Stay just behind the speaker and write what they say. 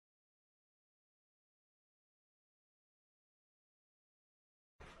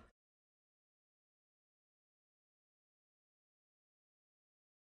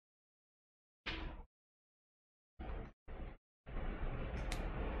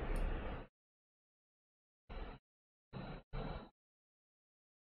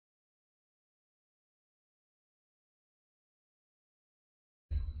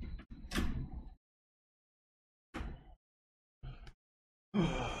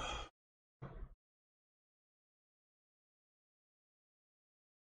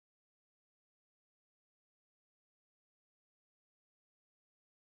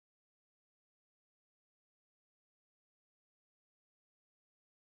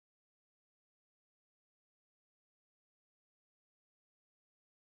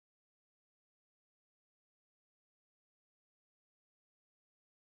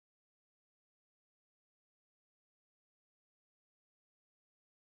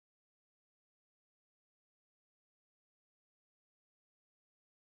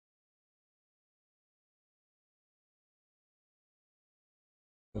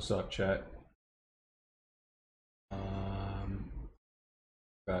What's up, chat? Um,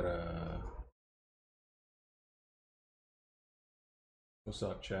 gotta. What's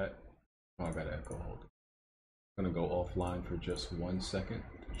up, chat? Oh, I gotta echo. Hold. I'm gonna go offline for just 1 second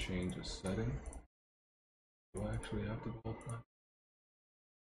to change a setting. Do I actually have to go offline?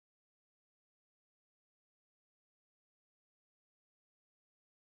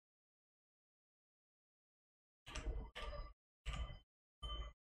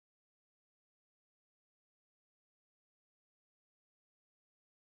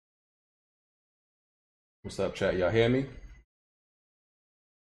 What's up, chat? Y'all hear me?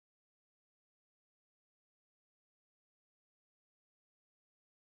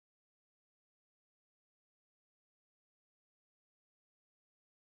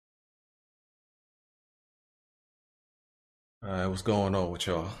 Alright, what's going on with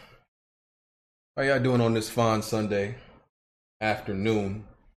y'all? How y'all doing on this fine Sunday afternoon?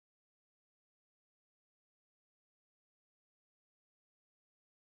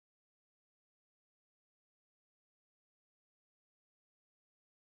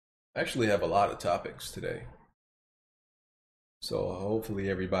 I actually have a lot of topics today. So hopefully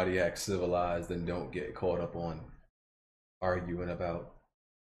everybody acts civilized and don't get caught up on arguing about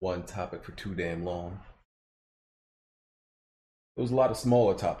one topic for too damn long. There was a lot of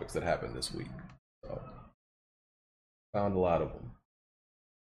smaller topics that happened this week. So found a lot of them.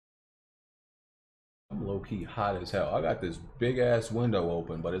 I'm low key hot as hell. I got this big ass window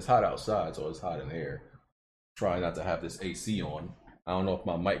open, but it's hot outside, so it's hot in here. Trying not to have this AC on. I don't know if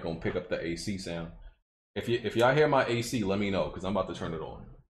my mic gonna pick up the AC sound. If y'all hear my AC, let me know because I'm about to turn it on.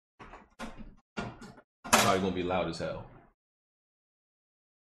 It's probably gonna be loud as hell.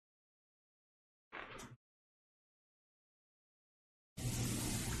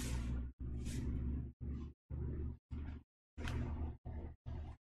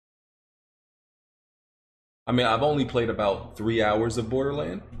 I mean, I've only played about 3 hours of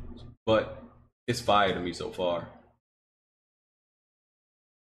Borderland, but it's fire to me so far.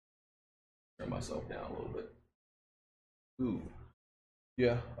 Turn myself down a little bit. Ooh,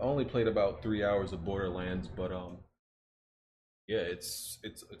 yeah, I only played about 3 hours of Borderlands, but yeah, it's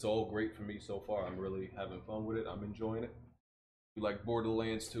all great for me so far. I'm really having fun with it. I'm enjoying it. You like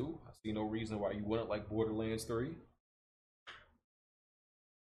Borderlands 2? I see no reason why you wouldn't like Borderlands 3.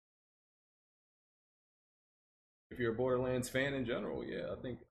 If you're a Borderlands fan in general, yeah, I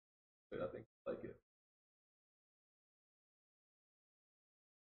think I like it.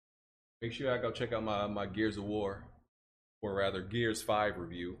 Make sure I go check out my Gears of War, or rather Gears 5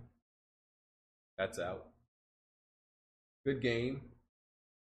 review. That's out. Good game.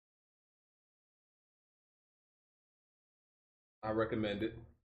 I recommend it.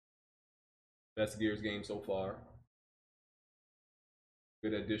 Best Gears game so far.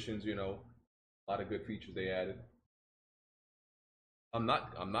 Good additions, a lot of good features they added. I'm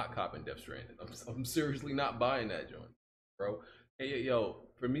not copping Death Stranding. I'm seriously not buying that joint, bro. Hey yo,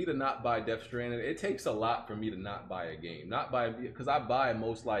 for me to not buy Death Stranding, it takes a lot for me to not buy a game. Not buy because I buy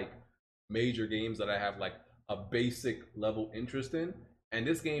most like major games that I have like a basic level interest in, and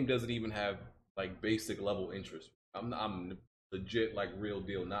this game doesn't even have like basic level interest. I'm legit like real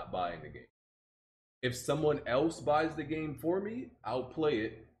deal not buying the game. If someone else buys the game for me, I'll play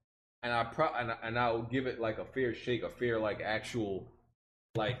it, and I'll give it like a fair shake, a fair like actual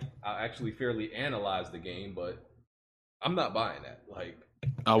like I'll actually fairly analyze the game, but I'm not buying that. Like,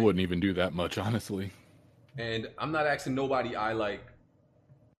 I wouldn't even do that much, honestly. and I'm not asking nobody I like.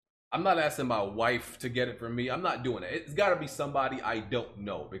 I'm not asking my wife to get it for me. I'm not doing it. It's got to be somebody I don't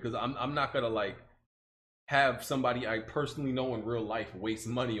know because I'm not gonna like have somebody I personally know in real life waste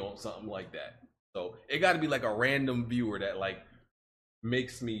money on something like that. So it got to be like a random viewer that like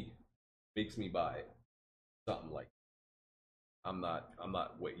makes me buy it. Something like I'm not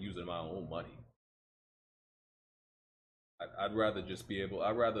using my own money. I'd rather just be able.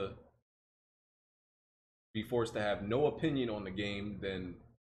 I'd rather be forced to have no opinion on the game than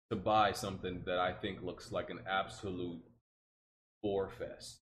to buy something that I think looks like an absolute bore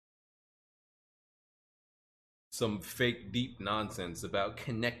fest. Some fake deep nonsense about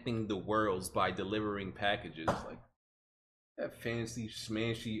connecting the worlds by delivering packages. Like that fancy,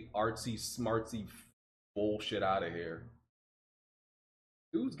 schmancy, artsy, smartsy bullshit out of here.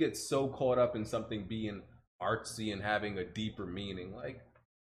 Dudes get so caught up in something being artsy and having a deeper meaning. Like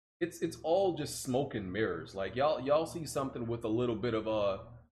it's all just smoke and mirrors. Like y'all see something with a little bit of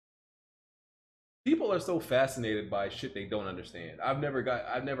people are so fascinated by shit they don't understand. I've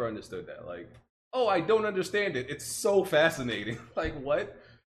never understood that. Like, oh, I don't understand it. It's so fascinating. Like what?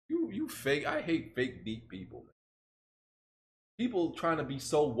 You fake. I hate fake deep people. People trying to be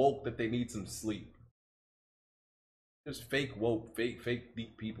so woke that they need some sleep. Just fake woke, fake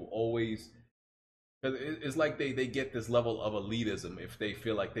deep people always. It's like they get this level of elitism if they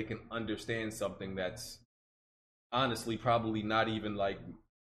feel like they can understand something that's honestly probably not even like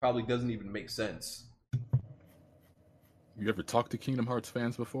probably doesn't even make sense. You ever talked to Kingdom Hearts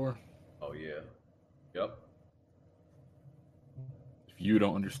fans before? Oh yeah. Yep. If you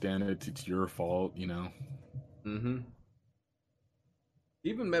don't understand it, it's your fault, Mm-hmm.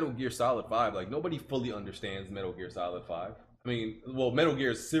 Even Metal Gear Solid 5, like nobody fully understands Metal Gear Solid 5. I mean, well, Metal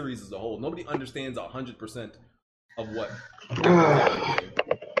Gear series as a whole, nobody understands 100% of what.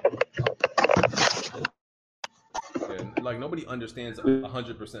 And, like nobody understands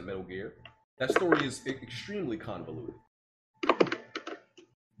 100% Metal Gear. That story is extremely convoluted.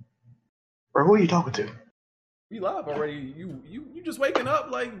 Bro, who are you talking to? We live already. You just waking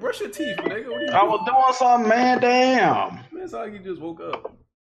up? Like brush your teeth, nigga. What are you I was doing something, man. Damn. Man, it's like you just woke up.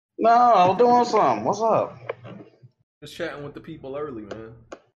 No, I was doing something. What's up? Just chatting with the people early, man.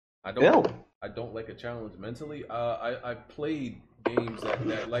 I don't like a challenge mentally. I played games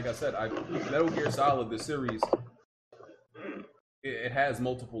that like I said, Metal Gear Solid, the series, it has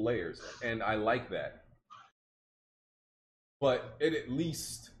multiple layers, and I like that. But it at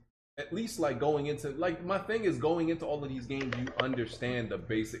least like going into, like, my thing is going into all of these games, you understand the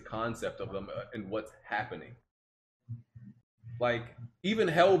basic concept of them and what's happening. Like even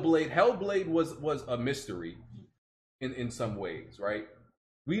Hellblade was a mystery in some ways, right?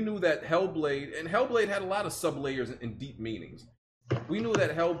 We knew that Hellblade had a lot of sub-layers and deep meanings. We knew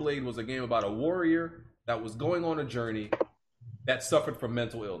that Hellblade was a game about a warrior that was going on a journey that suffered from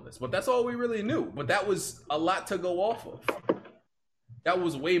mental illness. But that's all we really knew. But that was a lot to go off of. That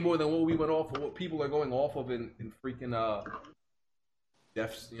was way more than what we went off of, what people are going off of in freaking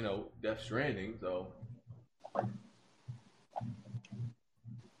Death Stranding. So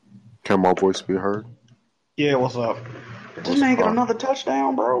can my voice be heard? Yeah, what's up? Did this man get another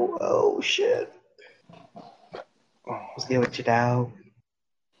touchdown, bro? Oh shit. What's good with you, dog?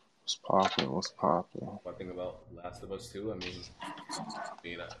 What's popping? I think about Last of Us 2. I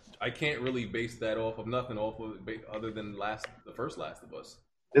mean, I can't really base that off of nothing other than the first Last of Us.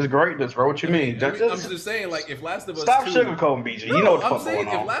 It's greatness, bro. What you mean? I'm just saying, like, if Last of Us stop 2... sugarcoating, BG. No, you know what the I'm fuck saying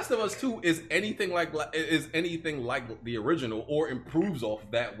going on. If Last of Us 2 is anything like the original or improves off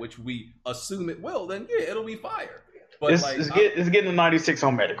that, which we assume it will, then yeah, it'll be fire. But it's getting a 96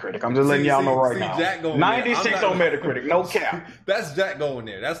 on Metacritic. I'm just letting y'all know right now. Jack 96 on Metacritic, no cap. That's Jack going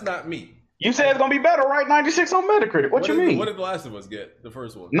there. That's not me. You said it's gonna be better, right? 96 on Metacritic. What you mean? What did The Last of Us get? The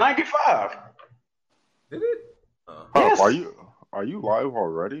first one. 95. Did it? Yes. Are you live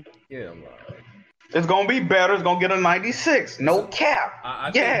already? Yeah, I'm live. It's gonna be better. It's gonna get a 96. No cap. I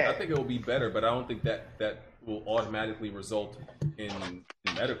think it will be better, but I don't think that will automatically result in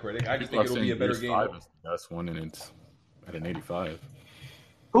Metacritic. I just think it'll be a better game. 5 is the best one, and it's at an 85.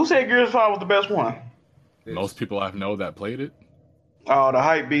 Who said Gears 5 was the best one? Most people I know that played it. Oh, the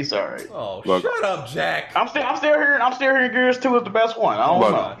hype beast, all right. Oh, look, shut up, Jack. I'm still hearing Gears 2 is the best one. I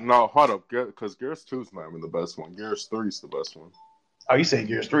don't know. No, hold up, because Gears 2 is not even the best one. Gears 3 is the best one. Oh, you saying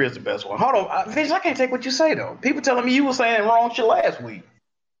Gears 3 is the best one? Hold on, Vince, I can't take what you say though. People telling me you were saying wrong shit last week.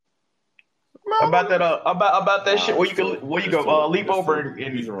 About that shit where you go leap over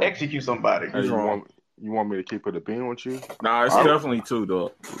and execute somebody. Hey, you want me to keep it a bean with you? Nah, it's definitely 2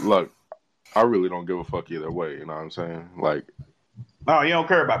 though. Look, I really don't give a fuck either way. You know what I'm saying? Like, oh, you don't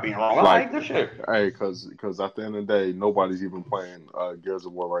care about being wrong. I like this shit. Hey, because at the end of the day, nobody's even playing Gears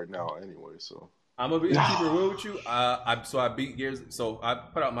of War right now anyway. So I'm gonna be keep it real with you. I beat Gears. So I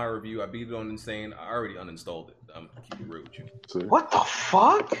put out my review. I beat it on Insane. I already uninstalled it. I'm keeping it real with you. See? What the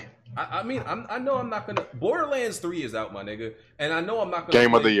fuck? I mean, I know I'm not gonna. Borderlands 3 is out, my nigga, and I know I'm not gonna.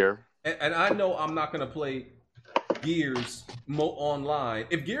 Game of the year. And I know I'm not gonna play Gears online.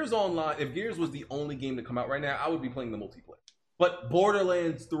 If Gears was the only game to come out right now, I would be playing the multiplayer. But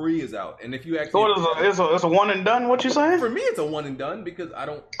Borderlands 3 is out, and if you actually, So it's a one and done. What you saying? for me, it's a one and done because I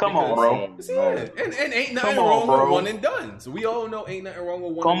don't. Come on, bro. Yeah, and ain't nothing Come on, wrong bro. with one and done. So we all know ain't nothing wrong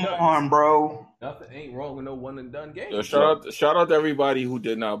with one and Come done. on, bro. Nothing ain't wrong with no one and done game. Yo, shout out to everybody who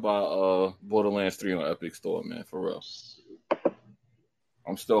did not buy Borderlands 3 on Epic Store, man. For real.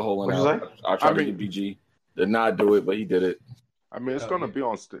 I'm still holding What'd out. I tried to get BG. Did not do it, but he did it. I mean, it's gonna be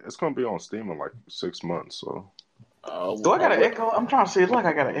on Steam in like 6 months. So Do I got an echo? I'm trying to see. It's like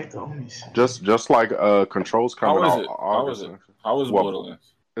I got an echo. Let me see. just like Control's coming How out is it? August. How is Well,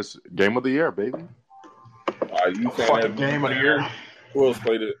 Borderlands? It's game of the year, baby. You Fucking game of the year. Who else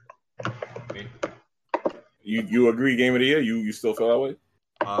played it? You agree game of the year? You still feel that way?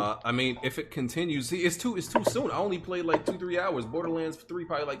 I mean, if it continues, see, it's too soon. I only played like 2-3 hours. Borderlands 3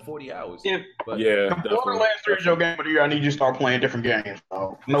 probably like 40 hours. But Yeah, If definitely. Borderlands 3 is your game of the year, I need you to start playing different games.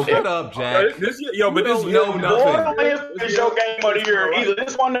 Bro. No shut cap. up, Jack. This year, but this You year, don't know nothing. Borderlands is your game of the year. Either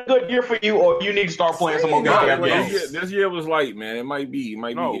this one a good year for you, or you need to start playing some more No, goddamn like, games. This year was light, man. It might be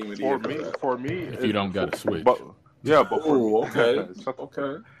No, game of the year. for me, If you don't got a Switch. But yeah, but for, Ooh, okay.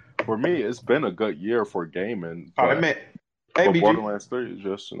 okay. For me, it's been a good year for gaming. Oh, But, that meant, but hey, BG. Borderlands 3 is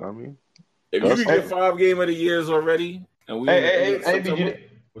just, you know what I mean? If you could get 5 game of the years already, and we Hey, BG.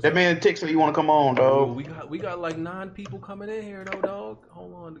 That man texted me. You want to come on, Oh, dog? we got like 9 people coming in here though, dog.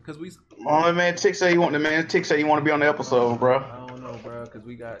 Hold on, because we. Oh, that man Tick say you want to be on the episode, bro. I don't know, bro, because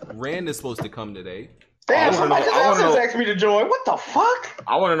we got Rand is supposed to come today. Damn, I somebody wanna just know- asked me to join. What the fuck?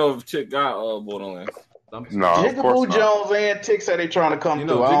 I want to know if Chick got Borderlands. No, of Jigaboo course not. Jones and Tick say they trying to come You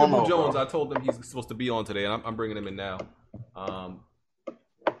through. know, I don't know, Jigaboo Jones. bro. I told him he's supposed to be on today, and I'm bringing him in now.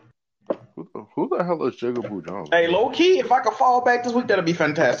 Who the hell is Jigaboo Jones? Hey, low key, if I could fall back this week, that'd be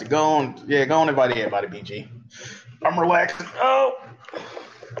fantastic. Go on, invite everybody, BG. I'm relaxing. Oh,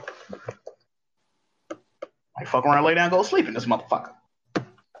 I fuck around, lay down, go to sleep in this motherfucker.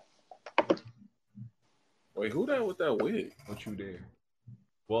 Wait, who that with that wig? What you there?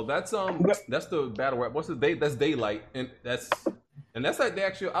 Well, that's the battle rap. What's the day? That's Daylight, and that's like the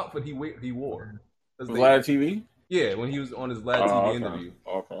actual outfit he wore. That's Vlad TV? Yeah, when he was on his Vlad TV Okay. interview.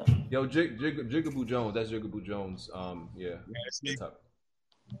 Okay. Yo, Jigaboo Jones. That's Jigaboo Jones. Yeah. What's up?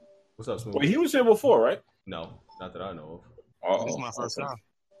 What's up, Smooth? Wait, he was here before, right? No, not that I know This is my first time.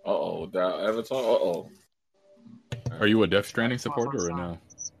 That Avatar. Are you a Death Stranding supporter or no?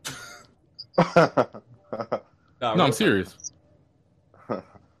 of. No, I'm serious.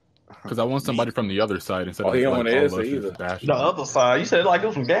 Because I want somebody from the other side instead of he like, don't wanna all answer of us either. just bashing The them. other side, you said like it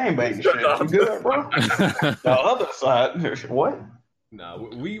was some game banging shit. You good, bro? The other side, what? Nah,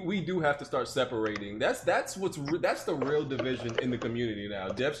 we do have to start separating. That's the real division in the community now.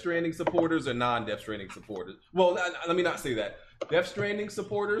 Death Stranding supporters or non-Death Stranding supporters. Well, let me not say that. Death Stranding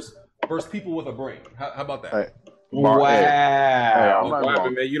supporters versus people with a brain. How about that? Hey, Wow. I'm What not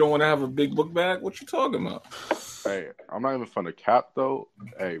happened, even, man? You don't want to have a big book bag? What you talking about? hey, I'm not even finna cap though.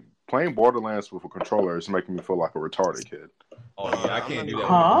 Hey, playing Borderlands with a controller is making me feel like a retarded kid. Oh yeah, I can't do that with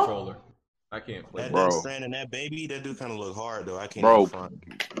Huh? a controller. I can't play. That Bro. Death Stranding, that baby, that do kind of look hard though. I can't. Bro, even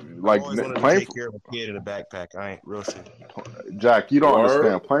front. like I always wanted to playing, take care of a kid in a backpack. I ain't real shit. Jack, you don't Word.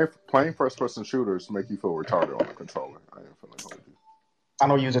 understand. Playing first person shooters make you feel retarded on the controller. I ain't finna hold you. I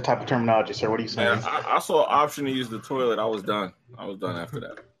don't use that type of terminology, sir. What are you saying? Man, I saw an option to use the toilet. I was done. After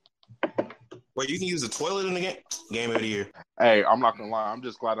that. Wait, you can use the toilet in the game? Game of the year. Hey, I'm not gonna lie. I'm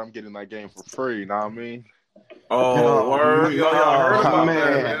just glad I'm getting that game for free. Know what I mean? Oh, No, word. Yo, y'all heard about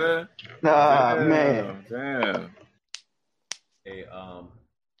man. that, man? Nah, Damn, man. Damn. Hey,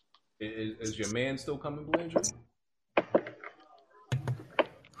 is your man still coming, Belanger?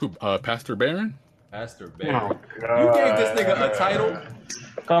 Who? Pastor Barron? Pastor Oh, Barry. God. You gave this nigga a title?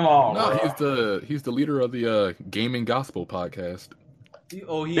 Come on, No, bro. he's the leader of the Gaming Gospel podcast. He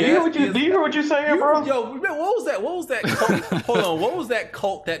Do you hear what you saying, bro? Yo, what was that? What was that cult? Hold on. What was that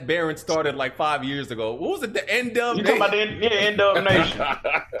cult that Barron started like 5 years ago? What was it? The End of You talking about the End of Nation?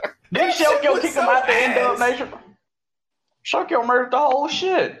 Didn't Shokyo was kick him so out the End of ass. Nation? Shokyo murdered the whole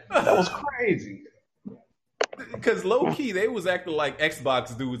shit. That was crazy. Because low key, they was acting like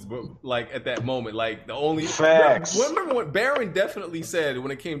Xbox dudes, but like at that moment, like the only Facts. Remember what Barron definitely said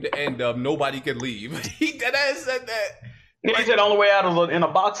when it came to End of, nobody could leave. He deadass said that. He said the only way out was in a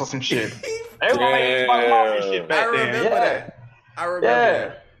box or some shit. Everyone made Xbox Mafia shit I back then. remember Yeah. that. I remember Yeah.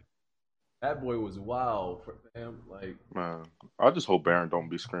 that. That boy was wild for him. Like, Man, I just hope Baron don't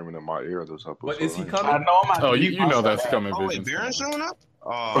be screaming in my ear this episode. but is he I coming? know I'm Oh, you know that's coming. Oh, wait, Visions. Baron showing up?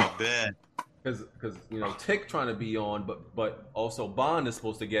 Oh, bad. Because you know Tick trying to be on, but also Bond is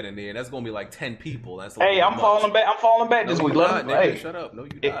supposed to get in there, and that's gonna be like 10 people. That's a Hey, little I'm much. falling back. I'm falling back No, this you week. not, Let him. nigga. Hey, Shut up. No,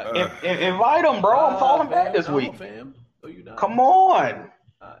 you not. invite him, bro. I'm falling back this No, week. fam. No, you Come on.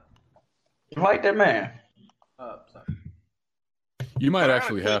 Uh, You like that man? sorry. You might I got a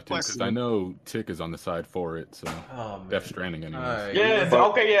actually quick have to, because question. I know Tick is on the side for it, so Oh, man. Death Stranding anyways. All right. Yeah.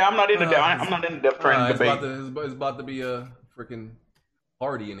 Okay. Yeah. I'm not into that. I'm not into Death Stranding debate. It's about to be a freaking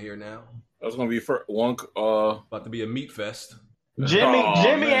party in here now. That's gonna be for one. About to be a meat fest. Jimmy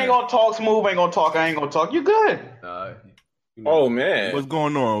man. ain't gonna talk. Smooth ain't gonna talk. I ain't gonna talk. You good? You know, Oh man. What's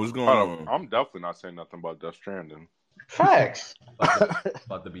going on? What's going on? I'm definitely not saying nothing about Death Stranding. Facts.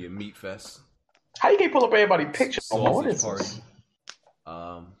 about to be a meat fest. How you can't pull up everybody's picture? What Sausage is party. this?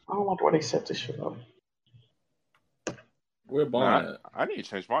 I don't like the way they set this shit up. We're buying. I need to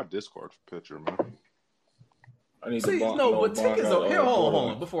change my Discord picture, man. I need See, to buy. no, but Tick is a here. Hold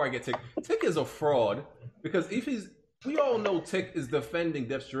Borderlands. on, before I get Tick. Tick is a fraud because we all know Tick is defending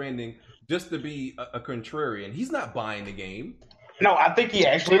Death Stranding just to be a contrarian. He's not buying the game. No, I think he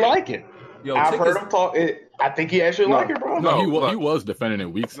actually like it. Yo, I've Tick heard is- him talk. I think he actually like it, bro. No, No, he was defending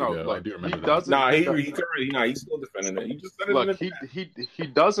it weeks ago. look, I do remember he that. doesn't. Nah, he's still defending it. He just said it. Look, he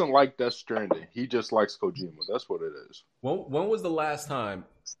doesn't like Death Stranding. He just likes Kojima. That's what it is. When was the last time?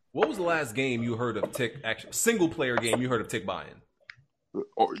 What was the last game you heard of Tick? Actually, single player game you heard of Tick buying?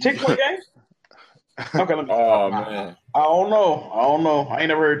 Or, Tick play games? Okay, let me. Oh man. I don't know. I ain't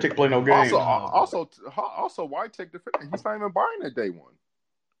never heard Tick play no game. Also, why take defending? He's not even buying it day one.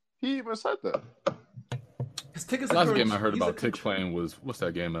 He even said that. Tick is The a last game I heard he's about a Tick playing was, what's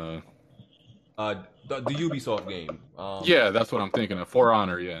that game? the Ubisoft game. Yeah, that's what I'm thinking of. For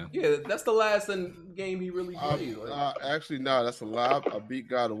Honor, yeah. Yeah, that's the last game he really played. Actually, no, that's a lie. I beat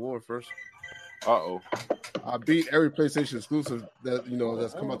God of War first. Uh-oh. I beat every PlayStation exclusive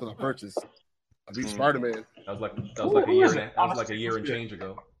that's come out that I purchased. I beat Spider-Man. That was like a year. That was like a year and change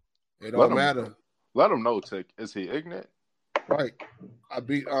ago. It don't matter. Let him know, Tick. Is he ignorant? Right. I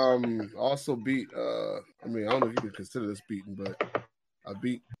beat also beat I mean, I don't know if you could consider this beating, but I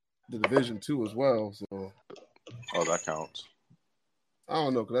beat the Division 2 as well, so Oh, that counts. I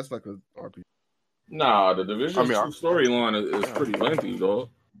don't know, because that's like a RPG. Nah, the Division 2 I storyline is pretty lengthy, dog.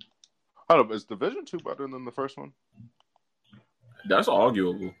 Hold up, is Division 2 better than the first one? That's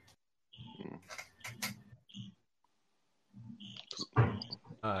arguable. All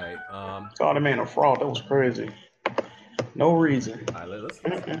right. Called the man a fraud. That was crazy. No reason. All right. Let's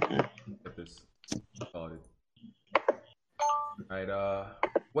get this started. All right.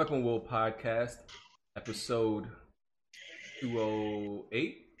 Weapon Will Podcast, episode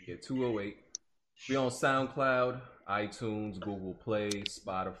 208. Yeah, 208. We on SoundCloud, iTunes, Google Play,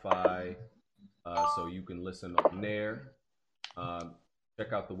 Spotify, so you can listen on there.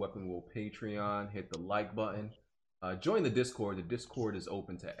 Check out the Weapon Will Patreon. Hit the like button. Join the Discord. The Discord is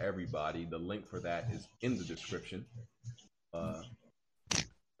open to everybody. The link for that is in the description.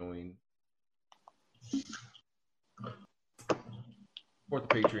 Join. Support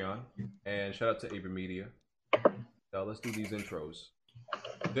the Patreon. And shout out to Ava Media. Now let's do these intros.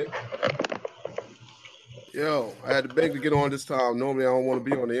 Dick? Yo, I had to beg to get on this time. Normally, I don't want to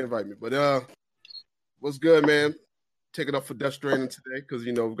be on. They invite me, but what's good, man? Taking up for Death Stranding today because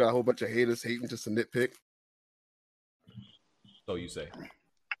we've got a whole bunch of haters hating just a nitpick. So you say.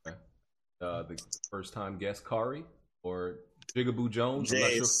 Okay. The first time guest Kari or Jigaboo Jones? I'm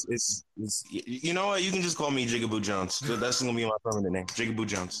not sure. It's you know what? You can just call me Jigaboo Jones. That's gonna be my permanent name, Jigaboo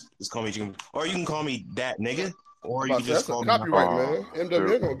Jones. Just call me Jigaboo, or you can call me that nigga, or you can just That's call a me. copyright, man.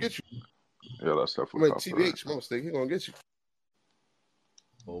 MW gonna get you. Yeah, that's I definitely mean, TBH, my mistake. He gonna get you.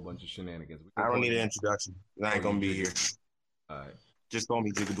 Whole bunch of shenanigans. I don't need an introduction. I ain't gonna be here. All right. Just call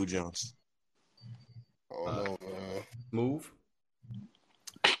me Jigaboo Jones. Oh no, man. Move.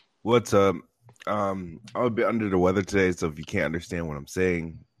 What's up? I'm a bit under the weather today, so if you can't understand what I'm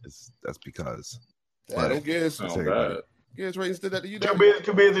saying, that's because. Yeah, don't get his Not bad. ratings did that to you.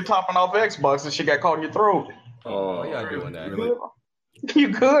 Too busy topping off Xbox and shit got caught in your throat. Why y'all doing that? You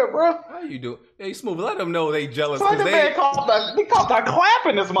good, bro? How you doing? Hey, Smooth, let them know they jealous. So the Because man caught that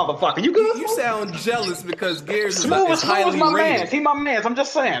clapping this motherfucker. You good? you sound jealous because Gears is Smooth highly my rated. man. He my man. I'm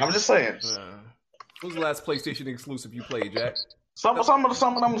just saying. What was the last PlayStation exclusive you played, Jack? Some of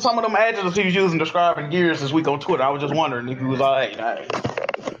them adjectives he was using describing Gears this week on Twitter. I was just wondering if he was all right.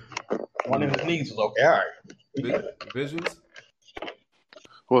 One of his knees was okay. All right. Visions?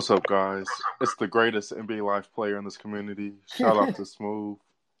 What's up, guys? It's the greatest NBA Live player in this community. Shout out to Smooth.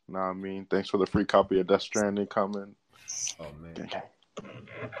 Know what I mean? Thanks for the free copy of Death Stranding coming. Oh man. Man.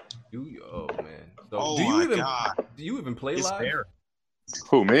 So Oh do my God. Do you even play It's live? fair.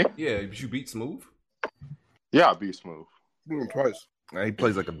 Who, me? Yeah, you beat Smooth? Yeah, I beat Smooth. Beat him twice. He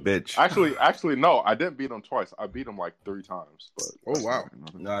plays like a bitch. Actually, no. I didn't beat him twice. I beat him like 3 times. But Oh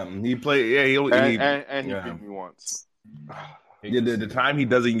wow. He played. Yeah, and he yeah. beat me once. Yeah, the time he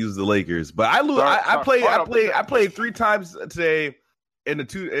doesn't use the Lakers, but I lose. I played 3 times today in the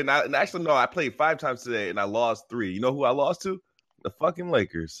 2, and actually no, I played 5 times today, and I lost 3. You know who I lost to? The fucking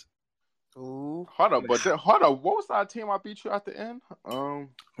Lakers. Ooh. Hold up. What was that team I beat you at the end?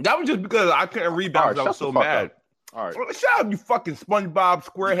 That was just because I couldn't rebound. Right, I was so mad. Up. All right, well, shut up, you fucking SpongeBob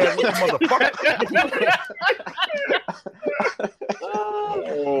SquareHead motherfucker.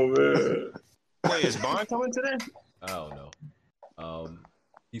 Oh man. Wait, is Bond coming today? I don't know.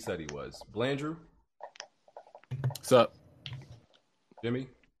 He said he was. Blandrew? What's up? Jimmy?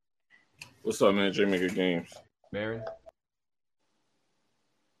 What's up, man? Jimmy, good games. Marin?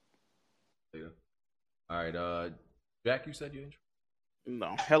 Yeah. All right, Jack, you said you intro?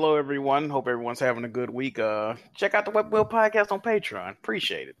 No. Hello, everyone. Hope everyone's having a good week. Check out the Web Will podcast on Patreon.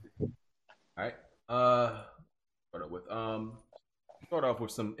 Appreciate it. All right. Start off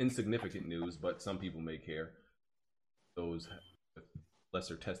with some insignificant news, but some people may care. Those with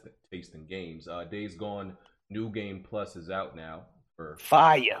lesser taste in games. Days Gone New Game Plus is out now for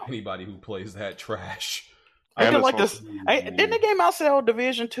fire. Anybody who plays that trash. I feel like this. Didn't the game outsell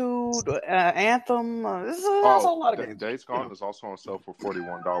Division 2, Anthem? This is a lot of games. Days Gone is also on sale for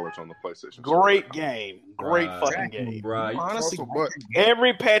 $41 on the PlayStation. Great game. Great fucking game. Right. Honestly,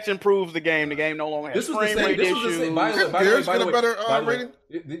 every patch improves the game. The game no longer has frame rate issues. By the way,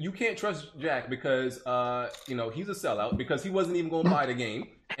 you can't trust Jack because he's a sellout because he wasn't even going to buy the game.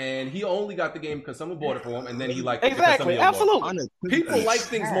 And he only got the game because someone bought it for him, and then he liked it. Exactly. Absolutely. People like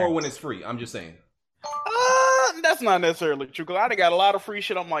things more when it's free. I'm just saying. That's not necessarily true because I done got a lot of free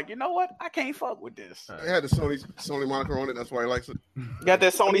shit. I'm like, you know what? I can't fuck with this. It had the Sony moniker on it. That's why he likes it. Got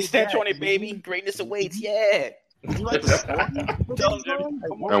that Sony stench on it, baby. Greatness awaits. Yeah. And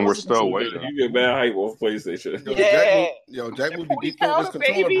we're still waiting. You get bad hype off PlayStation. Jack will be deep in this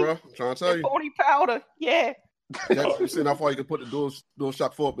controller, bro. I'm trying to tell you. Pony powder. Yeah. Jack, seeing how far you can put the dual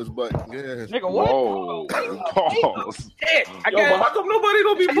shock 4 up his butt. Yeah. Nigga, what? Whoa. Pause. How come nobody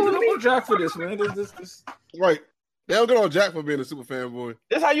don't be pulling up on Jack for this, man? This. Right. They don't get on Jack for being a super fanboy.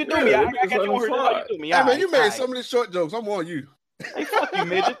 That's how you do me. I got you on here. That's how you do me. Hey, man, you made some of these short jokes. I'm on you. Hey, fuck you,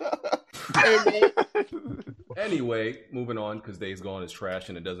 midget. Hey, man. Anyway, moving on because Days Gone is trash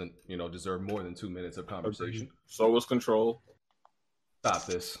and it doesn't, deserve more than 2 minutes of conversation. So was Control. Stop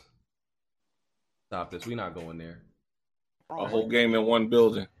this. We're not going there. A whole game in one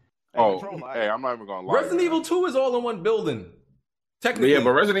building. Hey, I'm not even gonna lie. Resident Evil 2 is all in one building. Technically, yeah,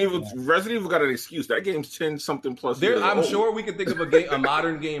 but Resident Evil got an excuse. That game's 10 something plus. I'm sure we could think of a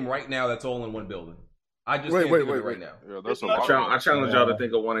modern game right now that's all in one building. I just can't think of it right now. Yeah, I challenge y'all to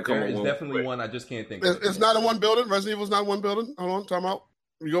think of one and come there on. There's definitely one. I just can't think of it. It's not in one building. Resident Evil's not in one building. Hold on, time out.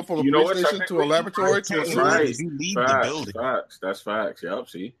 You go from a police station to a laboratory to a right. You leave the building. Facts. That's facts. Yep.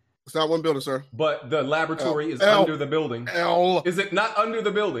 See. It's not one building, sir. But the laboratory is under the building. Is it not under the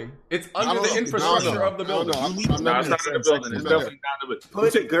building? It's under the infrastructure of the building. No, it's not in the building. It's definitely not in the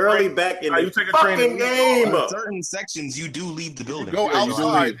building. Put Gurley back in the fucking game. In certain sections, you do leave the building. Go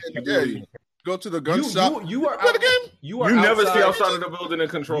outside. Go to the gun shop. You are play the game? You never stay outside of the building in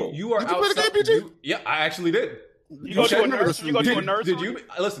Control. You are outside. Did you play the game, PG? Yeah, I actually did. You go to a nurse? You go to a nurse? Did you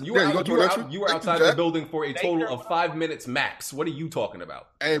listen? You were outside the building for a total of 5 minutes max. What are you talking about?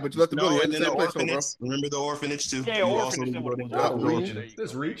 Hey, but you left the building. And then the orphanage. Remember the orphanage too? Yeah, orphanage.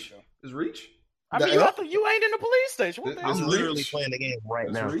 This reach. I mean, you ain't in the police station. I'm literally playing the game right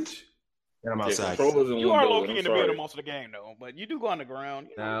now. Reach. And I'm outside. You are low key in the building most of the game though, but you do go on the ground.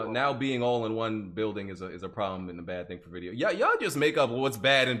 Now being all in one building is a problem and a bad thing for video. Yeah, y'all just make up what's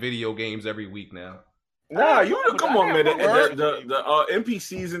bad in video games every week now. Nah, come on, man. The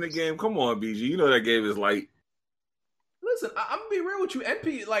NPCs in the game. Come on, BG. You know that game is light. Listen, I'm gonna be real with you.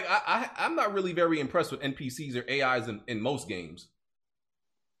 I'm not really very impressed with NPCs or AIs in most games.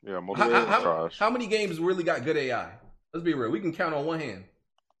 Yeah, most games are trash. How many games really got good AI? Let's be real. We can count on one hand.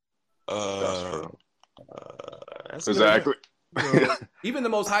 Exactly. Even the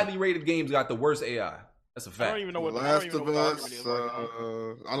most highly rated games got the worst AI. That's a fact. I don't even know what Last of Us.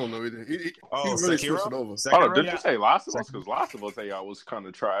 I don't know either. He really switched it over. Did you say Last of Us? Because Last of Us AI was kind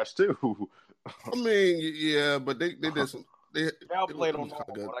of trash too. I mean, yeah, but they did some. They played on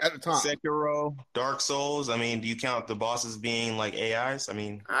good at the time. Sekiro, Dark Souls. I mean, do you count the bosses being like AIs? I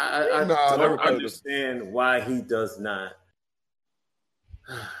mean, I don't understand why he does not.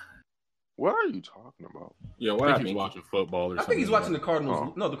 What are you talking about? Yeah, I think he's watching football or something. I think he's watching the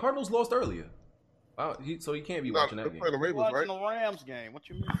Cardinals. No, the Cardinals lost earlier. Wow, so he can't be watching that game. The Ravens, right? The Rams game. What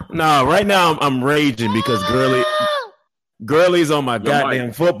you mean? No, right now I'm raging because Gurley's on my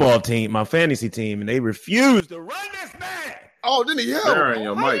goddamn football team, my fantasy team, and they refuse to run this man. Oh, didn't he yell? Baron,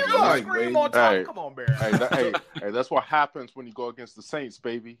 your mic, Scream on top. Come on, Baron. Hey, that's what happens when you go against the Saints,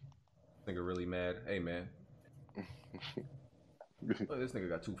 baby. Nigga really mad. Hey, man. Oh, this nigga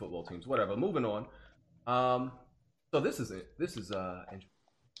got 2 football teams. Whatever. Moving on. So this is it. This is interesting.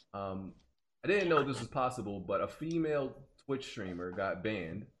 I didn't know this was possible, but a female Twitch streamer got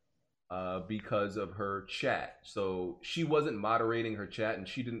banned because of her chat. So she wasn't moderating her chat, and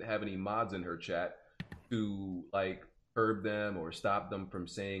she didn't have any mods in her chat to like curb them or stop them from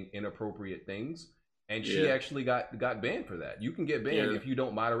saying inappropriate things. And she actually got banned for that. You can get banned if you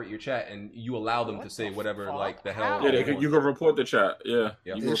don't moderate your chat and you allow them to say whatever like the hell. Yeah, you can report the chat. Yeah,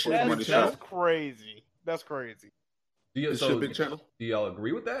 you can report the chat. That's crazy. That's crazy. Do y'all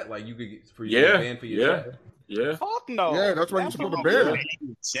agree with that? Like you could get banned for your chat? Yeah. Fuck no. Yeah, that's why you're supposed to ban them.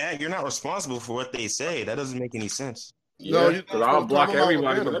 Chat, you're not responsible for what they say. That doesn't make any sense. Yeah, because I'll block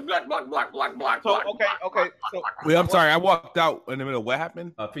everybody. Block. So, okay. So, wait, I'm sorry. I walked out in the middle. What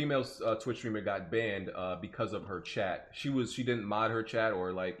happened? A female Twitch streamer got banned because of her chat. She didn't mod her chat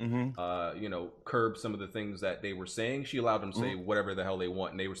or like curb some of the things that they were saying. She allowed them to say whatever the hell they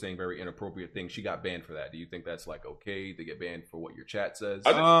want, and they were saying very inappropriate things. She got banned for that. Do you think that's like okay to get banned for what your chat says?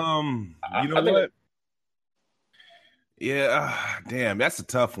 You know what? Yeah, damn, that's a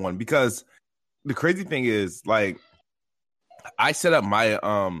tough one because the crazy thing is like I set up my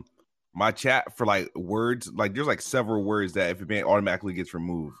my chat for like words, like there's like several words that if it ban automatically gets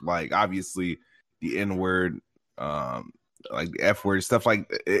removed. Like obviously the N word, like the F word, stuff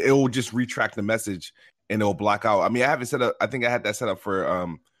like it will just retract the message and it'll block out. I mean, I haven't set up. I think I had that set up for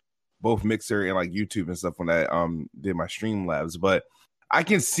both Mixer and like YouTube and stuff when I did my Streamlabs, but I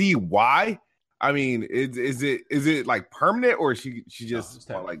can see why. I mean, is it like permanent or she just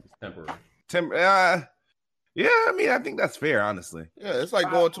like temporary? Yeah, I mean, I think that's fair, honestly. Yeah, it's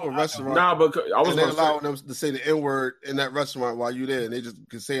like going to a restaurant. Nah, but I was allowing them to say the N word in that restaurant while you're there, and they just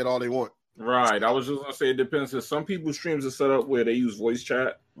can say it all they want. Right. I was just gonna say it depends. Because some people's streams are set up where they use voice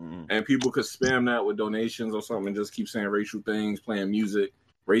chat, and people could spam that with donations or something, and just keep saying racial things, playing music,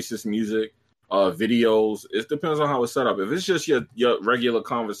 racist music, videos. It depends on how it's set up. If it's just your regular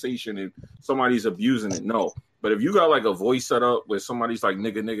conversation and somebody's abusing it, no. But if you got like a voice set up where somebody's like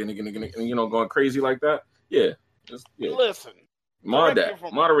nigga, going crazy like that. Yeah. Listen. Moderate that.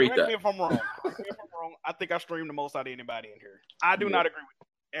 Correct me if I'm wrong. I think I stream the most out of anybody in here. I do not agree with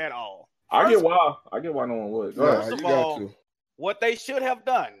it at all. I get why no one would. First of all, what they should have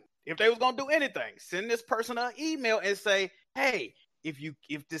done, if they was gonna do anything, send this person an email and say, hey,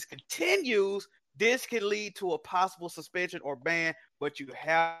 if this continues, this could lead to a possible suspension or ban, but you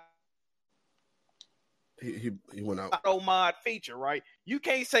have He went out. Auto mod feature, right? You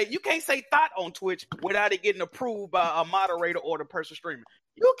can't say thought on Twitch without it getting approved by a moderator or the person streaming.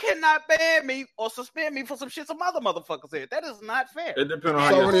 You cannot ban me or suspend me for some shit some other motherfucker said. That is not fair. It depends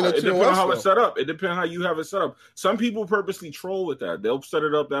on how it's set up. It depends how you have it set up. Some people purposely troll with that. They'll set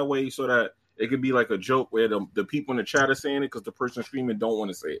it up that way so that it could be like a joke where the people in the chat are saying it because the person streaming don't want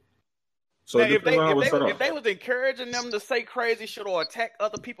to say it. So now, if they was encouraging them to say crazy shit or attack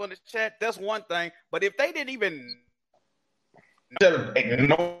other people in the chat, that's one thing. But if they didn't even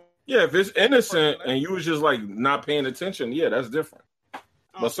if it's innocent and you was just like not paying attention, yeah, that's different.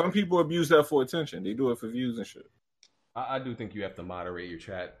 But some people abuse that for attention. They do it for views and shit. I do think you have to moderate your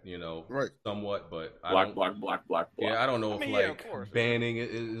chat, somewhat, but block. Yeah, I don't know if banning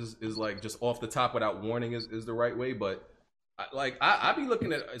is like just off the top without warning is the right way, but I be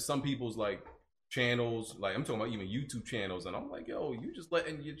looking at some people's like channels, like I'm talking about even YouTube channels, and I'm like, yo, you just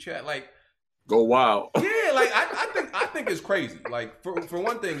letting your chat like go wild. Yeah, like I think it's crazy. Like for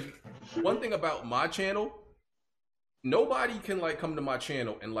one thing about my channel, nobody can like come to my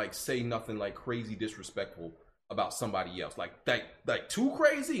channel and like say nothing like crazy disrespectful about somebody else. Like too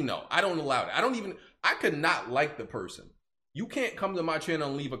crazy? No, I don't allow that. I could not like the person. You can't come to my channel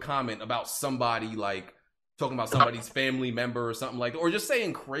and leave a comment about somebody like talking about somebody's family member or something like that, or just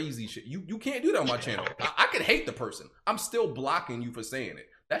saying crazy shit. You can't do that on my channel. I could hate the person. I'm still blocking you for saying it.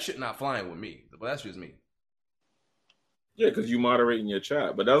 That shit not flying with me. But that's just me. Yeah, because you moderating your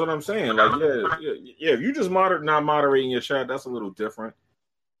chat. But that's what I'm saying. Like, yeah. If you just not moderating your chat, that's a little different.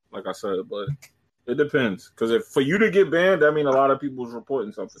 Like I said, but it depends. Because if for you to get banned, that means a lot of people's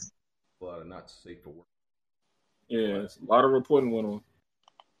reporting something. A lot of not safe for work. Yeah, a lot of reporting went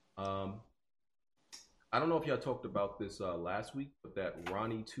on. I don't know if y'all talked about this last week, but that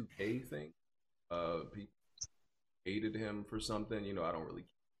Ronnie 2K thing. People hated him for something. I don't really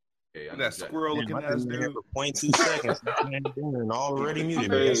care. That squirrel looking ass dude. For 0.2 seconds. Already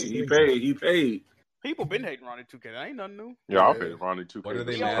muted. He paid. People been hating Ronnie 2K. That ain't nothing new. Yeah, I've hated Ronnie 2K. What are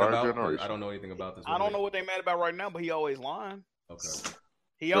they mad about? I don't know anything about this. I don't know what they mad about right now, but he always lying. Okay.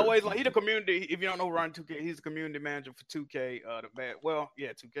 He always he the community. If you don't know Ronnie 2K, he's the community manager for 2K. 2K,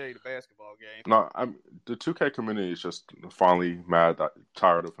 the basketball game. No, the 2K community is just finally mad,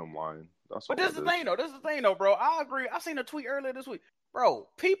 tired of him lying. But this is the thing, though. Bro. I agree. I seen a tweet earlier this week. Bro,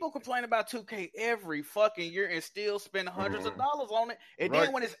 people complain about 2K every fucking year and still spend hundreds of dollars on it. And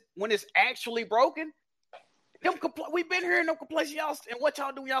then when it's actually broken, we've been hearing them complaints, y'all. And what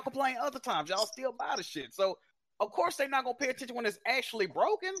y'all do? Y'all complain other times. Y'all still buy the shit. So of course they're not gonna pay attention when it's actually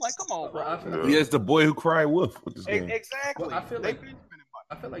broken. Like, come on, bro. He is the boy who cried wolf with this game. Exactly. Well, I feel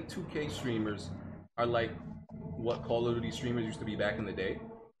like 2K streamers are like what Call of Duty streamers used to be back in the day,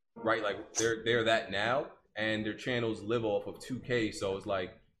 right? Like they're that now, and their channels live off of 2K. So it's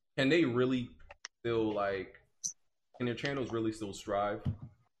like, can they really still can their channels really still strive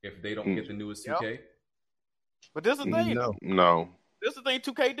if they don't get the newest 2K? But this is the thing. No. This is the thing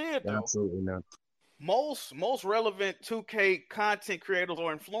 2K did, though. Absolutely not. Most relevant 2K content creators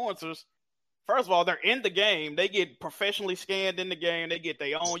or influencers, first of all, they're in the game. They get professionally scanned in the game. They get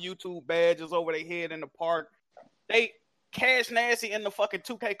their own YouTube badges over their head in the park. They cash nasty in the fucking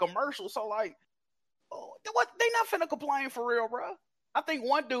 2K commercial. So like, what? They not finna complain for real, bro. I think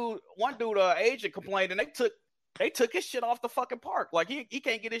one dude agent complained, and they took his shit off the fucking park. Like he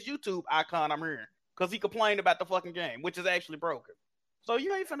can't get his YouTube icon. I'm hearing because he complained about the fucking game, which is actually broken. So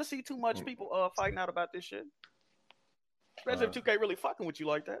you ain't finna see too much people fighting out about this shit. Especially if 2K really fucking with you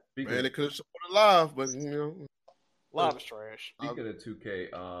like that. Man, they could have supported live, but live is trash. Speaking of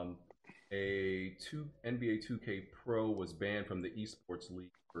 2K, NBA 2K Pro was banned from the esports league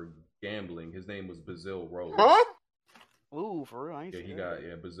for gambling. His name was Basil Rose. Huh? Ooh, for real? I ain't seen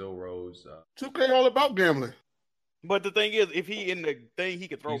that. Basil Rose. 2K all about gambling. But the thing is, if he in the thing, he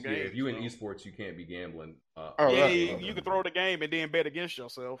could throw games. If you in esports, you can't be gambling. You can throw the game and then bet against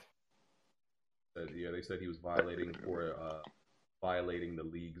yourself. They said he was violating the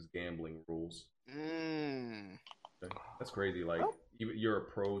league's gambling rules. That's crazy. Like, you're a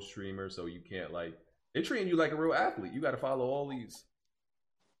pro streamer, so you can't they're treating you like a real athlete. You got to follow all these.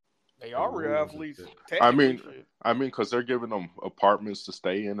 They are real athletes. I mean, because they're giving them apartments to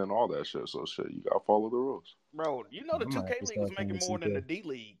stay in and all that shit. So you gotta follow the rules, bro. You know the 2K league was making more than the D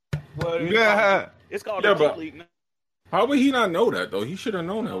League. Well, it's called the D League now. How would he not know that though? He should have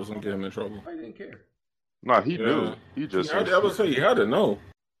known that was gonna get him in trouble. I didn't care. No, he knew. He just. I would say he had to know.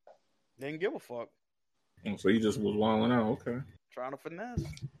 Didn't give a fuck. So he just was wilding out. Okay. Trying to finesse.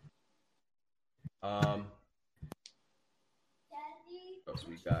 What else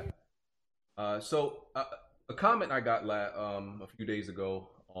we got? A comment I got a few days ago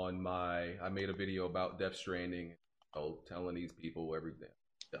on I made a video about Death Stranding, telling these people everything,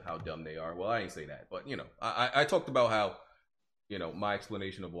 how dumb they are. Well, I ain't say that, but I talked about how, my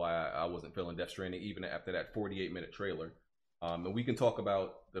explanation of why I wasn't feeling Death Stranding even after that 48-minute trailer. And we can talk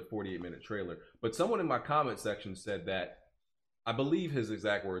about the 48-minute trailer, but someone in my comment section said that, I believe his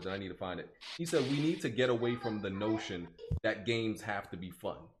exact words, and I need to find it. He said, we need to get away from the notion that games have to be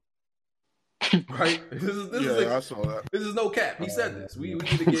fun. Right? I saw that. This is no cap. He said this. We need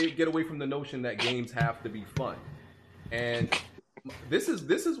to get away from the notion that games have to be fun. And this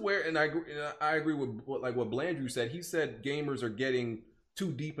is where, and I agree with what Blandrew said. He said gamers are getting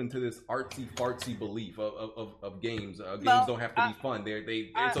too deep into this artsy fartsy belief of games. Games don't have to be fun.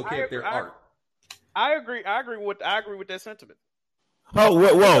 It's okay if they're art. I agree with that sentiment. Oh,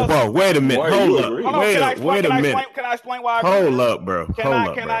 whoa! Wait a minute. Hold up. Wait a minute. Can I explain why I agree? Hold up, bro. Can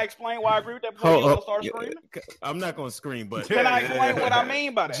I explain why I agree with that before you start screaming? I'm not gonna scream, but can I explain what I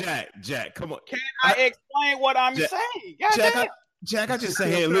mean by that? Jack, come on. Can I explain what I'm saying? Jack, I just say,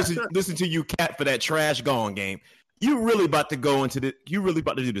 hey, listen to you, cat, for that trash gone game. You really about to go into this? You really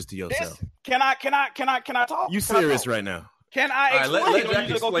about to do this to yourself? Can I talk? You serious right now? Can I explain? Let Jack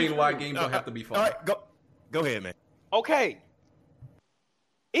explain why games don't have to be fun. All right, go ahead, man. Okay.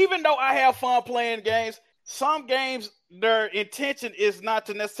 Even though I have fun playing games, some games, their intention is not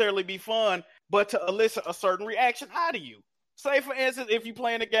to necessarily be fun, but to elicit a certain reaction out of you. Say, for instance, if you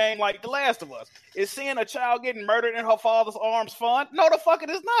playing a game like The Last of Us, is seeing a child getting murdered in her father's arms fun? No, the fuck it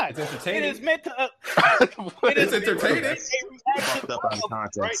is not. It's entertaining. It is meant to... It's entertaining.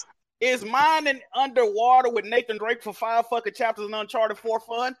 Right? Is minding underwater with Nathan Drake for 5 fucking chapters in Uncharted 4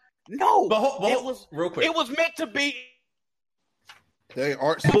 fun? No. It was real quick. It was meant to be... They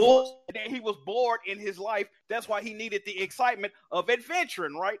art. He was bored in his life. That's why he needed the excitement of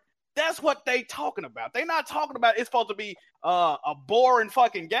adventuring, right? That's what they talking about. They're not talking about it's supposed to be a boring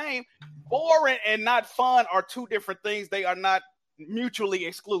fucking game. Boring and not fun are two different things. They are not mutually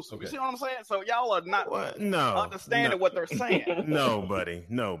exclusive. You see what I'm saying? So y'all are not understanding what they're saying. No, buddy.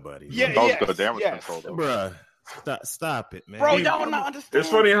 Yeah, Bruh. Stop it, man. Bro, y'all not understanding. It's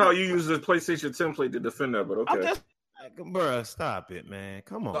funny how you use the PlayStation template to defend that, but okay. Bruh, stop it, man.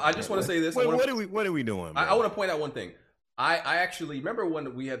 Come on. So I just want to say this. Wait, what are we doing? I want to point out one thing. I actually remember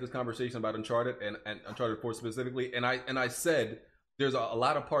when we had this conversation about Uncharted and Uncharted 4 specifically, and I said there's a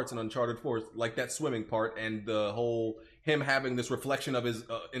lot of parts in Uncharted 4, like that swimming part and the whole him having this reflection of his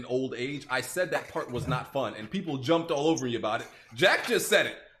in old age. I said that part was not fun, and people jumped all over me about it. Jack just said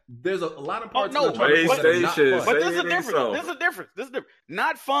it. There's a lot of parts in Uncharted 4 that are not fun. But there's a difference. There's a difference.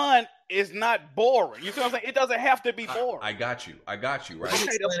 Not fun is not boring. You see what I'm saying? It doesn't have to be boring. I got you, right?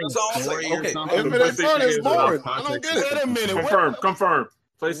 Okay, that's all I'm saying. Okay. If it is fun, it's boring. I don't get it. Wait a minute. Confirm.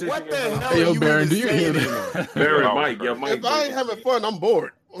 PlayStation. What the hell Hey, yo, Baron, do you hear that? Baron, Mike. If I ain't having fun, I'm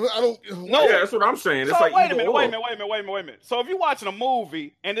bored. I don't. No, yeah, that's what I'm saying. It's so like wait a minute. So if you're watching a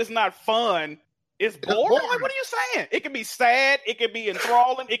movie and it's not fun, it's boring. Like, what are you saying? It can be sad. It can be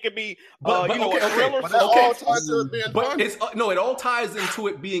enthralling. It can be, a thriller. But that all ties to it being fun. It's it all ties into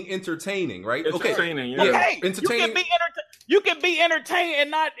it being entertaining, right? Entertaining, Okay. yeah. Entertaining. You can be entertained and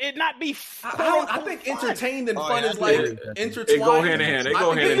not be. I think entertained and fun is like intertwined. They go hand in hand. They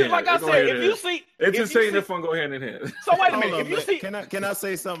go hand in hand. Like I said, if you see entertained and fun go hand in hand. So wait a minute. If you see, can I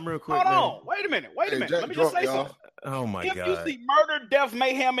say something real quick? Hold on. Wait a minute. Let me just say something. Oh my God! If you see murder, death,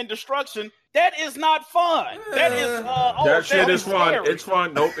 mayhem, and destruction, that is not fun. That is that shit is fun. Scary. It's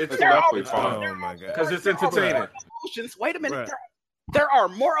fun. Nope, it's definitely fun. Oh my God! Because it's entertaining. Emotions. Wait a minute. There are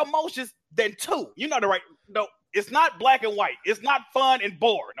more emotions than two. You know the right? No, it's not black and white. It's not fun and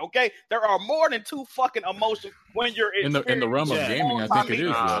boring. Okay, there are more than two fucking emotions when you're in the realm of gaming. I think it is.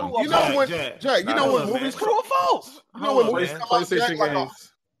 You know when Jack? You know when movies true or false? You know when movies come out, Jack, like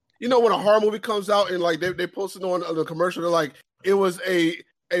you know when a horror movie comes out and like they posted on the commercial, they're like it was a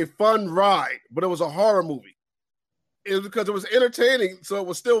fun ride, but it was a horror movie. It was because it was entertaining, so it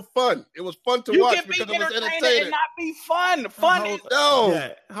was still fun. It was fun to watch because it was entertaining. And not be fun.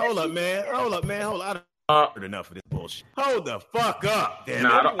 Hold up, man. I don't heard enough of this bullshit. Hold the fuck up, damn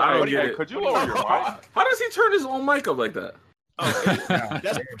it. I don't get it. Could you lower your mic? How does he turn his own mic up like that?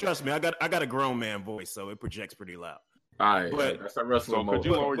 Trust me, I got a grown man voice, so it projects pretty loud. All right, that's a wrestling mode. Could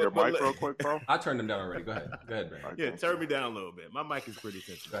you lower your mic real quick, bro? I turned him down already. Go ahead, man. Yeah, turn me down a little bit. My mic is pretty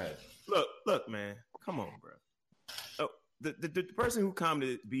sensitive. Go ahead. Look, man. Come on, bro. Oh, the person who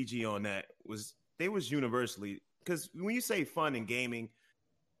commented BG on that was universally, because when you say fun and gaming,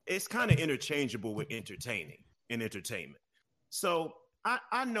 it's kind of interchangeable with entertaining and entertainment. So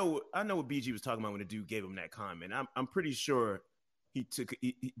I know what BG was talking about when the dude gave him that comment. I'm pretty sure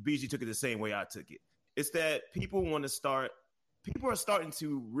BG took it the same way I took it. It's that people are starting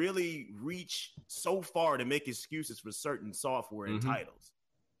to really reach so far to make excuses for certain software and titles.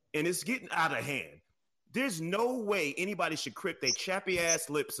 And it's getting out of hand. There's no way anybody should crip their chappy ass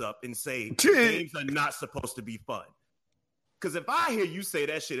lips up and say games are not supposed to be fun. Because if I hear you say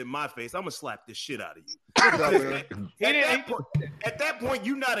that shit in my face, I'm going to slap the shit out of you. At that point,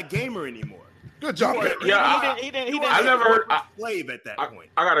 you're not a gamer anymore. Good job. I never heard slave at that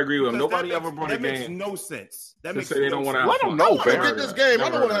point. I gotta agree with him. Nobody ever brought a game. That makes no sense. That makes they don't want to. Let them know, man. Get this game. I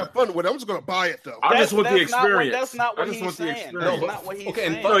don't want to have fun with it. I'm just gonna buy it though. I just want the experience. That's not what he's saying. That's not what he's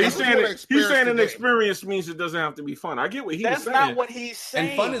saying. No, he's saying an experience means it doesn't have to be fun. I get what he's saying. That's not what he's saying.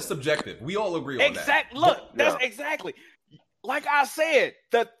 And fun is subjective. We all agree on that. Look, that's exactly. Like I said,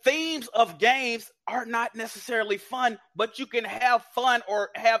 the themes of games are not necessarily fun, but you can have fun or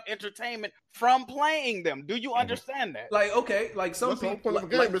have entertainment from playing them. Do you understand that? Like, okay, like some people have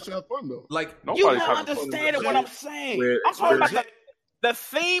fun though. Like you not understanding what I'm saying. I'm talking about the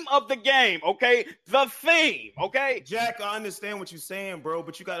theme of the game, okay? The theme, okay? Jack, I understand what you're saying, bro,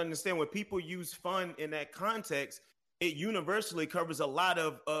 but you got to understand when people use fun in that context, it universally covers a lot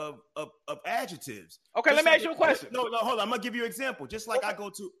of adjectives. Okay, let me ask you a question. No, hold on. I'm gonna give you an example. Just like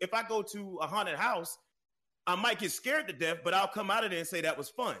if I go to a haunted house, I might get scared to death, but I'll come out of there and say that was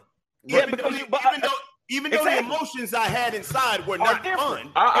fun. Yeah, even though the emotions I had inside were not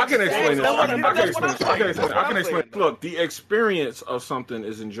fun. I can explain it. I can explain. Look, the experience of something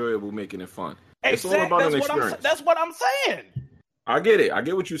is enjoyable, making it fun. It's all about an experience. That's what I'm saying. I get it. I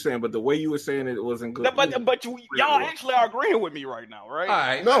get what you're saying, but the way you were saying it wasn't good. But y'all actually are agreeing with me right now, right?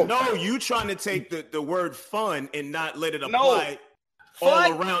 All right. No, you trying to take the word fun and not let it apply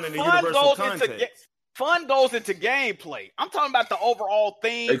all around in the universal context. Fun goes into gameplay. I'm talking about the overall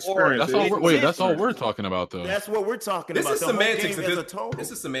theme. That's all we're talking about, though. That's what we're talking about. This is semantics.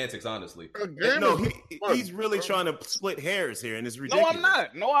 This is semantics, honestly. No, he's really trying to split hairs here, and it's ridiculous.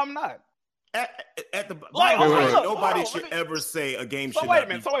 No, I'm not. At the Like, nobody should ever say a game should not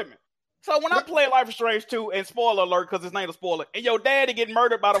be. So wait a minute. So when I play Life is Strange 2, and spoiler alert, because it's not a spoiler, and your daddy getting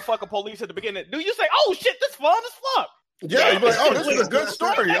murdered by the fucking police at the beginning, do you say, "Oh shit, this fun as fuck"? Yeah, you're like, "Oh, this is a good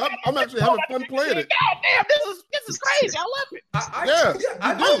story. I'm actually having fun playing it." God damn, this is crazy. I love it.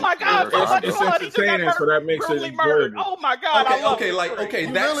 Oh my god, it's entertaining, so that makes it enjoyable. Oh my god, I love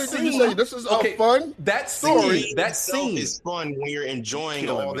it. That scene. You say this is a fun story. That scene is fun when you're enjoying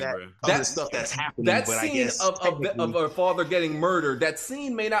all that other stuff that's happening. That but scene of her father getting murdered. That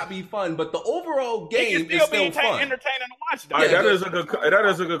scene may not be fun, but the overall game is still fun. Entertaining to watch. That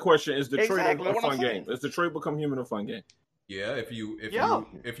is a good question. Is Detroit a fun game? Is Detroit Become Human a fun game? Yeah,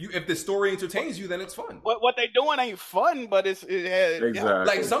 if the story entertains you, then it's fun. What they doing ain't fun, but it has exactly.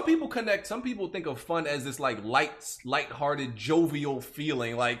 Like some people think of fun as this like light-hearted, jovial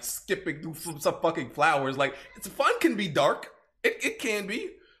feeling, like skipping through some fucking flowers. Like fun can be dark. It can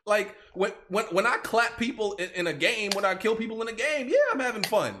be. Like when I clap people in a game, when I kill people in a game, yeah, I'm having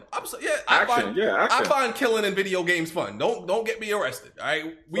fun. Action. I find killing in video games fun. Don't get me arrested. All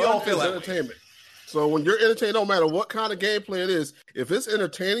right, we all feel that entertainment. So when you're entertained, no matter what kind of gameplay it is, if it's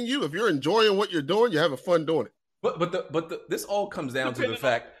entertaining you, if you're enjoying what you're doing, you're having fun doing it. But this all comes down to the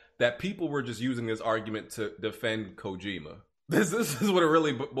fact that people were just using this argument to defend Kojima. This is what it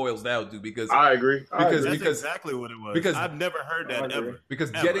really boils down to. Because I agree. That's exactly what it was. Because I've never heard that ever.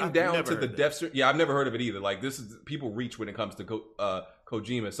 Because getting down to the Death, I've never heard of it either. Like this is people reach when it comes to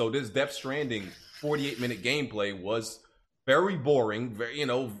Kojima. So this Death Stranding 48-minute gameplay was very boring. Very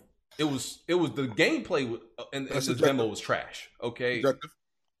It was the gameplay and the demo was trash. Okay,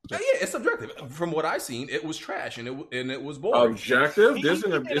 yeah, it's subjective. From what I seen, it was trash and it was boring. Objective?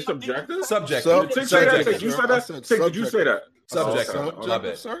 It's subjective. Subjective. Did you say that? Did you say that? Subjective. My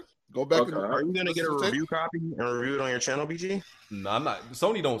bad. Sir. Go back. Are you gonna get a review copy and review it on your channel, BG? No, I'm not.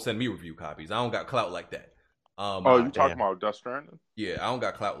 Sony don't send me review copies. I don't got clout like that. You talking about Death Stranding? Yeah, I don't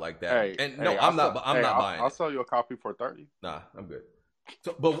got clout like that. I'm not buying it. I'll sell you a copy for $30. Nah, I'm good.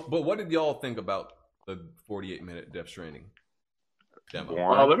 So, but what did y'all think about the 48-minute Death Stranding demo?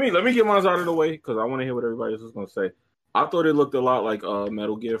 Let me get mine out of the way because I want to hear what everybody else is going to say. I thought it looked a lot like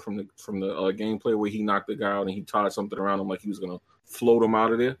Metal Gear from the gameplay where he knocked the guy out and he tied something around him like he was going to float him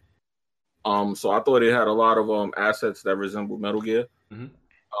out of there. So I thought it had a lot of assets that resembled Metal Gear. Mm-hmm.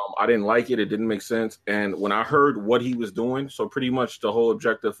 I didn't like it. It didn't make sense. And when I heard what he was doing, so pretty much the whole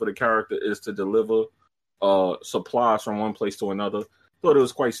objective for the character is to deliver supplies from one place to another. Thought it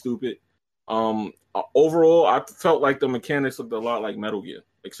was quite stupid. Overall, I felt like the mechanics looked a lot like Metal Gear,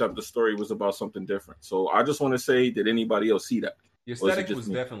 except the story was about something different. So I just want to say, did anybody else see that? The aesthetic was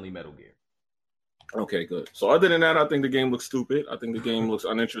definitely Metal Gear. Okay, good. So other than that, I think the game looks stupid. I think the game looks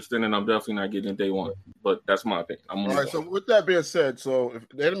uninteresting, and I'm definitely not getting it day one. But that's my opinion. All right, so with that being said, so if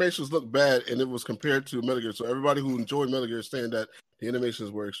the animations look bad and it was compared to Metal Gear, so everybody who enjoyed Metal Gear is saying that the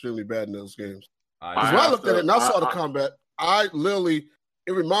animations were extremely bad in those games. Because when I looked at it and I saw the combat,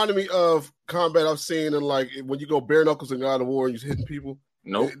 it reminded me of combat I've seen in like when you go bare knuckles in God of War and you're hitting people.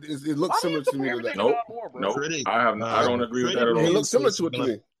 Nope. It looks similar to me to that. Nope. I don't agree with that at all. It looks similar to it to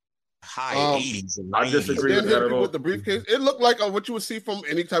me. High 80s and 90s. I disagree with that at all. With the briefcase, it looked like what you would see from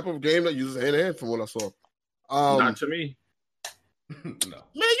any type of game that uses hand-to-hand from what I saw. Not to me. No. Man,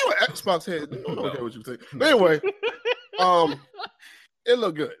 you an Xbox head. I don't care what you think. But anyway, it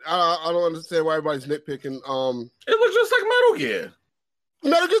looked good. I don't understand why everybody's nitpicking. It looks just like Metal Gear.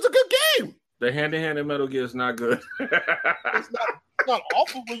 Metal Gear's a good game. The hand-to-hand in Metal Gear is not good. It's not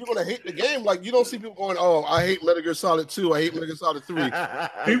awful, but you're gonna hate the game. Like you don't see people going, "Oh, I hate Metal Gear Solid 2. I hate Metal Gear Solid 3."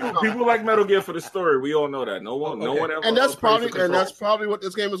 People like Metal Gear for the story. We all know that. No one ever. And that's probably what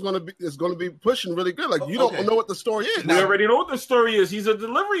this game is going to be. Is going to be pushing really good. Like you don't know what the story is. We already know what the story is. He's a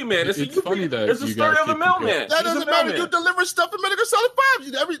delivery man. It's funny that it's the story of a mailman. That doesn't matter. You deliver stuff in Metal Gear Solid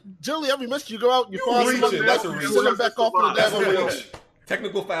 5. Every mission you go out, you find somebody. That's a reach. You send them back off to the reach.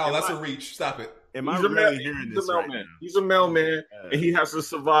 Technical foul. That's a reach. Stop it. Am I really hearing this right now? He's a mailman, and he has to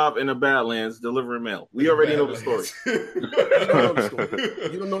survive in the Badlands delivering mail. We already know the story.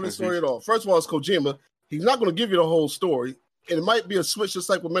 You don't know the story at all. First of all, it's Kojima. He's not going to give you the whole story, and it might be a switch just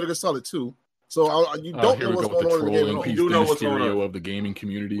like with Metal Gear Solid 2. So you don't know what's going on in the game at all. We do know what's going on of the gaming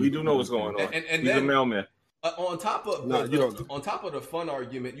community. We do know what's going on. And he's a mailman. On top of the fun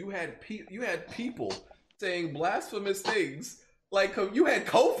argument, you had people saying blasphemous things. Like you had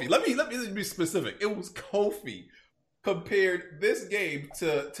Kofi. Let me be specific. It was Kofi compared this game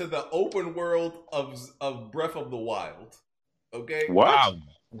to the open world of Breath of the Wild. Okay. Wow.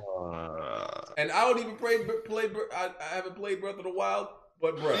 And I don't even play. I haven't played Breath of the Wild,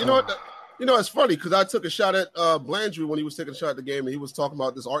 but bro, you know what? It's funny because I took a shot at Blandrew when he was taking a shot at the game, and he was talking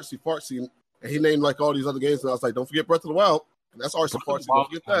about this artsy fartsy And he named like all these other games, and I was like, don't forget Breath of the Wild. That's artsy fartsy. Don't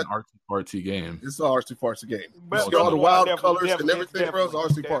forget that. Artsy game. It's an artsy fartsy game. You see all the wild colors and everything, bro. It's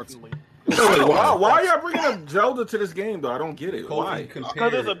artsy fartsy. Why are y'all bringing up Zelda to this game though? I don't get it. Why?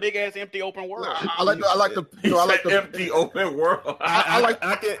 Because it's a big ass empty open world. I like the empty open world.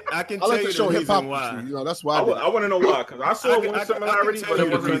 I can tell you show the hip hop. reason why. You know, that's why. I want to know why. Because I saw one similarity, but it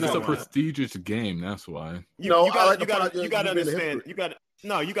wasn't It's a enough. prestigious game. That's why. You got to understand.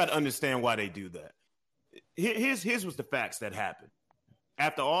 You got to understand why they do that. Here's was the facts that happened.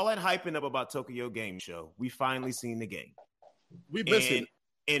 After all that hyping up about Tokyo Game Show, we finally seen the game. We missed it.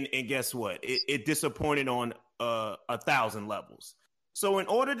 And guess what? It disappointed on 1,000 levels. So in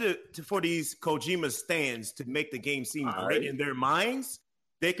order for these Kojima stands to make the game seem great in their minds,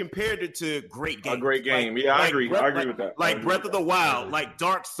 they compared it to great games. A great game. I agree. I agree with that. Like Breath of the Wild, like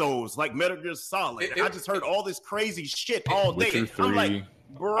Dark Souls, like Metal Gear Solid. I just heard all this crazy shit all day. I'm like,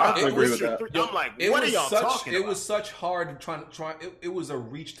 bro, I'm like, what are y'all talking about? It was such hard trying. It was a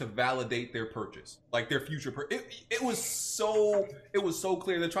reach to validate their purchase, like their future. It was so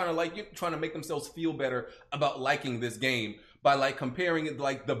clear. They're trying to make themselves feel better about liking this game by like comparing it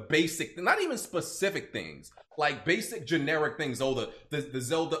like the basic, not even specific things, like basic generic things. Oh, the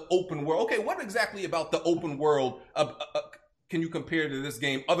Zelda open world. Okay, what exactly about the open world can you compare to this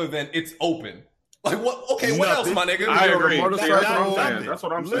game other than it's open? Like what? Okay, what else, my nigga? I agree. That's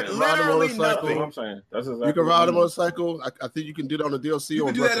what I'm saying. Literally That's nothing. what I'm saying. That's exactly You can ride a motorcycle. I think you can do that on the DLC. You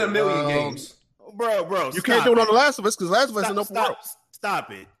can do that in a million games. Bro, you can't do it on The Last of Us because Last of Us is an open world. Stop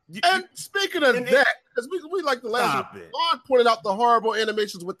it. And speaking of that, because we like The Last of Us, Vaughn pointed out the horrible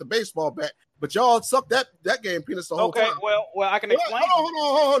animations with the baseball bat, but y'all sucked that game penis the whole time. Okay, well, I can explain.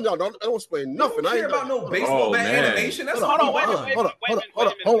 Hold on. Don't explain nothing. I ain't care about no baseball bat animation. That's hold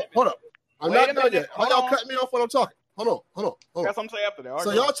on. I'm not done yet. How y'all cutting me off when I'm talking? Hold on. That's what I'm saying after that.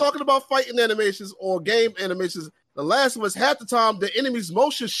 So y'all talking about fighting animations or game animations. The Last of Us, half the time, the enemy's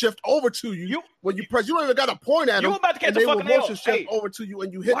motion shift over to you. When you press, you don't even got to point at them. You about to catch and the they will fucking motion shift over to you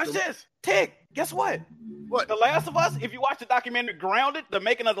and you hit watch them. Watch this. Tick, guess what? What? The Last of Us, if you watch the documentary Grounded, the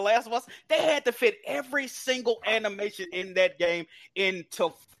making of The Last of Us, they had to fit every single animation in that game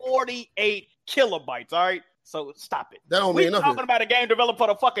into 48 kilobytes, all right? So stop it. That don't mean nothing. We're talking about a game developed for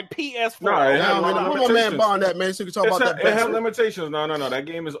the fucking PS4. Put my man Bond that, man, so you can talk about that. It had limitations. No. That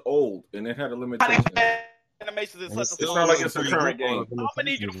game is old, and it had a limitation. Animations is such a it's not like it's a current game. I'm gonna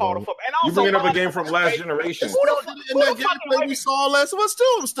need you to follow the foot. And you bringing up a game from last generation. In that gameplay we saw Last of Us too,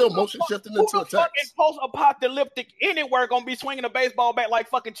 it was still motion shifting into attacks. Fucking post-apocalyptic anywhere gonna be swinging a baseball bat like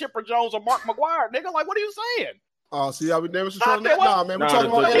fucking Chipper Jones or Mark McGuire, nigga? Like, what are you saying? Oh, see how we never controlling that? Nah, man, we're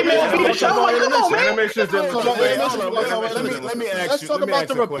talking about animations. Let me ask Let's you. talk about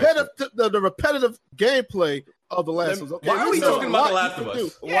the repetitive gameplay of The Last of Us. Okay, why are we talking about The Last of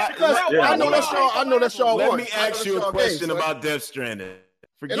Us? I know that's y'all. Let me ask you a question about Death Stranding.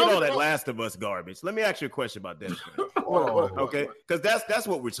 Forget all that Last of Us garbage. Let me ask you a question about Death Stranding. Okay, because that's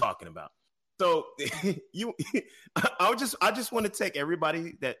what we're talking about. So I just want to take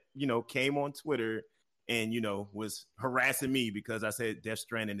everybody that came on Twitter and was harassing me because I said Death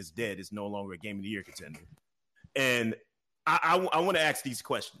Stranding is dead. It's no longer a Game of the Year contender. And I want to ask these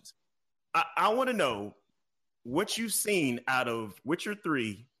questions. I want to know what you've seen out of Witcher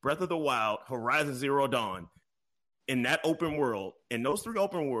 3, Breath of the Wild, Horizon Zero Dawn, in that open world, in those three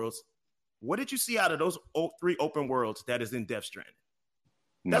open worlds. What did you see out of those three open worlds that is in Death Stranding?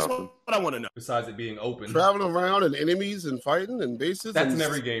 That's what I want to know. Besides it being open, traveling around and enemies and fighting and bases. That's in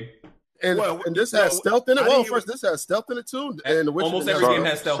every game. And this has stealth in it. Well, first, this has stealth in it too. And The Witcher almost every game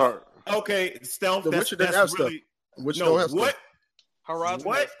has stealth. Okay, stealth. The Witcher didn't have stealth. Witcher don't have stealth.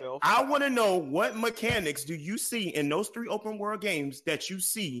 Horizon has stealth. I want to know what mechanics do you see in those three open world games that you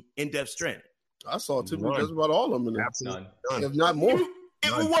see in Death Stranding? I saw just about all of them in there. None. If not more.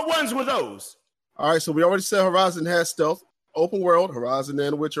 What ones were those? All right, so we already said Horizon has stealth. Open world, Horizon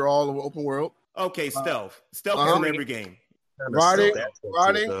and Witcher all over open world. Okay, stealth. Stealth is in every game. Riding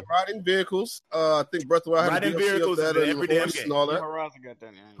vehicles. I think Breath of the Wild had vehicles that in every damn game. And all that. Horizon got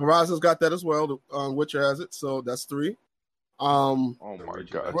that. Horizon's got that as well. Witcher has it, so that's 3. Oh my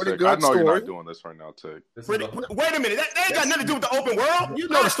God! Pretty Tick. good I know story. you're not doing this right now, Tick. Wait a minute, that ain't got nothing to do with the open world. You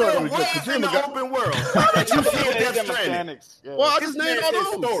know the story. In the open world that you see in Death Stranding. Well, I just named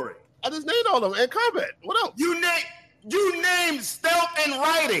all those. I just named all of them. And combat. What else? You named stealth and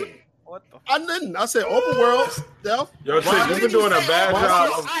riding. What the? I didn't. I said open world stealth. Yo, Chick, you've been doing a bad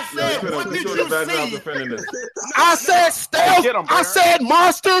job. You've been doing a bad job defending this. I said stealth. I said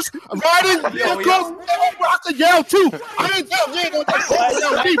monsters riding vehicles. I could yell too. I ain't tell you.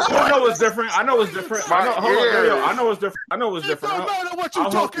 I know it's different. I know it's different. I know. Hold on, yo, I know it's different. I know it's different. Don't matter what you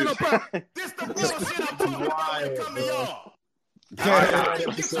talking about. This the bullshit I'm talking about to come to y'all.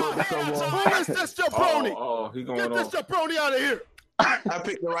 Who is this jabroni? Oh, he going Get this on. jabroni out of here. I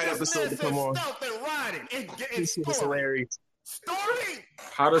picked the right episode to come on. Stealth and riding and getting This is hilarious. story.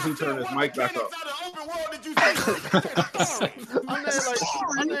 How does he turn his mic back up?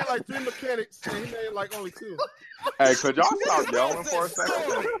 I named like 3 mechanics, and he named like only 2. Hey, could y'all stop yelling for a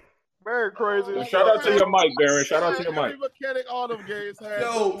second? Very crazy. Shout out to your mic, Baron. Shout out to your mic. Every mechanic all them games had.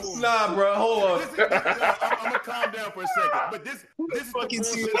 Yo, nah, bro, hold on. I'm gonna calm down for a second, but this is Fucking the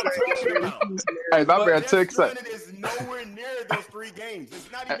bullshit I'm talking about. Hey, that man Death Tick said. Stranding is nowhere near those 3 games.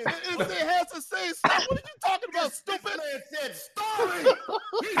 It's not even. It has the same stuff. What are you talking about, stupid? This man said story.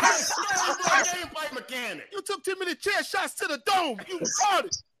 He said story for a gameplay mechanic. You took too many chair shots to the dome. You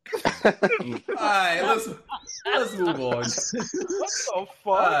retarded. All right, let's move on. What the All fuck?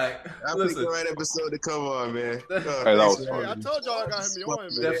 right, I picked listen. the right episode to come on, man. Hey, that was Hey, funny. I told y'all I got him on,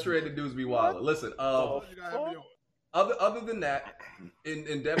 man. Death Stranding dudes be wild. Listen, You gotta have me on. other than that,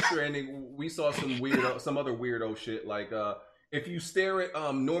 in Death Stranding, we saw some other weirdo shit. Like if you stare at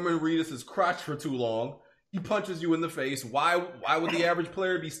Norman Reedus' crotch for too long, he punches you in the face. Why would the average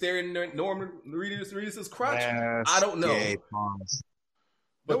player be staring at Norman Reedus' crotch? I don't know.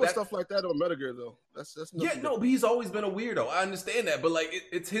 There was that- stuff like that on Metal Gear, though. That's Yeah, no, but he's always been a weirdo. I understand that, but like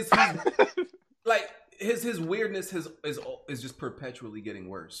it's his like his weirdness is just perpetually getting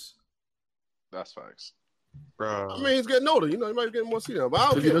worse. That's facts. Bro. I mean, he's getting older. You know, he might be getting more senior. But I don't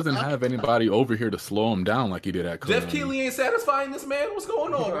Because he care. doesn't have anybody over here to slow him down like he did at Jeff Konami. Keighley ain't satisfying this man. What's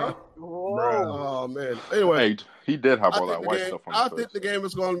going on, bro? Oh man. Anyway, Hey, he did have all I that think, white the game, stuff on I his think face. the game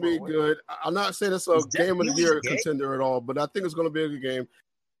is going to be good. I'm not saying it's a game of the year contender at all, but I think it's going to be a good game.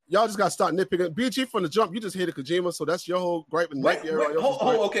 Y'all just got to start nitpicking. BG from the jump, you just hated Kojima, so that's your whole gripe and Wait, nightmare.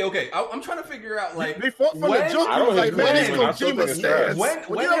 okay. I'm trying to figure out like Before from the jump, I you don't was like, hate man, these Kojima. I still think Kojima it's stands. trash.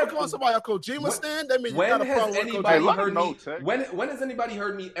 When you When ever have- call somebody a Kojima stand, that means you when got a has problem with anybody Kojima. heard know, me? Tech. When has anybody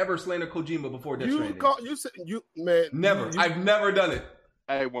heard me ever slander Kojima before Death You Stranding? call you said you man. Never. I've never done it.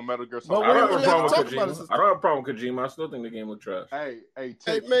 Hey, when Metal Gear But Solid. I don't we have a have problem to with talk about Kojima. this. I don't have a problem with Kojima. I still think the game looked trash. Hey, Hey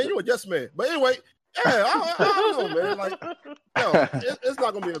Tick. man, you a yes man. But anyway, yeah, I don't know, man. Like, yo, it's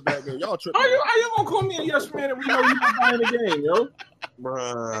not gonna be a bad game. Y'all tripping. How you gonna call me a yes man if we know you're not buying the game, yo?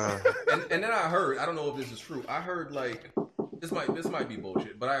 Bruh. And then I heard, I don't know if this is true. I heard like this might be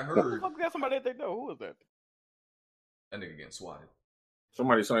bullshit, but I Who the heard fuck got somebody that they know? Who is that? that nigga getting swatted.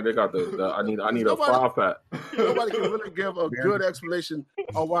 Somebody saying they got the I need a Nobody- 5-pack. Nobody can really give a good explanation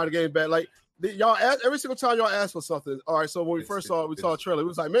on why the game bad. Like y'all ask every single time y'all ask for something. All right, so when we first saw a trailer, we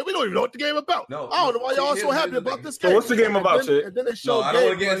was like, man, we don't even know what the game about. No, I don't know why y'all see, so here's happy the about thing. this So game. what's the game about, and Sid? then they No, showed I don't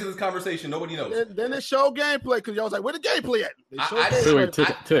want to get gameplay. into this conversation. Nobody knows. Then they showed gameplay because y'all was like, where the gameplay at? They showed I- gameplay.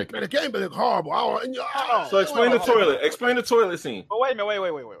 Wait, tick. Man, the gameplay look horrible. So explain the toilet. Explain the toilet scene. But wait a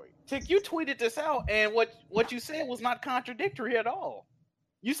minute, wait. Tick, you tweeted this out, and what you said was not contradictory at all.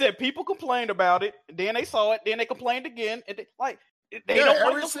 You said people complained about it, then they saw it, then they complained again, and they Yeah, don't want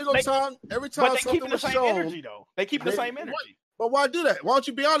every to- single they- time But they something keeping the was same shown. energy though. They keep the same energy. But why do that? Why don't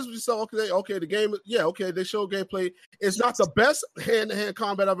you be honest with yourself? Okay, the game, they show gameplay. It's not the best hand-to-hand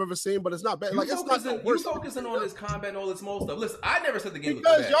combat I've ever seen, but it's not bad. You Like it's not the you worst. focusing on this combat and all this small stuff. Listen, I never said the game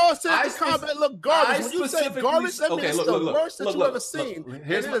Because looked bad. y'all said I the combat looked garbage. When you say specifically- garbage, that okay, means it's look, the worst that you've ever seen.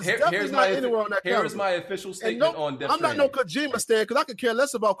 Here's And my, it is definitely here's not my, anywhere on that here's category. my official And statement on Death I'm not no Stranding. Kojima stand because I could care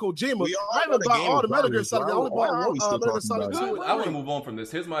less about Kojima. We all I know even the about game all is the Metal Gear garbage. Solid. I only Why bought are we still Metal Gear talking Solid about 2. I want to move on from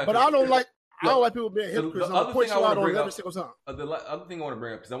this. Here's my But I don't like people being hypocrites. the I'm other point thing you I want out to on bring every up, single time. the other thing I want to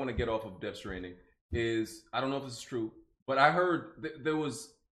bring up because I want to get off of Death Stranding is I don't know if this is true, but I heard there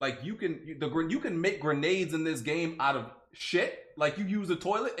was like you can make grenades in this game out of shit. Like you use a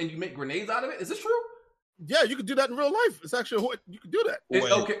toilet and you make grenades out of it. Is this true? Yeah, you can do that in real life. It's actually you can do that.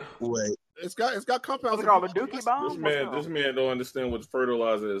 Wait. It's got compounds. What's it called, a Dookie bomb? This man don't understand what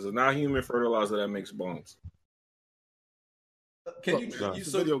fertilizer is. It's not human fertilizer that makes bombs. Can Look, you it's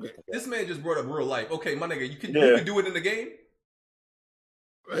a so video game. this man just brought up real life. Okay, my nigga, you can do it in the game.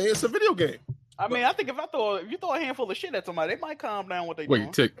 Hey, it's a video game. I mean, I think if you throw a handful of shit at somebody, they might calm down what they doing.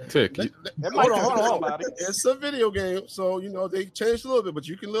 Wait, tick. That might Hold convince on. somebody. It's a video game, so they changed a little bit, but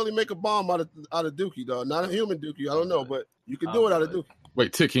you can literally make a bomb out of Dookie, dog. Not a human Dookie, I don't know, but you can do it out of Dookie.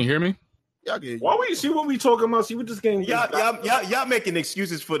 Wait, tick. Can you hear me? Yeah, I get you. Why we see what we talking about? See what this game? Y'all making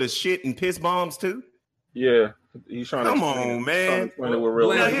excuses for the shit and piss bombs too. Yeah, he's trying to. Come on, man. Explain it with real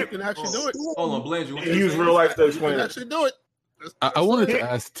life. You can actually do it. Hold on, Blanche. Use real life to You explain can it. actually do it. I wanted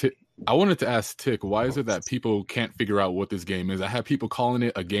to ask Tick, why is it that people can't figure out what this game is? I have people calling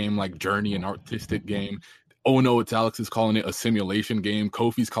it a game like Journey, an artistic game. Oh no, it's Alex is calling it a simulation game.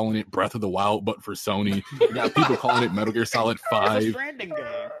 Kofi's calling it Breath of the Wild, but for Sony. You got people calling it Metal Gear Solid 5. It's a Stranding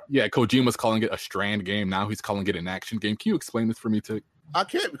game. Yeah, Kojima's calling it a Strand game. Now he's calling it an action game. Can you explain this for me, Tick? I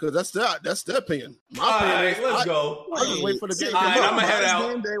can't because that's their opinion. All right, let's go. I just wait for the game. All right, I'm gonna head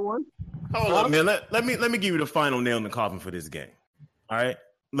out. Day one. Hold up, man. Let me give you the final nail in the coffin for this game. All right,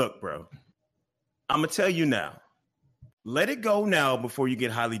 look, bro. I'm gonna tell you now. Let it go now before you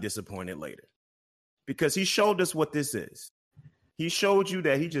get highly disappointed later. Because he showed us what this is. He showed you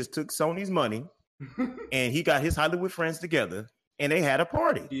that he just took Sony's money and he got his Hollywood friends together and they had a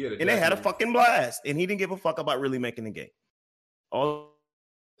party. And they had a fucking blast. And he didn't give a fuck about really making the game.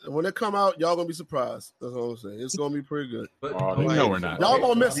 When they come out, y'all gonna be surprised. That's all I'm saying. It's gonna be pretty good. But no, we're not. Y'all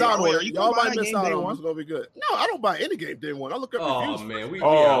gonna miss out on it. You Y'all buy might a miss game out day on it. one? It's gonna be good. No, I don't buy any game day one. I look at Oh reviews. man,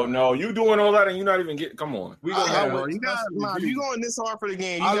 Oh no, you doing all that and you not even get. Come on. We gonna If you going this hard for the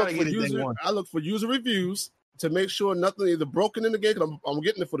game, you I gotta look, get for it day user, one. I look for user reviews to make sure nothing either broken in the game. 'Cause I'm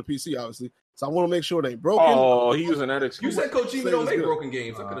getting it for the PC, obviously. So I want to make sure it ain't broken. Oh, he using that excuse. You said Kojima Say don't it's make good. broken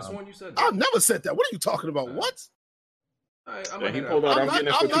games. I could have sworn you said that. I've never said that. What are you talking about? What? All right, I'm Yeah, he gonna pulled head out. out. I'm getting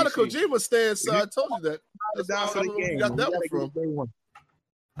it I'm for not a PC. Kojima stand, so I told you that. That's Down I for don't the know where game. you got that one from. Day one.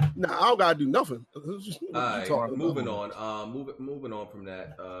 Nah, I don't gotta do nothing. What All you right, talking moving about? on. Moving on from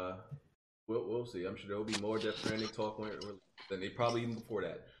that. We'll see. I'm sure there'll be more Death Stranding talk than they probably even before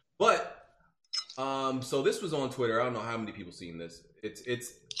that. But so this was on Twitter. I don't know how many people seen this.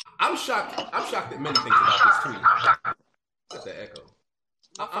 It's. I'm shocked. I'm shocked at many things about this tweet. Got that echo.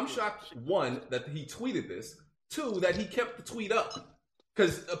 I'm shocked. One, that he tweeted this. Two, that he kept the tweet up.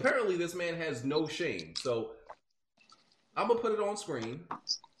 Because apparently this man has no shame. So I'm gonna put it on screen.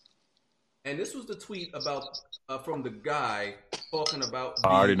 And this was the tweet about from the guy talking about. I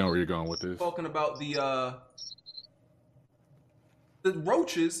already know where you're going with this. Talking about the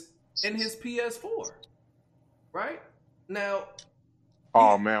roaches in his PS4. Right now.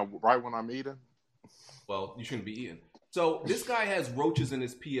 Oh man! Right when I'm eating. Well, you shouldn't be eating. So this guy has roaches in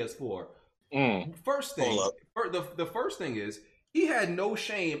his PS4. First thing, the first thing is he had no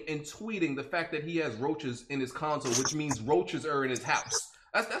shame in tweeting the fact that he has roaches in his console, which means roaches are in his house.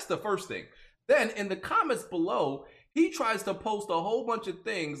 That's the first thing. Then in the comments below, he tries to post a whole bunch of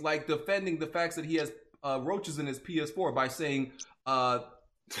things like defending the facts that he has roaches in his PS4 by saying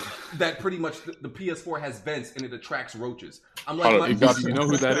that pretty much the PS4 has vents and it attracts roaches. I'm like, you know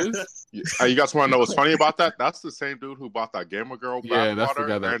who that is? You guys want to know what's funny about that? That's the same dude who bought that Gamer Girl Yeah, that's the bathwater,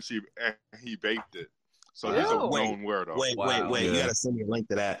 guy that- and he baked it. So he's a known weirdo. Wait. You gotta send me a link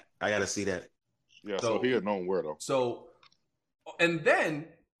to that. I gotta see that. Yeah, so he a known weirdo. So, and then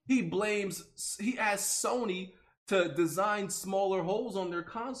he asks Sony to design smaller holes on their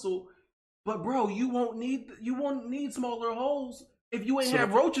console. But bro, you won't need smaller holes if you ain't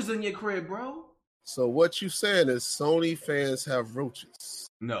have roaches in your crib, bro. So what you saying is Sony fans have roaches?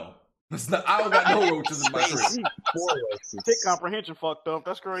 No. I don't got no roaches in my crib. Tick comprehension fucked up.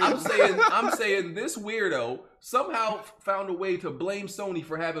 That's crazy. I'm saying this weirdo somehow found a way to blame Sony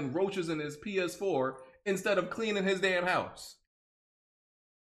for having roaches in his PS4 instead of cleaning his damn house.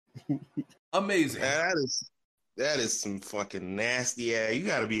 Amazing. That is some fucking nasty ass. You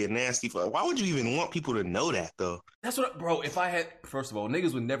gotta be a nasty fuck. Why would you even want people to know that though? That's what, bro. If I had, first of all,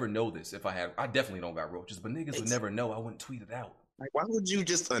 niggas would never know this. If I had, I definitely don't got roaches, but niggas would never know. I wouldn't tweet it out. Like, why would you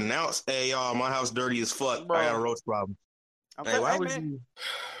just announce, "Hey, y'all, my house dirty as fuck. Bro. I got a roach problem." Hey, why would you?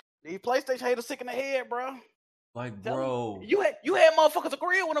 These PlayStation haters sick in the head, bro. Like, bro, you had motherfuckers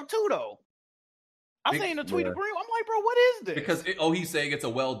agreeing with them too, though. I seen the tweet agreeing. I'm like, bro, what is this? Because he's saying it's a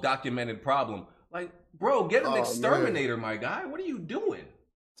well documented problem. Like, bro, get an exterminator, my guy. What are you doing?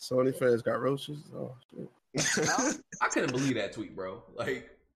 Sony fans got roaches. Oh shit! I couldn't believe that tweet, bro. Like,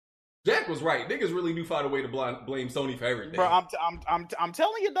 Jack was right. Niggas really do find a way to blame Sony for everything. Bro, I'm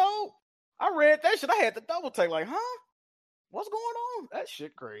telling you, dog. I read that shit. I had to double take. Like, huh? What's going on? That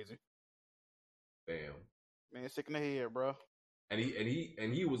shit crazy. Damn. Man, sick in the head, bro. And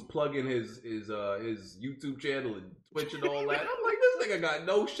he was plugging his YouTube channel and Twitch and all that. I'm like, this nigga got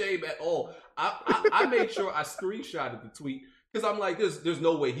no shame at all. I made sure I screenshotted the tweet because I'm like, there's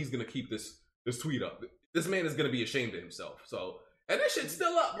no way he's gonna keep this tweet up. This man is gonna be ashamed of himself. So, and that shit's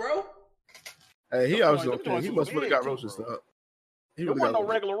still up, bro. Hey, he obviously okay. He must really got roaches up. There wasn't no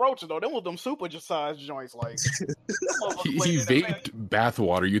regular roaches though. Them was them super sized joints. Like he vaped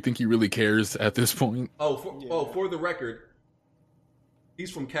bathwater. You think he really cares at this point? For the record, he's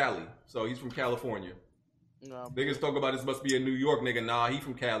from Cali, so he's from California. No, Niggas talk about this must be a New York nigga. Nah, he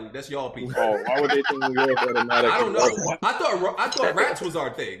from Cali. That's y'all people. Oh, why would they think New York automatically? I don't know. I thought rats was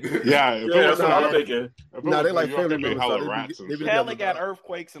our thing. Yeah, that's what I'm thinking. Nah, they like New York, family they be members. hella so rats they and be shit. Cali got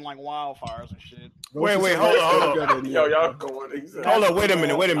earthquakes and like wildfires and shit. Wait, hold on. Yo, y'all going. Hold on, wait a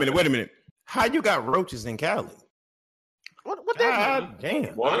minute. How you got roaches in Cali? What that mean?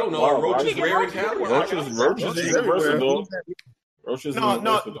 Damn. I don't know. Roaches rare in Cali. Roaches is universal, dog. Roaches is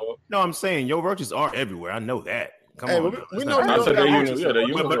universal, dog. No, I'm saying your roaches are everywhere. I know that. Come Hey, on. we know I said New York they're got roaches.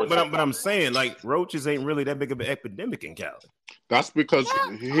 universal. But I'm saying like roaches ain't really that big of an epidemic in Cali. That's because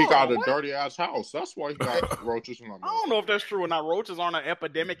he got a dirty ass house. That's why he got roaches in I don't know if that's true or not. Roaches aren't an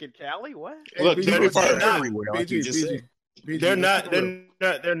epidemic in Cali. What? Look, They're everywhere. like you just said. They're not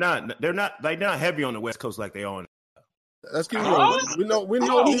heavy on the West Coast like they are. Let's keep going. We know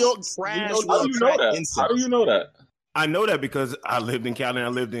New York. How do you know that? How do you know that? I know that because I lived in Cali and I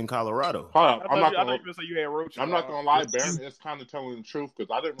lived in Colorado. Hold on, I thought you were gonna say you had roaches. I'm not gonna lie, Baron is kind of telling the truth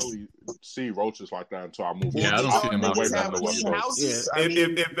because I didn't really see roaches like that until I moved. Yeah, I don't see them out way there. down the West Coast.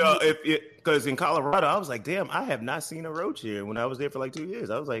 Yeah, because in Colorado, I was like, damn, I have not seen a roach here. When I was there for like 2 years,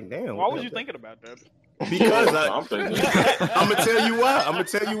 I was like, damn. Why was you thinking about that? Because I'm thinking. I'm gonna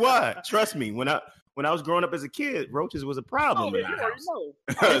tell you why. Trust me. When I was growing up as a kid, roaches was a problem in our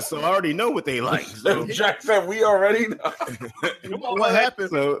house. So I already know what they like. So. Jack said we already know. What happened?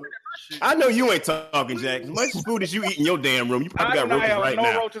 So I know you ain't talking, Jack. As much food as you eat in your damn room, you probably got roaches right no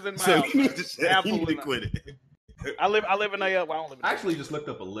now. roaches in my So house. you need to Absolutely quit it. I live in a. Well, I don't live in I actually just looked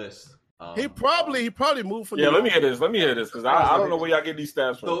up a list. He probably moved from. Yeah, New let me York. hear this because I don't know where y'all get these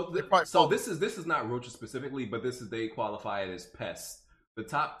stats from. So this is not roaches specifically, but they qualify it as pests. The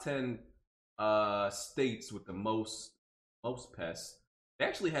top 10 states with the most pests. They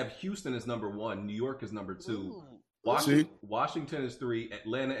actually have Houston as number 1, New York is number 2, Washington is 3,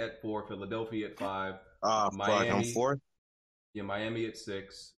 Atlanta at 4, Philadelphia at 5, Miami. I'm 4. Yeah, Miami at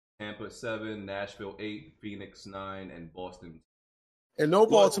 6, Tampa at 7, Nashville 8, Phoenix 9, and Boston. And no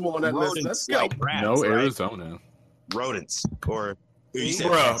Baltimore on that list. Let's go. Like rats, No right? Arizona. Rodents or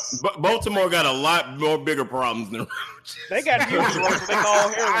Bruh, Baltimore got a lot more bigger problems than roaches. They got human roaches. They call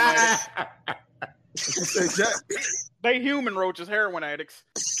heroin addicts. They human roaches, heroin addicts.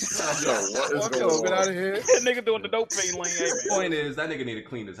 Get out of here. That nigga doing the dope fiend lane. Hey, The point is that nigga need to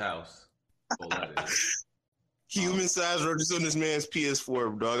clean his house. Human sized roaches on this man's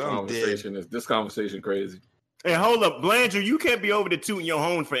PS4, dog. I'm dead. This conversation crazy. Hey, hold up, Blanchard, you can't be over there tooting your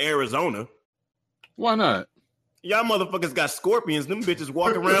horn for Arizona. Why not? Y'all motherfuckers got scorpions. Them bitches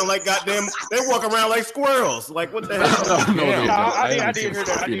walk around like goddamn. They walk around like squirrels. Like what the hell? No, they don't. I did hear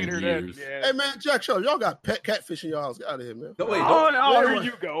that. I did hear that. Yeah. Hey man, Jack, y'all got pet catfish in your house. Get out of here, man. No, wait, here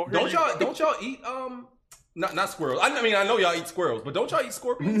you go. Don't y'all eat not squirrels? I mean, I know y'all eat squirrels, but don't y'all eat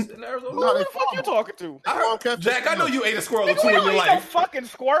scorpions in Arizona? Who the fuck you talking to? Jack, I know you ate a squirrel or Nigga, two we in don't your eat life. no fucking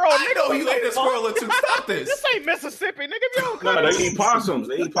squirrel. I know you ate a squirrel or two. Stop this. This ain't Mississippi, nigga. No, they eat possums.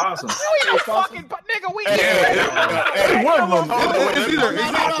 They eat possums. You eat no fucking nigga. We Hey, one of them. I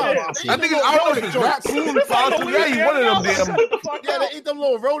think I don't know if it's raccoon, possum. Yeah, you one of them damn. Yeah, they eat them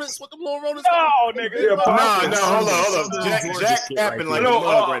little rodents. What them little rodents? No, nigga. Hold up. Jack capping like a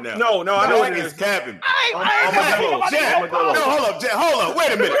mug right now. No, I know Jack is capping. Jack, Hold up.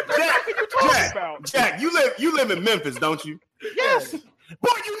 Wait a minute. Jack, you live in Memphis, don't you? Yes. Boy,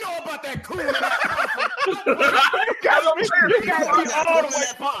 you know about that coon and that You got me all the way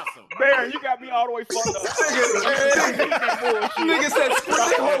possum. Baron, you got me all the way fucked up. Nigga said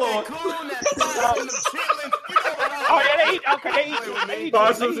squirrel. Hold on. Oh yeah, they eat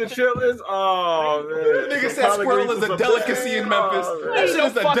Possums and chitlins. Oh man. Nigga said squirrel is a delicacy in Memphis. That shit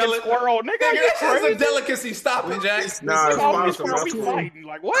is a delicacy. Squirrel, nigga. That shit is a delicacy. Stop it, Jack. Nah, it's possum. We fighting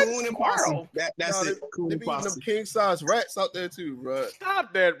like what? Coon and possum. That's it. Coon They and be eating them possum. king size rats out there too, bro.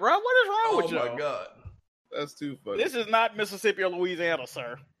 Stop that, bro. What is wrong with you? Oh my god. That's too funny. This is not Mississippi or Louisiana,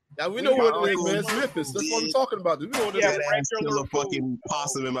 sir. Now we know what it is, man. It's Memphis. That's what we're talking about. We know what it Yeah, is. That ass kill a fucking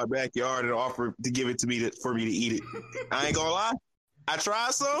possum in my backyard and offer to give it to me for me to eat it. I ain't gonna lie. I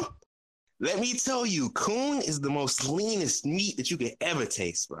tried some. Let me tell you, coon is the most leanest meat that you could ever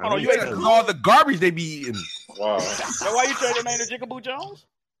taste, bro. Hold on, you ate All the garbage they be eating. Wow. That's why you changed your name to Jigaboo Jones?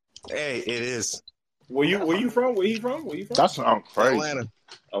 Hey, it is. Where you from? Where you from? That sounds crazy.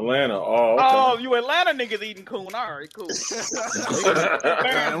 Atlanta. Oh, okay. Oh, you Atlanta niggas eating coon. All right, cool.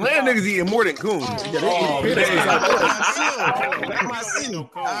 Atlanta niggas eating more than coon. That's my sin. All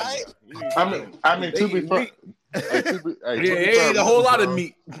right. I mean, to be fair, It ain't a whole lot of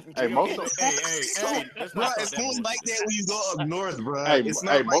meat. Hey, most of It's not like that when you go up north, bro. Hey, It's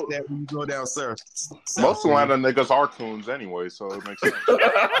not like that when you go down south. most Atlanta niggas are coons anyway, so it makes sense.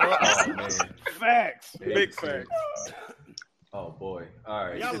 Oh man, Facts. Big facts. Oh boy. All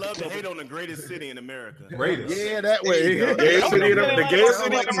right. Y'all love to hate on the greatest city in America. Greatest. Yeah, that way. The Gayest city in the gayest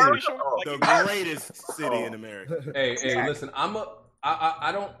city in America. The greatest city in America. Hey, listen. I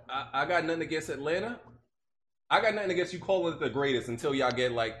got nothing against Atlanta. I got nothing against you calling it the greatest until y'all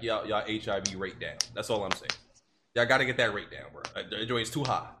get like y'all HIV rate down. That's all I'm saying. Y'all got to get that rate down, bro. The joint's too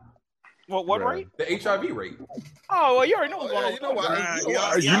high. What rate? The HIV rate. Oh, well, you already know what's going on. You know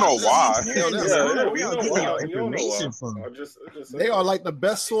why? You know why? They are like the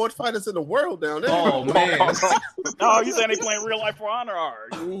best sword fighters in the world down there. Oh man. Oh, you saying they playing real life for honor?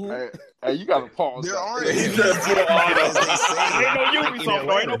 Hey, you gotta pause. There aren't Ain't no Ubisoft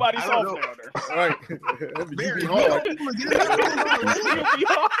though. Ain't nobody soft down there. All right. You be hard.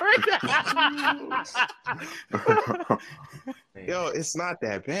 Yo, it's not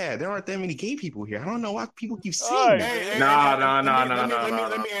that bad. There aren't that many gay people here. I don't know why people keep saying that. Nah.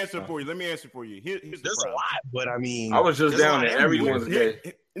 Let me answer for you. Here's the There's a problem. lot, but I mean, I was just down there. Everyone's gay.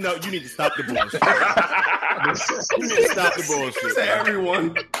 No, you need to stop the bullshit. You need to stop the bullshit.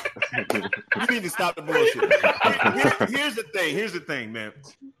 Everyone. You need to stop the bullshit. Here's the thing, man.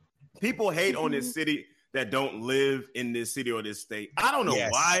 People hate on this city that don't live in this city or this state. I don't know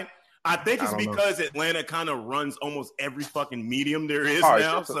why. I think it's because Atlanta kind of runs almost every fucking medium there is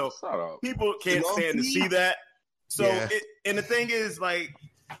now. So people can't stand to see that. So, and the thing is, like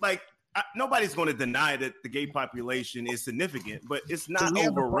nobody's going to deny that the gay population is significant, but it's not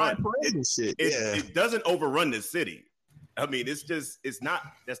overrun. It doesn't overrun the city. I mean, that's not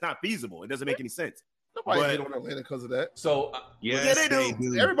feasible. It doesn't make any sense. Nobody hate on Atlanta because of that. So they do.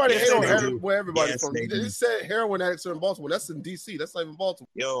 Everybody hate on where everybody's from. They said heroin addicts are in Baltimore. That's in DC. That's not even Baltimore.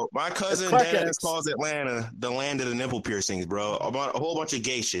 Yo, my cousin Dennis calls Atlanta the land of the nipple piercings, bro. About a whole bunch of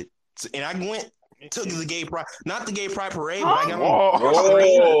gay shit. And I went to the gay pride, not the gay pride parade, but I got on.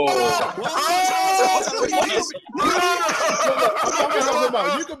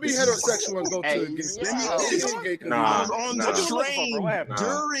 You could be heterosexual and go to the gay. I was on the train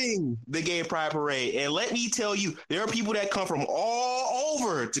during the gay pride parade, and let me tell you, there are people that come from all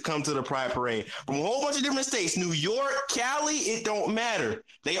over to come to the pride parade from a whole bunch of different states. New York, Cali, it don't matter.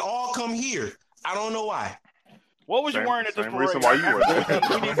 They all come here. I don't know why. What was you wearing at this parade? Reason why you were there.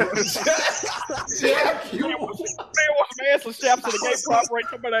 You was some ass and straps to the gay pride parade.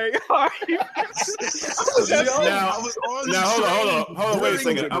 Somebody, hold on. Wait a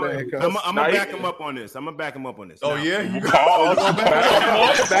second. I'm gonna back him up on this. Oh yeah, you gonna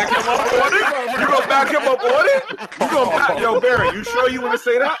back him up on it? You gonna back him up on it? You gonna back, yo, Barry? You sure you want to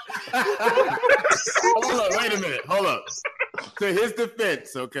say that? Hold up, wait a minute. Hold up. To his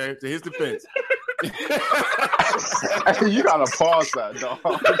defense, okay. You gotta pause that, dog.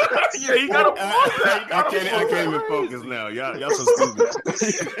 Yeah, you gotta pause that. I can't even focus now. Y'all so stupid.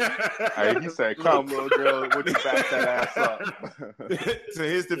 Hey, he said, "Come, little girl, would you back that ass up?" To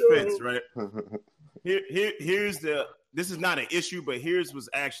his defense, right? Here's this is not an issue, but here's what's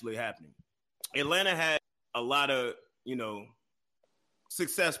actually happening. Atlanta had a lot of,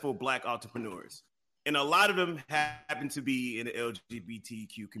 successful Black entrepreneurs, and a lot of them happen to be in the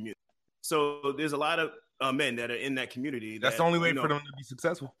LGBTQ community. So there's a lot of men that are in that community. That's the only way for them to be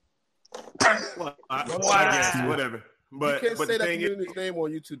successful. Well, I guess, whatever. But you can't say that thing community's name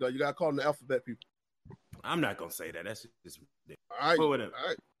on YouTube, though. You gotta call them the alphabet people. I'm not gonna say that. That's just ridiculous. All right, but whatever. All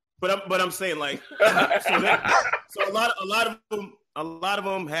right. But I'm saying like, so a lot of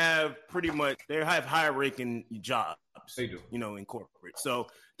them have pretty much they have higher ranking jobs. They do, in corporate. So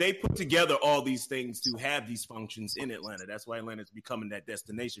they put together all these things to have these functions in Atlanta. That's why Atlanta's becoming that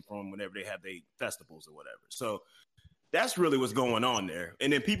destination for them whenever they have their festivals or whatever. So that's really what's going on there.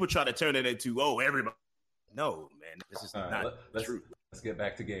 And then people try to turn it into, everybody. No, man, this is not true. Let's get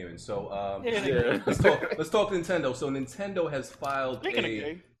back to gaming. So let's talk Nintendo. So Nintendo has filed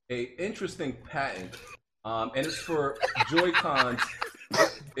a interesting patent, and it's for Joy-Cons.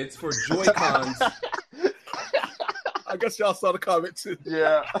 It's for Joy-Cons. I guess y'all saw the comment too.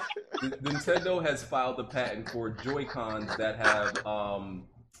 Yeah. Nintendo has filed a patent for Joy-Cons that have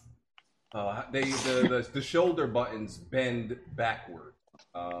the shoulder buttons bend backward.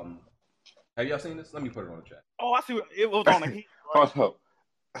 Have y'all seen this? Let me put it on the chat. Oh, I see. It was on the heat. Hold up.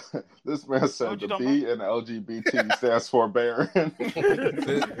 This man said the B in LGBT stands for Baron.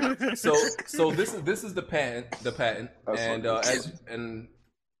 So this is the patent, and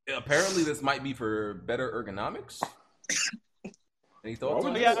apparently this might be for better ergonomics. Any thoughts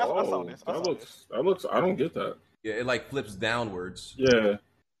on Yeah, this? I saw this. That looks. I don't get that. Yeah, it like flips downwards. Yeah.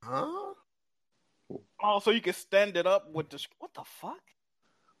 Huh? Oh, so you can stand it up with the. What the fuck?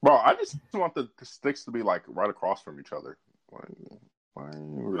 Bro, I just want the sticks to be like right across from each other.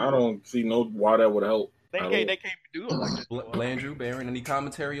 I don't see why that would help. They can't do it like that. Landrew, Baron, any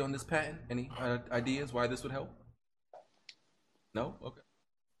commentary on this patent? Any ideas why this would help? No? Okay.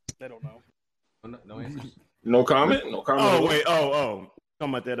 They don't know. No answers? No comment? No comment. Oh, wait. Oh.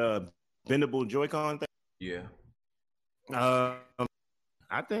 Talking about that bendable Joy-Con thing? Yeah. I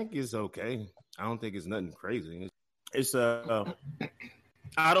think it's okay. I don't think it's nothing crazy. It's that's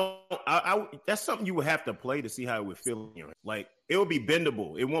something you would have to play to see how it would feel. Like, it will be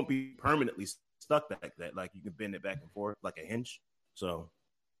bendable. It won't be permanently stuck like that. Like, you can bend it back and forth like a hinge. So,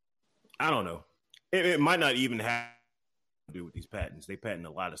 I don't know. It might not even have to do with these patents. They patent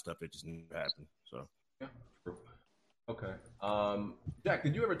a lot of stuff that just never happened. So, yeah. Okay. Jack,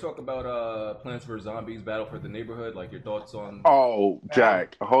 did you ever talk about Plants vs. Zombies Battle for the Neighborhood? Like, your thoughts on... Oh,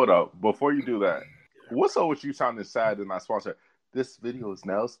 Jack, hold up. Before you do that, what's up with you sounding sad and not sponsored? This video is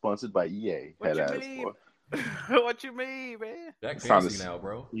now sponsored by EA. What you mean? What you mean, man? Jack fancy now,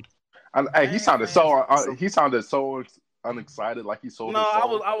 bro. He sounded so unexcited, like he sold. No, his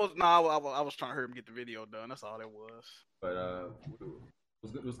soul. I was trying to hurry him get the video done. That's all that was. But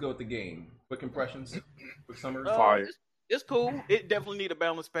let's go with the game. Quick impressions. Quick summary. Fire. It's cool. It definitely need a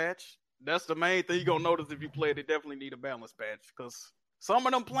balance patch. That's the main thing you're gonna notice if you play it. It definitely need a balance patch because some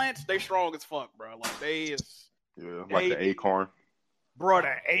of them plants they strong as fuck, bro. Like like the acorn. Bro,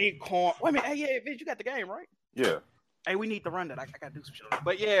 the acorn. Wait a minute. Hey, yeah, Vince, you got the game, right? Yeah. Hey, we need to run that. I gotta do some shit.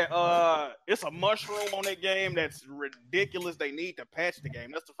 But yeah, it's a mushroom on that game that's ridiculous. They need to patch the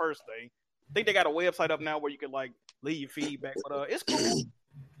game. That's the first thing. I think they got a website up now where you can like leave feedback. But it's cool.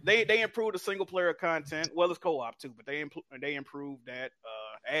 They improved the single player content. Well, it's co-op too, but they improved that.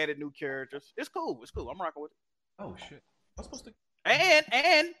 Added new characters. It's cool. It's cool. I'm rocking with it. Oh shit! I'm supposed to.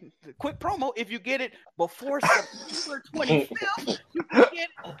 And quick promo, if you get it before September 25th, you can get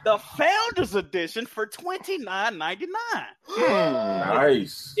the Founders Edition for $29.99.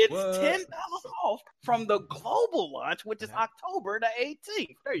 Nice. It's $10 off from the global launch, which is October the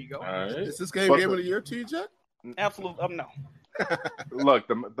 18th. There you go. Nice. Is this game of the year to you, Jack? Absolutely. No. Look,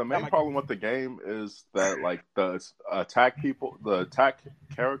 the main problem with the game is that like the attack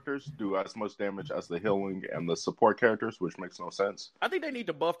characters do as much damage as the healing and the support characters, which makes no sense. I think they need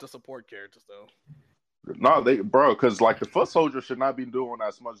to buff the support characters though. No, because like the foot soldier should not be doing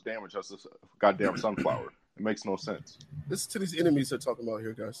as much damage as this goddamn sunflower. It makes no sense. Listen to these enemies they're talking about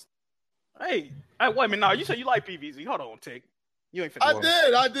here, guys. Hey, wait a minute. No, you said you like PvZ. Hold on, Tick. You ain't finna.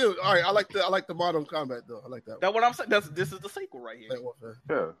 I do. All right, I like the modern combat though. I like that. That's what I'm saying. This is the sequel right here.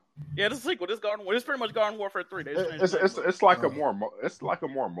 Yeah, this is the sequel. This Garden War. It's pretty much Garden Warfare 3. It's like a more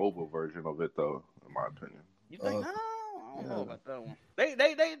mobile version of it though, in my opinion. You think? I don't know about that one. They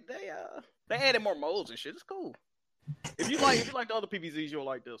added more modes and shit. It's cool. If you like the other PvZs, you'll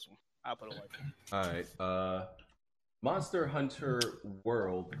like this one. I'll put it like that. All right. Monster Hunter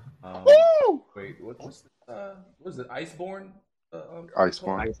World. Wait, what's it? Iceborne?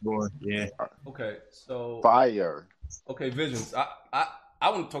 Iceborne. Yeah. Okay, so Fire. Okay, Visions. I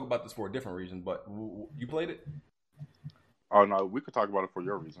want to talk about this for a different reason, but you played it? Oh no, we could talk about it for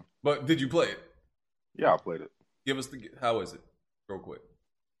your reason. But did you play it? Yeah, I played it. Give us how is it? Real quick.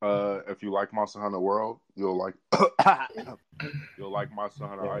 If you like Monster Hunter World, you'll like Monster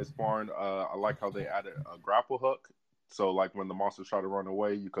Hunter Iceborne. I like how they added a grapple hook. So like when the monsters try to run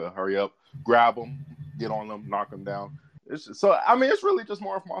away, you could hurry up, grab them, get on them, knock them down. It's really just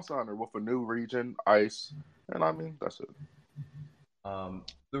more of Monster Hunter with a new region, ice, and that's it.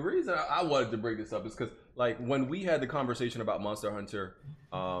 The reason I wanted to bring this up is because like when we had the conversation about Monster Hunter,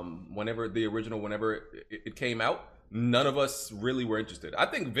 whenever it came out, none of us really were interested. I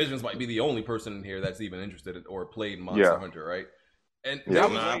think Visions might be the only person in here that's even interested in or played Monster Hunter, right? And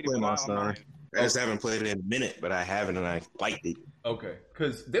I play Monster Hunter. I just haven't played it in a minute, but I haven't, and I liked it. Okay,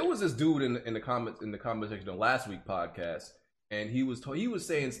 because there was this dude in the comment section of last week's podcast, and he was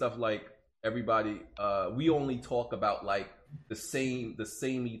saying stuff like everybody, we only talk about like the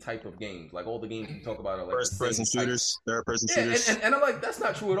samey type of games, like all the games we talk about are like first-person shooters, third-person shooters. And I'm like, that's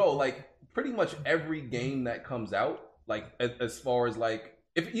not true at all. Like pretty much every game that comes out, like as far as like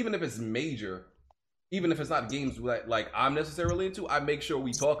even if it's major, even if it's not games that like I'm necessarily into, I make sure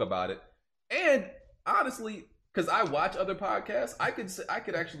we talk about it. And honestly, because I watch other podcasts, I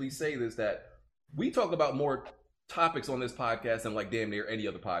could actually say this, that we talk about more topics on this podcast than like damn near any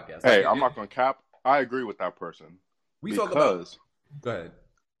other podcast. Hey, I'm not gonna cap. I agree with that person. Talk about. Go ahead.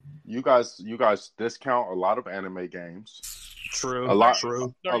 You guys discount a lot of anime games. True. A lot.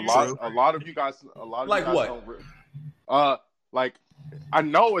 True. A lot of you guys. Like what? Like I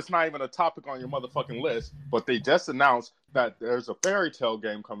know it's not even a topic on your motherfucking list, but they just announced that there's a Fairy Tail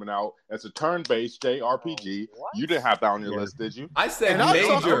game coming out. It's a turn-based JRPG. You didn't have that on your list, did you? I said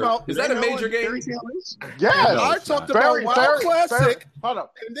major. Is that a major game? Yes. I talked about WoW Classic, hold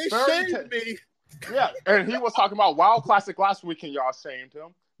up. and they shamed me. Yeah, and he was talking about WoW Classic last week, and y'all shamed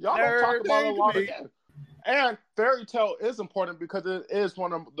him. Y'all don't talk about it a lot again. And Fairy Tail is important because it is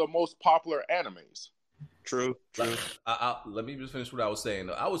one of the most popular animes. True. Let me just finish what I was saying.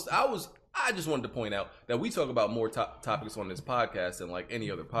 I just wanted to point out that we talk about more topics on this podcast than like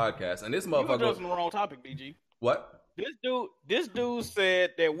any other podcast, and this motherfucker. You addressing the wrong topic, BG. What? This dude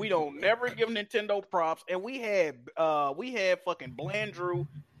said that we don't never give Nintendo props, and we had fucking Blandrew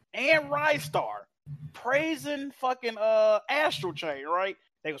and Rystar praising fucking Astral Chain, right?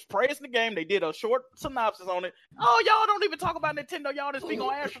 They was praising the game. They did a short synopsis on it. Oh, y'all don't even talk about Nintendo. Y'all just speak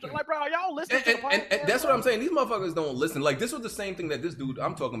on Astral Chain. Like, bro, y'all listen to the podcast? And that's what I'm saying. These motherfuckers don't listen. Like, this was the same thing that this dude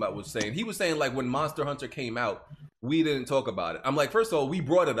I'm talking about was saying. He was saying, like, when Monster Hunter came out, we didn't talk about it. I'm like, first of all, we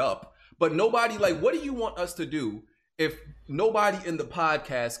brought it up. But nobody, like, what do you want us to do if nobody in the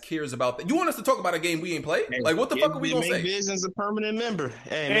podcast cares about that? You want us to talk about a game we ain't played? Like, what the fuck are we going to say? Vision's a permanent member.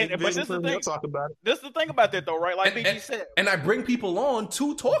 Hey, but this we'll talk about it. This is the thing about that, though, right? Like BG said. And I bring people on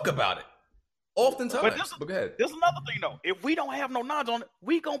to talk about it. Oftentimes. But go ahead. This is another thing, though. If we don't have no knowledge on it,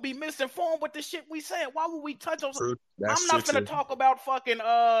 we going to be misinformed with the shit we said. Why would we touch on it? I'm not going to talk about fucking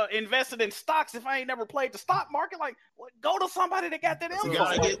invested in stocks if I ain't never played the stock market. Like, go to somebody that got that info.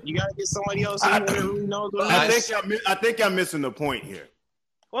 You gotta get somebody else in there who knows what I think I'm missing the point here.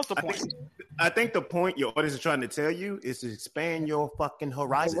 What's the point? I think the point your audience is trying to tell you is to expand your fucking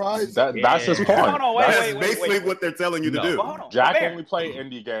horizon. That's his point. Hold on, That's basically what they're telling you to do. Jack only play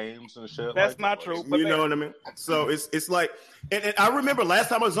indie games and shit. That's not true. You know what I mean? So it's like, and I remember last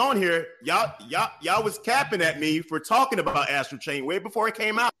time I was on here, y'all was capping at me for talking about Astral Chain way before it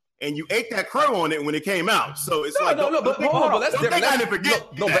came out. And you ate that crow on it when it came out. So it's but that's different. I didn't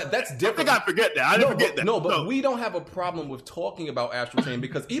forget. That's different. I forget that. I didn't forget that. No, but we don't have a problem with talking about Astral Chain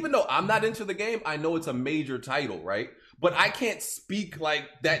because even though I'm not into the game, I know it's a major title, right? But I can't speak like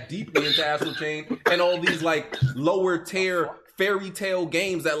that deeply into Astral Chain and all these like lower tier Fairy Tail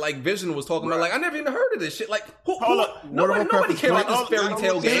games that like Vision was talking about. Like I never even heard of this shit. Like nobody cares about this Fairy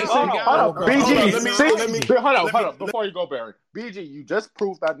Tail game. Hold on, BG. Hold on. Before you go, Barry. BG, you just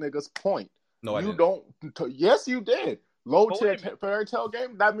proved that nigga's point. No, I didn't. Yes, you did. Low tier Fairy Tail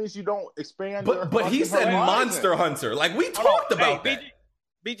game. That means you don't expand. But he said Monster Hunter. Like we talked about that.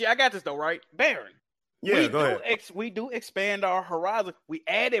 BG, I got this though, right? Baron. Yeah, go ahead. We do expand our horizon. We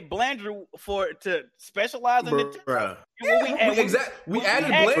added Blandrew to specialize in Nintendo. We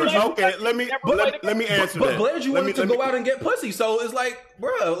added Blandrew. Okay, let me answer that. But Blandrew wanted to go out and get pussy, so it's like,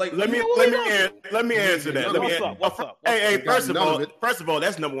 bro, like let me answer that. What's up? Hey, first of all,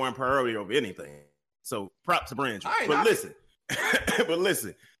 that's number one priority over anything. So props to Blandrew. But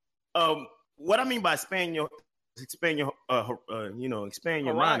listen, what I mean by expand your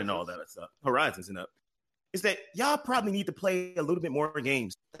mind and all that stuff, horizons and up. Is that y'all probably need to play a little bit more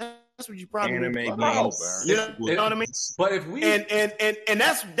games? That's what you probably need to play. You know what I mean? But if we and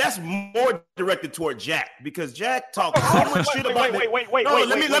that's more directed toward Jack because Jack talks so much shit about. Wait.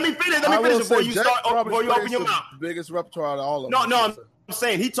 Let me finish before you open your mouth. Biggest repertoire out of all of them. No, I'm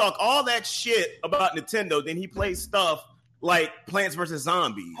saying he talk all that shit about Nintendo, then he plays stuff like Plants vs.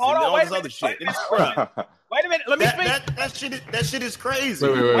 Zombies and all this other shit. Wait a minute, let me speak. That shit is crazy.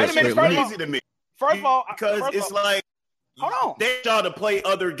 Wait a minute, crazy to me. First of all, like, hold on. They y'all to play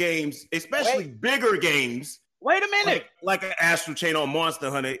other games, especially bigger games. Wait a minute. Like an Astral Chain or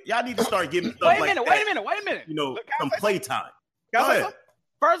Monster Hunter. Y'all need to start giving stuff Wait a minute. You know, some playtime.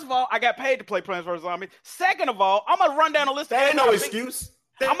 First of all, I got paid to play Plants vs. Zombies. Second of all, I'm gonna run down a list. That ain't no excuse.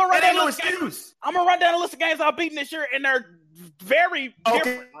 I'm gonna run down a list of games I've beaten this year, and they're very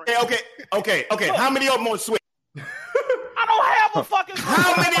different. Okay. How many of them on Switch? I don't have a fucking.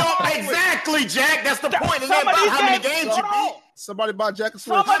 How many? Exactly, Jack. That's the point. It's not about how many games you beat. Somebody buy Jack a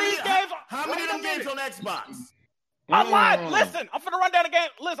Switch. Some of these games. How many of them games on Xbox? I'm not. Listen, I'm finna run down the game.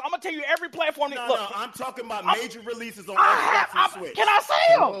 Listen, I'm gonna tell you every platform. No, I'm talking about major releases on Xbox and Switch. Can I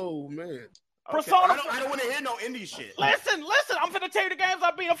say them? Oh man. Persona. I don't want to hear no indie shit. Listen. I'm finna tell you the games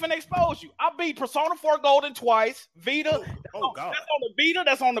I beat. I'm finna expose you. I beat Persona 4 Golden twice. Vita. Oh God. That's on the Vita.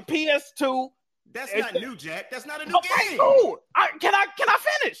 That's on the PS2. That's not new, Jack. That's not a new game. Cool. Can I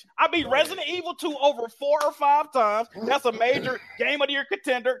finish? I beat Resident Evil 2 over 4 or 5 times. That's a major Game of the Year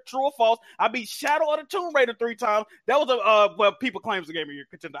contender. True or false? I beat Shadow of the Tomb Raider 3 times. That was a well, people claim it's a Game of the Year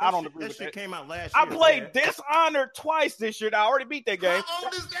contender. I don't agree with that. That shit came out last year. I played Dishonored twice this year. I already beat that game. How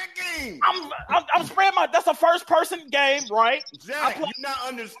old is that game? I'm spreading my. That's a first person game, right? Jack, you're not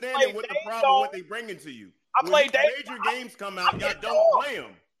understanding what the problem what they bringing to you. I played major games come out. Y'all don't play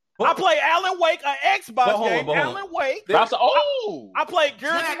them. I play Alan Wake, an Xbox game. Alan Wake. That's old. I played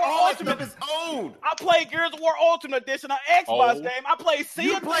Gears of War Ultimate. Is old. I played Gears of War Ultimate Edition, an Xbox game. I played Sea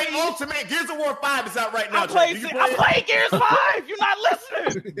You of play Thieves. Ultimate. Gears of War 5 is out right now. I played Gears 5. You're not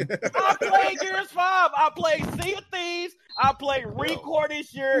listening. I played Gears 5. I played Sea of Thieves. I played Recore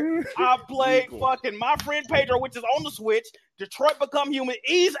this year. I played fucking My Friend Pedro, which is on the Switch. Detroit Become Human.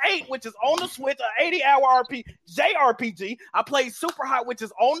 Ease 8, which is on the Switch. An 80-hour JRPG. I played Super Hot, which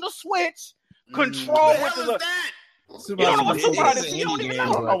is on the Switch. Control, which is a... You don't know what Super Hot is. You don't even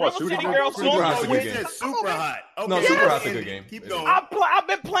know. Super Hot's a good game. Super Hot. Okay. No, Super Hot's a good game. Keep going. I've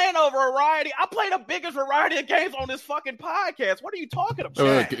been playing a variety. I play the biggest variety of games on this fucking podcast. What are you talking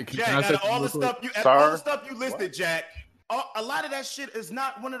about? Jack, out of all the stuff you listed, Jack, a lot of that shit is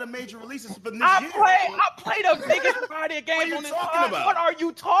not one of the major releases for this year. I play the biggest variety of games on this podcast. What are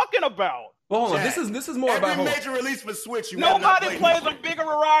you talking about? But hold on, this is more about every major release for Switch. Nobody plays a bigger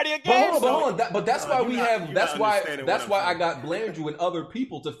variety of games. But hold on, but that's why we have. That's why I got Blandrew and other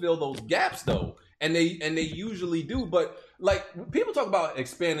people to fill those gaps though, and they usually do. But like people talk about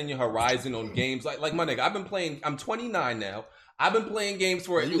expanding your horizon on games, like my nigga, I've been playing. I'm 29 now. I've been playing games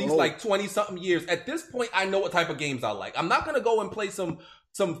for at least like 20 something years. At this point, I know what type of games I like. I'm not gonna go and play some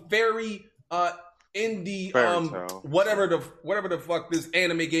fairy indie whatever the fuck this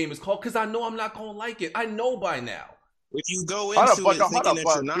anime game is called because I know I'm not gonna like it. I know by now. If you go into it thinking that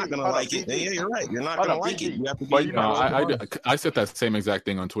you're not gonna like it, then yeah, you're right. You're not gonna like it. You have to be. I said that same exact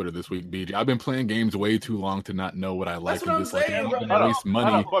thing on Twitter this week, BJ. I've been playing games way too long to not know what I like and just like I'm gonna waste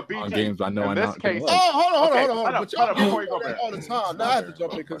money on games I know I'm not gonna like. Hold on. But y'all do that all the time. Now I have to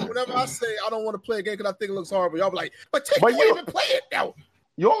jump in because whenever I say I don't want to play a game because I think it looks horrible, y'all be like, but take away even play it now.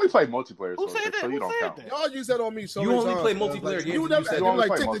 You only play multiplayer, Who said that? so you don't count. Y'all use that on me so You many only times, play man. multiplayer Like, games. You never said you're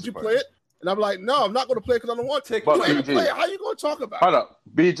like, Tick, did you play it? And I'm like, no, I'm not going to play it because I don't want to. But You ain't BG, play it. How you going to talk about hold it? up,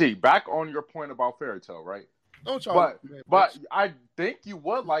 BG. Back on your point about Fairy Tail, right? Don't try. But I think you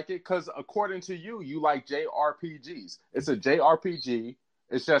would like it because according to you, you like JRPGs. It's a JRPG.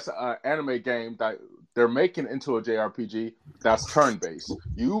 It's just an anime game that they're making into a JRPG that's turn-based.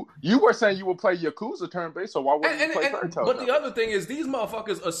 You were saying you would play Yakuza turn-based, so why wouldn't you play Fairy Tail? But the other thing is, these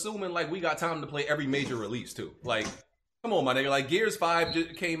motherfuckers assuming like we got time to play every major release too. Like, come on, my nigga. Like Gears 5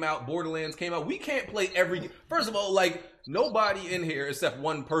 just came out, Borderlands came out. We can't play every. First of all, like nobody in here except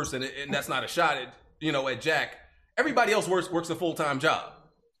one person, and that's not a shot at at Jack. Everybody else works a full-time job.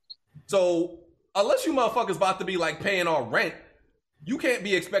 So unless you motherfuckers about to be like paying our rent, you can't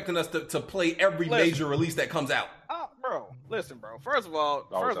be expecting us to play every major release that comes out. Listen, bro. First of all,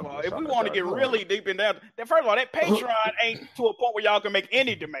 if we want to get really deep in that, first of all, that Patreon ain't to a point where y'all can make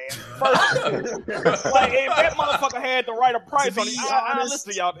any demand. First, like if that motherfucker had to write a price on it, I'll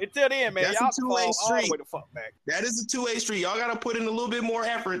listen to y'all. Until then, man, y'all fall all the way the fuck back. That is a two-way street. Y'all got to put in a little bit more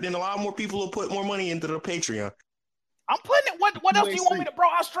effort, then a lot more people will put more money into the Patreon. I'm putting it. What else do you want me to, bro?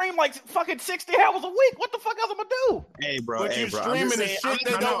 I stream like fucking 60 hours a week. What the fuck else am I do? Hey, bro. But you streaming the shit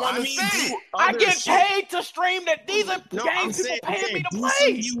they don't want to see. I get paid to stream that. These are games people paying me to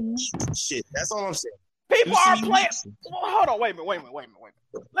play. Unique shit. That's all I'm saying. People are playing. Well, hold on. Wait a minute.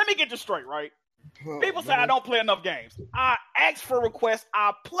 Let me get this straight, right? People say I don't play enough games. I ask for requests.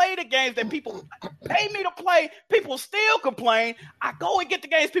 I play the games that people pay me to play. People still complain. I go and get the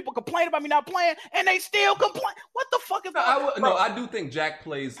games people complain about me not playing, and they still complain. What the fuck is that? I do think Jack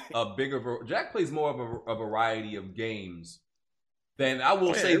plays Jack plays more of a variety of games than I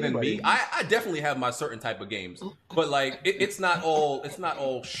will say than me. I definitely have my certain type of games, but like it's not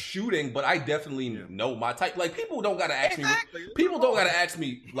all shooting. But I definitely know my type. Like people don't gotta ask me. People don't gotta ask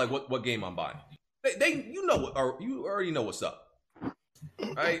me like what game I'm buying. They you already know what's up,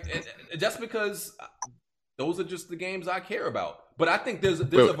 right? And just because those are just the games I care about. But I think there's a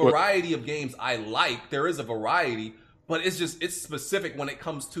variety of games I like. There is a variety, but it's specific when it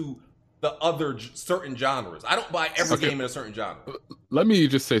comes to the other certain genres. I don't buy every game in a certain genre. Let me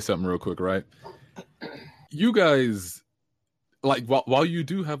just say something real quick, right? You guys, like, while you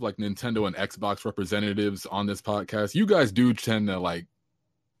do have like Nintendo and Xbox representatives on this podcast, you guys do tend to like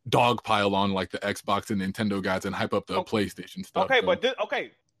dogpile on like the Xbox and Nintendo guys and hype up the PlayStation stuff. Okay, but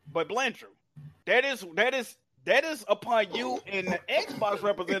Blandrew, that is That is upon you and the Xbox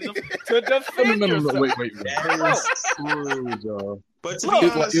representative to defend yourself. Wait. But to be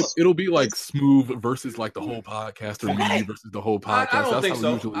honest, it'll be like Smooth versus like the whole podcast, or me versus the whole podcast. I don't think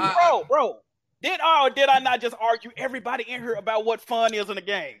so. Bro. Did I not just argue everybody in here about what fun is in the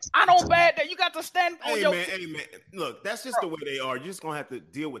game? I don't bad that you got to stand on your. Hey man, look, that's just the way they are. You're just gonna have to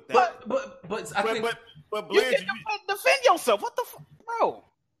deal with that. But Blanche, you defend yourself. What the bro?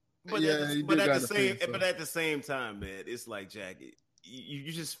 But at the same time, man, it's like Jackie.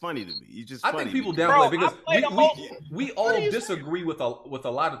 You're just funny to me. You just. I think people downplay because we all disagree with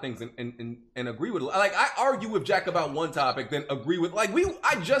a lot of things and agree with. Like I argue with Jack about one topic, then agree with I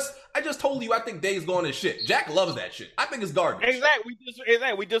just told you I think Days Gone is shit. Jack loves that shit. I think it's garbage. Exactly.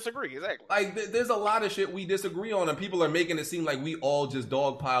 We disagree. Exactly. Like there's a lot of shit we disagree on, and people are making it seem like we all just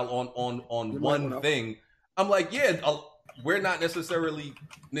dogpile on one thing. I'm like, we're not necessarily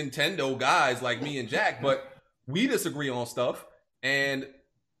Nintendo guys like me and Jack, but we disagree on stuff. And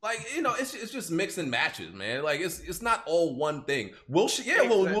it's just mix and matches, man. Like it's not all one thing. We'll shit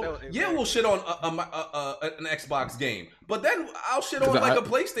on an Xbox game, but then I'll shit on like a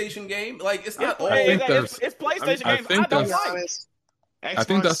PlayStation game. Like it's not all. It's PlayStation games. I don't like. I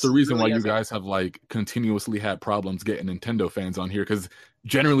think that's the reason why you guys have like continuously had problems getting Nintendo fans on here, because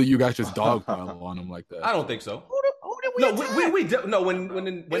generally you guys just dogpile on them like that. I don't think so. When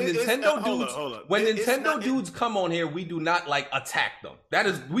Nintendo dudes come on here, we do not like attack them.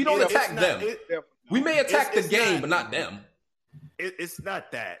 We don't attack them. We may attack the game, but not them. It's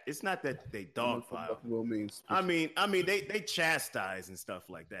not that. It's not that they dogpile. I mean, they chastise and stuff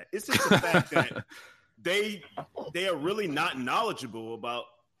like that. It's just the fact that they are really not knowledgeable about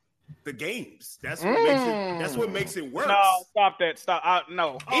the games. That's what makes it worse. No, stop that. Stop.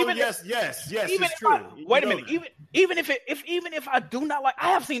 No. Oh, yes, it's true. Wait a minute. Even if I do not like,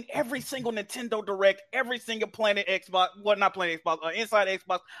 I have seen every single Nintendo Direct, every single Planet Xbox. Well, not Planet Xbox. Inside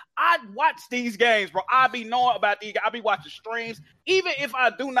Xbox. I watch these games, bro. I be knowing about these. I be watching streams. Even if I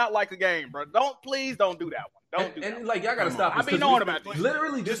do not like a game, bro. Please don't do that one. Don't do that. And like y'all gotta stop. I be knowing about this.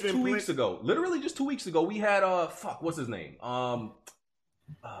 Literally just 2 weeks ago. We had what's his name?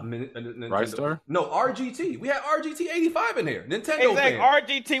 Ristar? No, RGT. We had RGT 85 in here. Nintendo fan.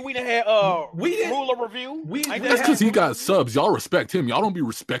 RGT. We done had ruler review. That's because he got subs. Y'all respect him. Y'all don't be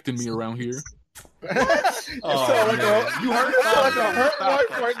respecting me around here. You heard like a hurt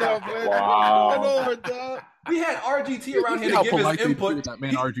wife right now, man. Wow. We had RGT around here to give his input. That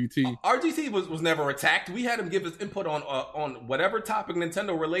man RGT. RGT was never attacked. We had him give his input on whatever topic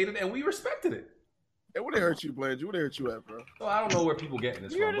Nintendo related, and we respected it. Hey, what they hurt you, Blanche? What they hurt you at, bro? Oh, I don't know where people getting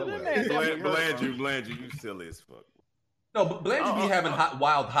this from. Blanche, you silly as fuck. No, but Blanche be having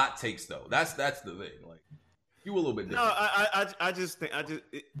wild hot takes though. That's the thing. Like you a little bit different. No, I just think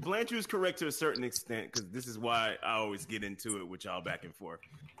Blanche is correct to a certain extent, because this is why I always get into it with y'all back and forth.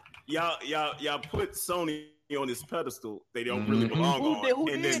 Y'all put Sony on this pedestal they don't really belong on. Who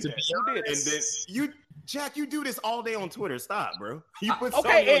did? And then you. Jack, you do this all day on Twitter. Stop, bro. You put you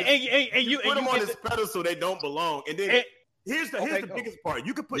put them on this pedestal they don't belong. And then here's the biggest part.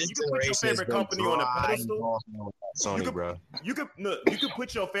 You could put your favorite company on a pedestal. Sony, bro. You could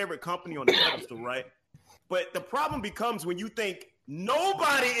put your favorite company on the pedestal, right? But the problem becomes when you think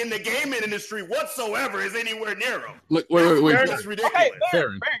nobody in the gaming industry whatsoever is anywhere near them. Look, wait. That's ridiculous. Okay,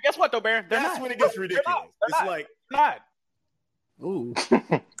 Baron, guess what though, Baron? That's when it gets ridiculous. It's like not. Ooh.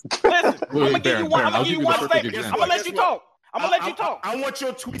 Listen, I'm gonna give you one statement. I'm gonna let you talk. I want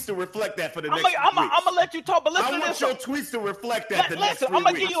your tweets to reflect that for the next I'm gonna let you talk, but listen to this. I want your tweets to reflect that. Listen, I'm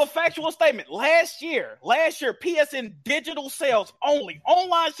gonna give you a factual statement. Last year, PSN digital sales only.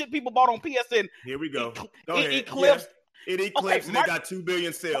 Online shit people bought on PSN. Here we go. It eclipsed. It eclipsed and they got 2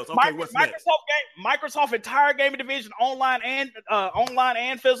 billion sales. Okay, what's next? Microsoft entire gaming division, online and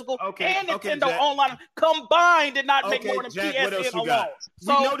physical, and Nintendo online combined did not make more than Jack, PSN alone. Got?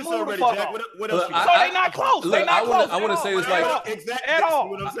 So we know this already, Jack. What else? So they not close. Look, I want to say this like at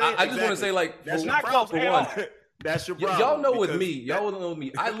all. I just want to say like that's not close at all. That's your problem. Y'all know with me. I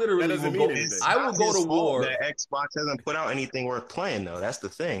literally will go. I will go to war. That Xbox hasn't put out anything worth playing though. That's the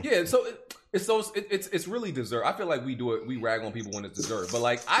thing. Yeah, so it's really deserved. I feel like we do it. We rag on people when it's deserved. But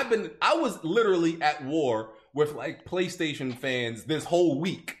like I was literally at war with like PlayStation fans this whole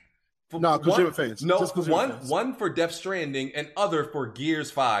week. No, consumer fans. No, one for Death Stranding and other for Gears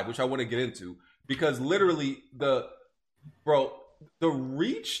 5, which I want to get into, because literally the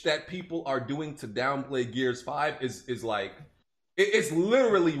reach that people are doing to downplay Gears 5 is like it's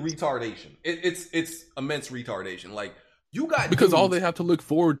literally retardation. It's immense retardation. Like You got because all dudes- they have to look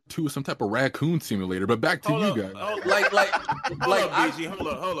forward to is some type of raccoon simulator. But back to you guys. like hold up, BG.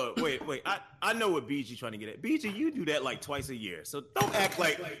 Hold up. Wait. I know what BG trying to get at. BG, you do that like twice a year, so don't act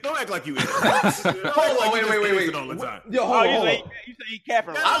like you. Wait. All the time. Yo, hold on. You say he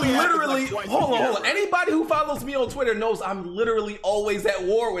capping. I'm literally hold on. bro. Anybody who follows me on Twitter knows I'm literally always at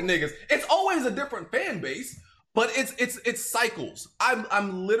war with niggas. It's always a different fan base, but it's cycles.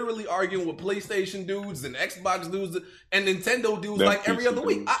 I'm literally arguing with PlayStation dudes and Xbox dudes and Nintendo dudes Them like every PC other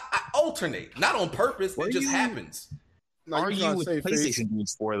week. dudes. I alternate, not on purpose. It just happens. Are you with PlayStation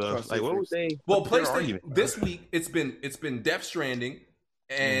dudes for though? Like, what would they? Well, what's their PlayStation argument? this week it's been Death Stranding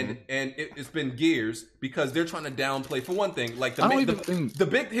and it's been Gears because they're trying to downplay for one thing. Like the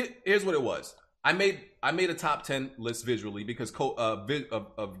big hit. Here's what it was. I made a top 10 list visually because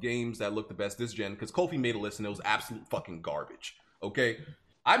of games that look the best this gen. Because Kofi made a list and it was absolute fucking garbage. Okay,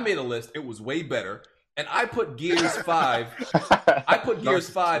 I made a list. It was way better, and I put Gears 5. I put Gears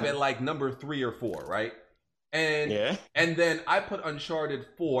 5 at like number 3 or 4, right? And then I put Uncharted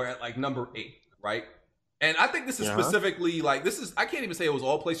 4 at like number 8, right? And I think this is specifically like I can't even say it was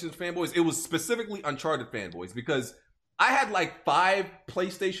all PlayStation fanboys. It was specifically Uncharted fanboys because I had like 5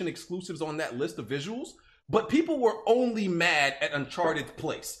 PlayStation exclusives on that list of visuals, but people were only mad at Uncharted's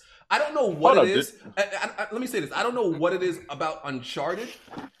place. I don't know what it is. Let me say this. I don't know what it is about Uncharted,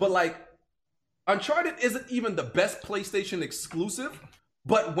 but like Uncharted isn't even the best PlayStation exclusive.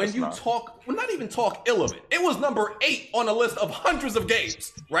 But when you talk, well, not even talk ill of it. It was number 8 on a list of hundreds of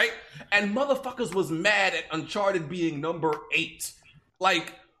games, right? And motherfuckers was mad at Uncharted being number 8.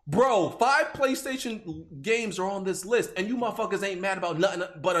 Like, bro, 5 PlayStation games are on this list, and you motherfuckers ain't mad about nothing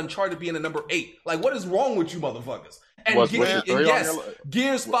but Uncharted being a number 8. Like, what is wrong with you motherfuckers? And, yes,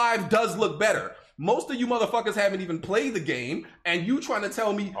 Gears 5 does look better. Most of you motherfuckers haven't even played the game, and you trying to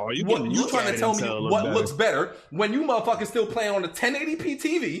tell me what looks better when you motherfuckers still playing on a 1080p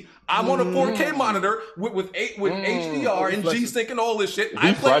TV. I'm on a 4K monitor with HDR and G-Sync and all this shit.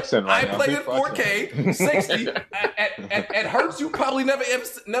 I play at 4K 60 at hertz you probably never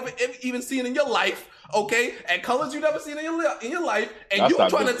even seen in your life. Okay, at colors you never seen in your life, and you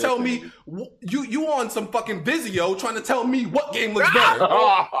trying to tell me you on some fucking Vizio trying to tell me what game looks better?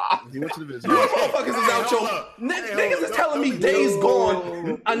 You went to the You motherfuckers is out your niggas is telling me Days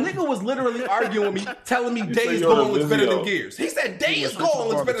Gone. A nigga was literally arguing with me, telling me Days Gone looks better than Gears. He said Days Gone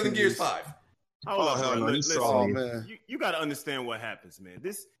looks better than Gears 5. Hold on, no, listen, you got to understand what happens, man.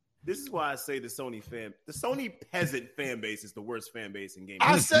 This is why I say the Sony peasant fan base is the worst fan base in gaming.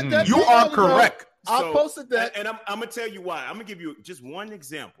 I said that. You are correct. I posted that, and I'm gonna tell you why. I'm gonna give you just one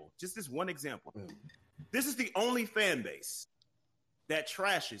example. Just this one example. This is the only fan base that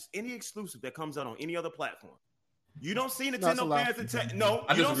trashes any exclusive that comes out on any other platform. You don't see Nintendo fans.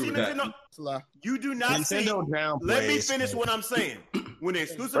 You don't see Nintendo. You do not see. Let me finish what I'm saying. When the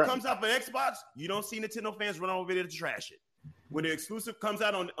exclusive comes out for Xbox, you don't see Nintendo fans run over there to trash it. When the exclusive comes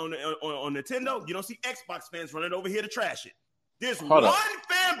out on Nintendo, you don't see Xbox fans running over here to trash it. There's one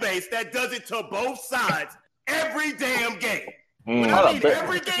fan base that does it to both sides every damn game.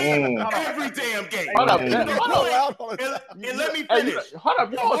 Every damn game. And let me finish. Hold up,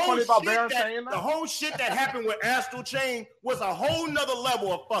 you know what's funny about Baron saying that? The whole shit that happened with Astral Chain was a whole nother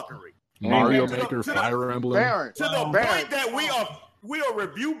level of fuckery. Mario Maker, Fire Emblem. To the point that we are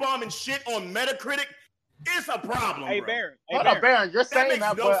review bombing shit on Metacritic. It's a problem. Hey, bro. Baron. Hold up, Baron. You're saying makes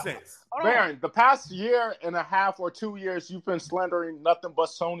that, no but sense. Baron, the past year and a half or 2 years, you've been slandering nothing but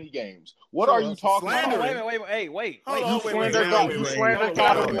Sony games. What are you talking about? Wait. You slander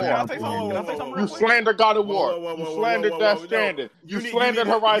God of War. You slander God of War. You slander Death Stranding. You slandered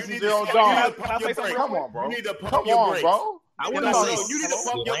Horizon Zero Dawn. Come on, bro. You need to pump Come your on, brakes. bro. You need to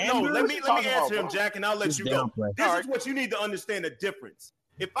pump your. No, let me answer him, Jack, and I'll let you go. downplay. This is what you need to understand the difference.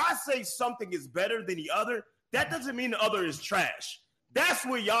 If I say something is better than the other, that doesn't mean the other is trash. That's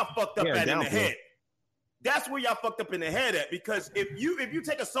where y'all fucked up at in the head. That's where y'all fucked up in the head at, because if you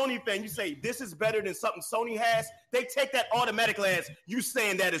take a Sony fan, you say this is better than something Sony has, they take that automatically as you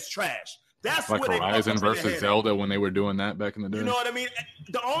saying that is trash. That's like where Horizon versus Zelda when they were doing that back in the day. You know what I mean?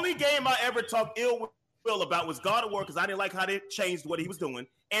 The only game I ever talked ill will about was God of War, because I didn't like how they changed what he was doing,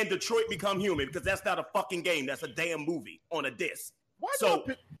 and Detroit Become Human, because that's not a fucking game. That's a damn movie on a disc. So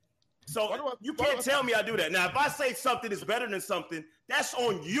you can't tell me I do that. Now, if I say something is better than something, that's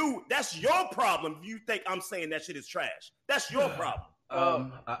on you. That's your problem. If you think I'm saying that shit is trash, that's your problem.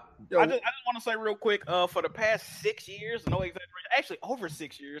 I just want to say real quick, for the past 6 years, no exaggeration, actually over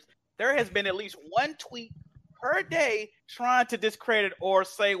 6 years, there has been at least one tweet per day trying to discredit or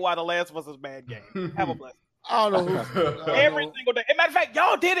say why The Last of Us is a bad game. Have a blessing. I don't know who. Every single day. As a matter of fact,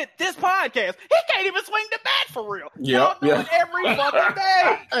 y'all did it this podcast. He can't even swing the bat for real. Yeah, Y'all do it every fucking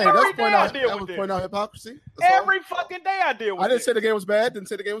day. Hey, Every that's day I deal with point out hypocrisy. That's all. Every fucking day I deal with I didn't this. say the game was bad. Didn't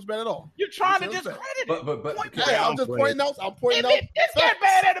say the game was bad at all. You're trying to Didn't say it was discredit bad. it. But Hey, I'm just pointing out. I'm pointing out. It's got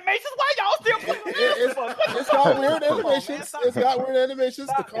bad animations. Why y'all still playing this? It's got weird animations. Stop It's got weird animations.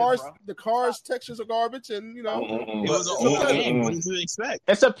 Stop the cars textures are garbage, and you know. It was an old game. What did you expect?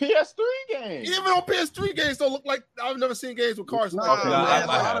 It's a PS3 game. Even on PS3 games don't look like I've never seen games with cars. No, like that. man, I a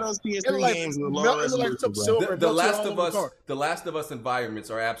lot have. of those It PS3 like games were melt- low it like resolution, some bro. silver. The melted Last all of over the Us, car. the Last of Us environments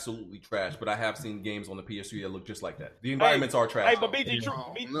are absolutely trash, but I have seen games on the PS3 that look just like that. The environments are trash. Hey, but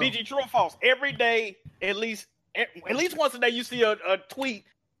BG, true or false? Every day, at least once a day, you see a tweet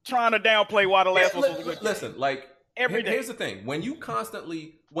trying to downplay why the last one was a good game. Listen, like Every day. here's the thing: when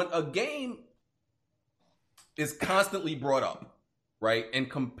a game is constantly brought up, right, and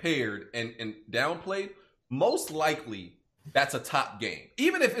compared and downplayed, most likely that's a top game.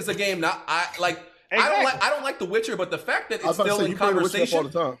 Even if it's a game I don't like The Witcher, but the fact that it's still in conversation, all the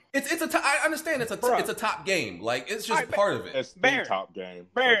time. I understand it's a top game. Like it's just part of it. It's the Baron, top game.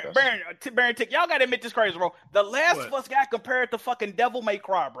 Baron, Tick, y'all gotta admit this crazy, bro. The Last of Us got compared to fucking Devil May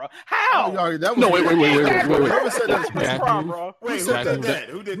Cry, bro. How? Oh, that was No, wait. Whoever said Devil May that? Cry, bro. Wait, said who did that? that?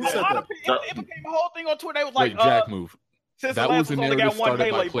 Who did Who that? said that? It became a whole thing on Twitter. They was like, Wait, Jack move. since That the was Last a of Us only narrative got one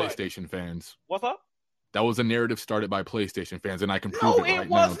started by melee button. PlayStation fans. What's up? That was a narrative started by PlayStation fans, and I can prove No, it right it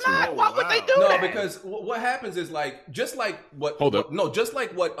was now not. too. Why would they do No, that? because what happens is just like what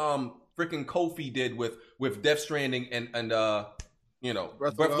freaking Kofi did with Death Stranding and Breath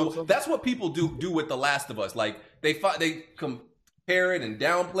of the Wild. that's what people do with The Last of Us. Like they compare it and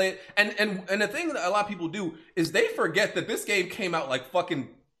downplay it, and the thing that a lot of people do is they forget that this game came out like fucking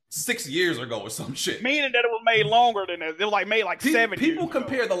 6 years ago or some shit. Meaning that it was made longer than that. It was made 7 years. People ago.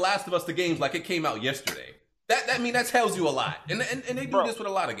 compare The Last of Us to games like it came out yesterday. That tells you a lot, and they do this with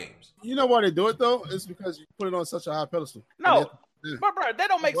a lot of games. You know why they do it though? It's because you put it on such a high pedestal. No, but bro, that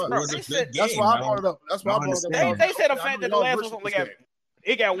don't make sense. Bro, That's why I brought it up. That's why I brought it up. They said the fact that The Last was only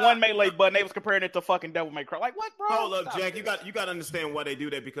got one melee button. They was comparing it to fucking Devil May Cry. Like what, bro? Hold up, Jack. You got to understand why they do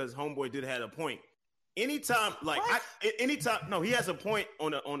that, because Homeboy did have a point. Anytime, he has a point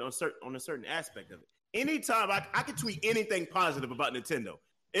on a certain aspect of it. Anytime I can tweet anything positive about Nintendo,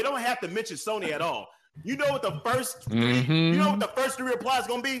 it don't have to mention Sony at all. You know what the first three replies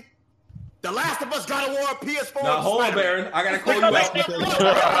gonna be? The Last of Us God of War PS4. Now hold on, Baron. I gotta call you out.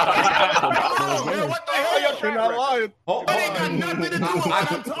 What the hell? You're not lying. Hold It ain't got nothing to do with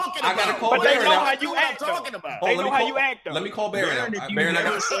what I'm talking about. I gotta call But they Baron know out. how you act. talking about. They know how you act. Though. Let me call Baron out. If you Baron, I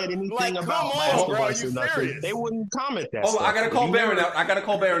never got. said anything Like, about come on, Last of bro, Us you or nothing, serious? they wouldn't comment that Hold on, stuff. I gotta call You Baron never- out. I gotta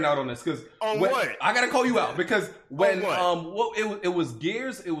call Baron out on this because what? I gotta call you out because when what? it was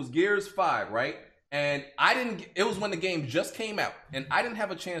Gears 5, right? And it was when the game just came out and I didn't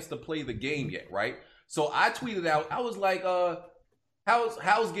have a chance to play the game yet, right? So I tweeted out, I was like,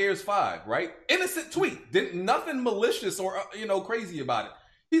 how's Gears 5, right? Innocent tweet. Nothing malicious or crazy about it.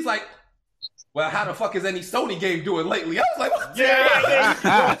 He's like, well, how the fuck is any Sony game doing lately? I was like, what? In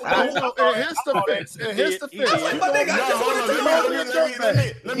his defense. I was like, my nigga, I just wanted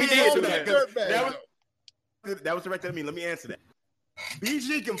to Let me answer that. That was directed at me. Let me answer that.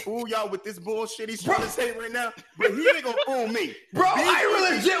 BG can fool y'all with this bullshit he's trying to say right now, but he ain't gonna fool me. Bro,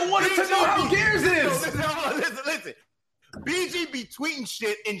 I legit wanted to know how Gears is. Listen. BG be tweeting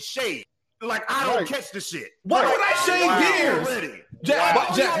shit in shade. Like, I don't catch the shit. Why would I shade Gears? Already. Jack,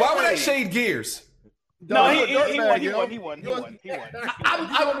 why would I shade Gears? No, he won.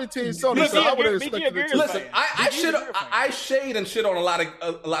 I'm on the team Sony, so I would have expected it. Listen, I shade and shit on a lot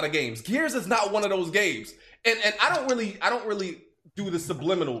of games. Gears is not one of those games, and I don't really do the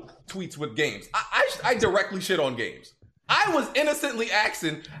subliminal tweets with games. I directly shit on games. I was innocently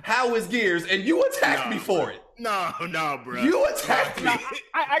asking how is Gears, and you attacked me for it. No, bro. You attacked me.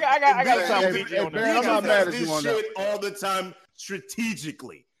 I got something. I'm not mad at you on that. All the time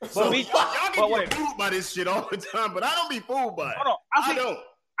strategically. But So we- y'all but get wait. fooled by this shit all the time, but I don't be fooled by it. Hold on. I don't.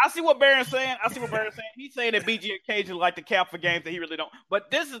 I see what Baron's saying. He's saying that BG occasionally like to cap for games that he really don't. But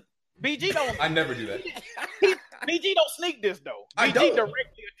this is BG don't. I never do that. BG don't sneak this though. I BG don't.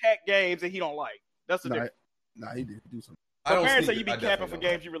 directly attack games that he don't like. That's the difference. Nah, he did do something. I don't Baron sneak said you it. be I capping definitely for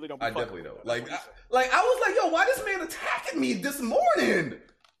don't. games you really don't. Be I fucking definitely with. don't. I was like, yo, why this man attacking me this morning?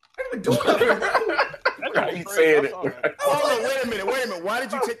 I didn't even do nothing, bro. He said it. Hold on, wait a minute. Why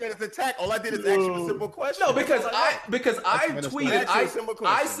did you take that as an attack? All I did is ask you a simple question. No, because I That's tweeted, a simple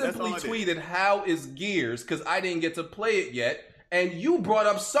question. I That's simply all I did. tweeted how is Gears because I didn't get to play it yet, and you brought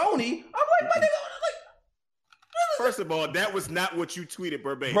up Sony. I'm like, my nigga, First of all, that was not what you tweeted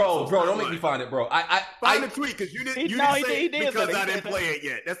verbatim. Bro, don't make me find it, bro. Find the tweet because you didn't say it because I didn't play it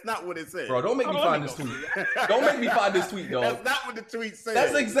yet. That's not what it said. Bro, don't make me find this tweet. Don't make me find this tweet, dog. That's not what the tweet said.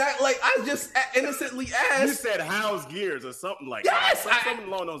 That's exactly like I just innocently asked. You said "How's Gears" or something like that. Yes, something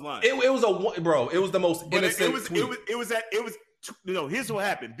along those lines. It was It was the most innocent tweet. Here's what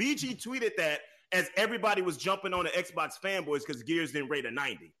happened. BG tweeted that as everybody was jumping on the Xbox fanboys because Gears didn't rate a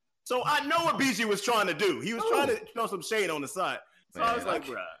 90. So I know what BG was trying to do. He was trying to throw some shade on the side. So I was like,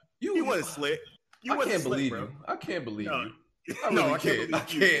 bro, you wasn't slick. I can't believe you. I can't believe you. I can't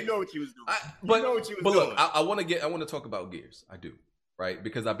believe you. You know what you was doing. But look, I want to talk about Gears. I do, right?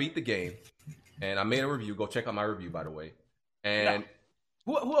 Because I beat the game, and I made a review. Go check out my review, by the way. And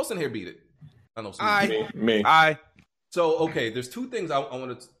who else in here beat it? I know. Me. So okay, there's two things I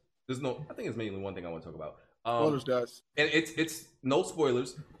want to. I think it's mainly one thing I want to talk about. Spoilers, guys. And it's no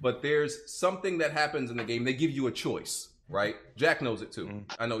spoilers, but there's something that happens in the game. They give you a choice, right? Jack knows it too.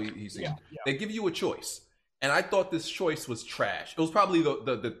 I know he's seen it. They give you a choice, and I thought this choice was trash. It was probably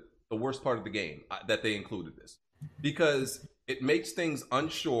the worst part of the game that they included this, because it makes things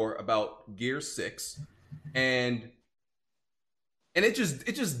unsure about Gear 6, and it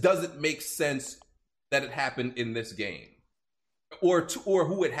just doesn't make sense that it happened in this game, or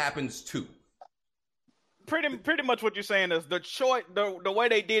who it happens to. Pretty much what you're saying is the choice. The way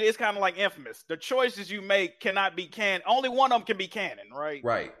they did it is kind of like Infamous. The choices you make cannot be canon. Only one of them can be canon, right?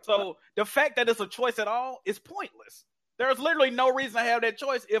 Right. So the fact that it's a choice at all is pointless. There's literally no reason to have that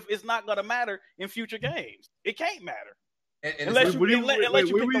choice if it's not going to matter in future games. It can't matter. Unless you pick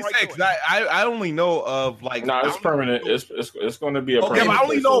the right choice. I only know of like. No, it's permanent. It's going to be a permanent. Okay, I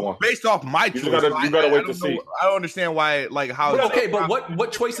only know based off my choice. You gotta wait to see. I don't understand why, like how. But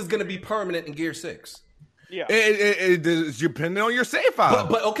what choice is going to be permanent in Gear 6? Yeah, it's depending on your save file.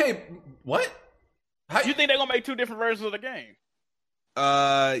 But okay, what? You think they're gonna make two different versions of the game?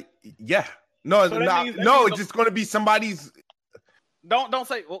 Yeah. No, So it's just going to be somebody's. Don't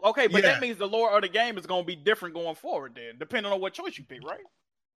say okay, but that means the lore of the game is gonna be different going forward. Then, depending on what choice you pick, right?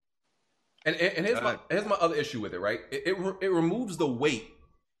 And here's my other issue with it, right? It removes the weight,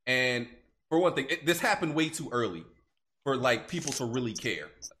 and for one thing, this happened way too early for like people to really care.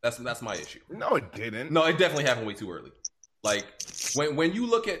 That's my issue. No, it didn't. No, it definitely happened way too early. Like when you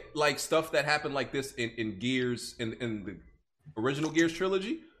look at like stuff that happened like this in Gears in the original Gears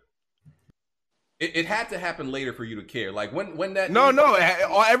trilogy, it had to happen later for you to care. Like when that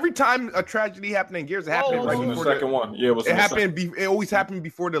every time a tragedy happened in Gears, it happened right before the second one. Yeah, it happened. It always happened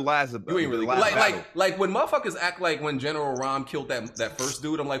before the last. You ain't really like when motherfuckers act like when General Rom killed that first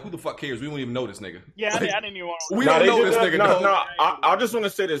dude. I'm like, who the fuck cares? We don't even know this nigga. Yeah, like, I didn't even. We don't know this nigga. No, I just want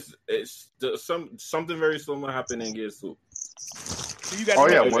to say this. It's something very similar happened in Gears 2.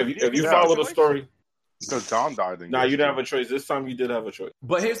 If you follow the story. Because John died. You didn't have a choice. This time you did have a choice.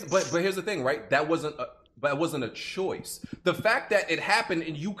 But here's the thing, right? That wasn't a choice. The fact that it happened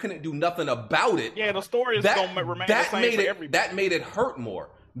and you couldn't do nothing about it. Yeah, the story is going to remain the same for everybody. That made it hurt more.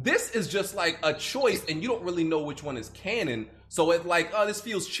 This is just like a choice, and you don't really know which one is canon. So it's like, oh, this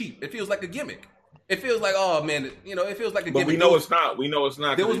feels cheap. It feels like a gimmick. It feels like, oh man, it feels like a gimmick. But we know it's not. We know it's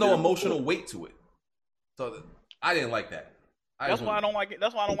not. There was no emotional weight to it. So I didn't like that. That's why I don't like it.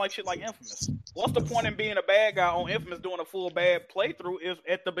 That's why I don't like shit like Infamous. What's the point in being a bad guy on Infamous doing a full bad playthrough if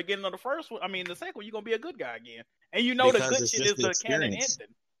at the beginning of the first one, the second one, you're gonna be a good guy again, and you know because the good shit is the canon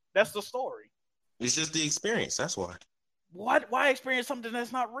ending. That's the story. It's just the experience. That's why. What? Why experience something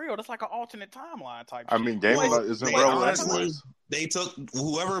that's not real? That's like an alternate timeline type. Game isn't real. Honestly, they took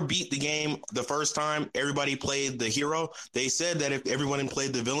whoever beat the game the first time. Everybody played the hero. They said that if everyone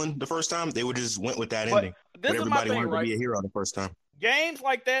played the villain the first time, they would just went with that ending. But everybody wanted to be a hero the first time. Games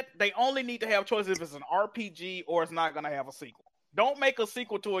like that, they only need to have choices if it's an RPG or it's not going to have a sequel. Don't make a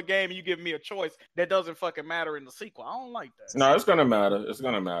sequel to a game and you give me a choice that doesn't fucking matter in the sequel. I don't like that. No, it's gonna matter. It's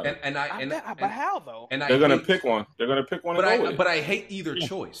gonna matter. But how though? And they're gonna pick one. They're gonna pick one. But I hate either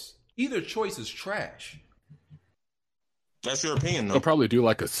choice. Either choice is trash. That's your opinion, though. They'll probably do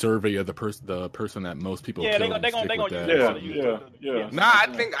like a survey of the person that most people. Yeah, they're gonna use that. Yeah. Nah,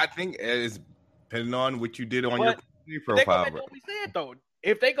 I think it's depending on what you did on your profile. They what we said though.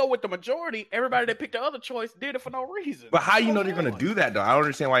 If they go with the majority, everybody that picked the other choice did it for no reason. But how you know they're going to do that, though? I don't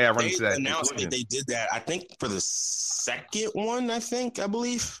understand why y'all run into that. They announced that they did that, I think, for the second one, I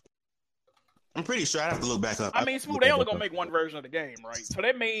believe. I'm pretty sure. I have to look back up. Smooth, they only going to make one version of the game, right? So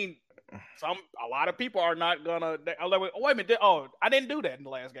that means a lot of people are not going to... wait a minute. I didn't do that in the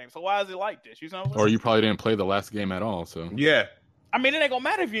last game. So why is it like this? You know what I'm saying? Or you probably didn't play the last game at all, so... Yeah. I mean, it ain't gonna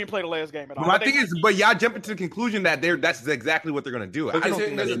matter if you didn't play the last game at all. My thing is, but y'all jumping to the conclusion that that's exactly what they're gonna do. I don't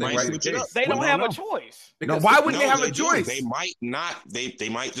think that's the case. They don't have a choice. No, why wouldn't they have a choice? They might not. They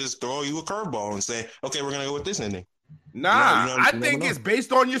might just throw you a curveball and say, "Okay, we're gonna go with this ending." Nah, I think it's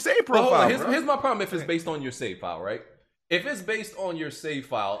based on your save profile. Here's my problem. If it's based on your save file, right? If it's based on your save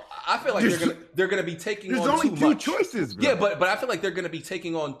file, I feel like they're gonna be taking on too much. There's only 2 choices, bro. Yeah, but I feel like they're gonna be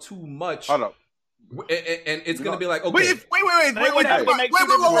taking on too much. Hold up. And it's gonna be like, okay, wait.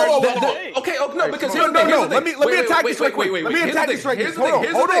 Okay, no, because no. Let me attack this right quick. Let me attack this right quick.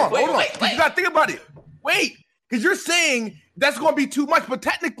 Hold on. You gotta think about it. Wait, because you're saying that's gonna be too much, but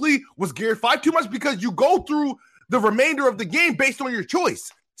technically, was Gears 5 too much because you go through the remainder of the game based on your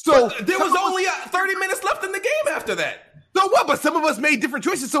choice? So there was only 30 minutes left in the game after that. So what? But some of us made different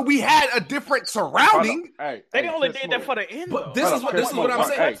choices, so we had a different surrounding. They only did that for the end. But this is what I'm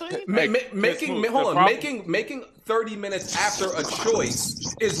saying. Making 30 minutes after a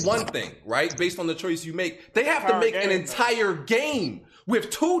choice is one thing, right? Based on the choice you make, they have to make an entire game with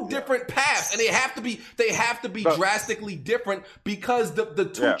 2 different paths, and they have to be drastically different because the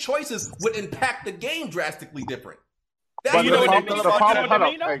 2 choices would impact the game drastically different. The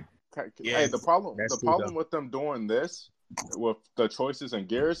problem with them doing this with the choices in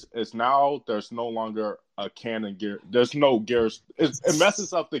Gears is now there's no longer a canon Gear. There's no Gears. It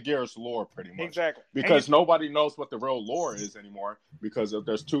messes up the Gears lore pretty much. Exactly. Because nobody knows what the real lore is anymore because if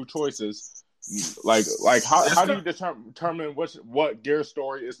there's 2 choices. Like how do you determine what Gears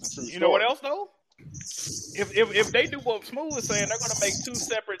story is the true story? You know what else though? If they do what Smooth is saying, they're gonna make 2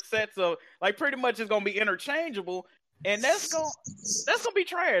 separate sets of like pretty much it's gonna be interchangeable. And that's gonna be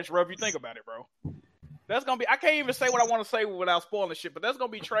trash, bro. If you think about it, bro, that's gonna be. I can't even say what I want to say without spoiling shit, but that's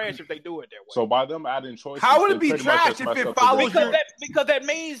gonna be trash if they do it that way. So by them adding choices, how would it be trash if it follows? Because that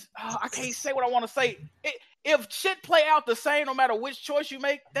means I can't say what I want to say. If shit play out the same no matter which choice you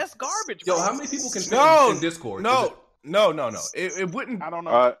make, that's garbage. Bro. Yo, how many people can fit in Discord? No. It wouldn't. I don't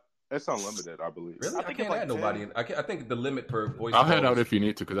know. It's unlimited, I believe. Really? I can't add nobody. I think the limit per voice. I'll head out if you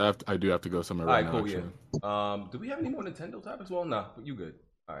need to, because I do have to go somewhere right now. All right, cool, yeah. Do we have any more Nintendo topics? Well, nah, you good.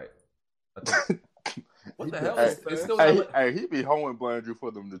 All right. What the hell? It's still he be hoeing Blandrew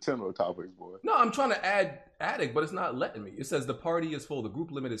for them Nintendo topics, boy. No, I'm trying to add Attic, but it's not letting me. It says the party is full. The group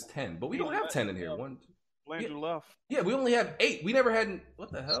limit is 10, but we don't have 10 in here. Blandrew left. Yeah, we only have 8. We never had.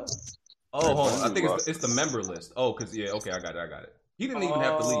 What the hell? Oh, hold on. I think it's the member list. Oh, because okay, I got it. He didn't even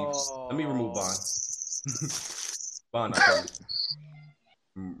have to leave. Let me remove Bond. Bond, not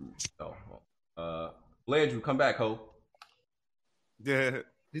coming. Blandrew, come back, ho. Yeah,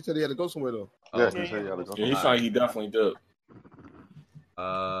 he said he had to go somewhere though. Yeah, he said he had to go. Yeah, he said he definitely did.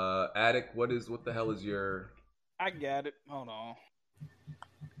 Attic, what the hell is your? I got it. Hold on.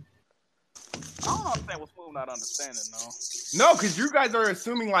 I don't understand what Smooth not understanding, though. No, because you guys are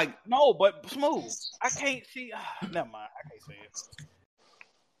assuming like no, but Smooth. I can't see. Never mind. I can't see it.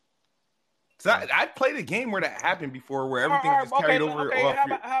 So I played a game where that happened before, where everything was carried over. Okay,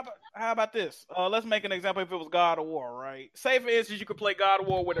 how about this? Let's make an example. If it was God of War, right? Say for instance, you could play God of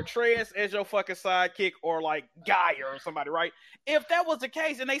War with Atreus as your fucking sidekick, or like Gaia or somebody, right? If that was the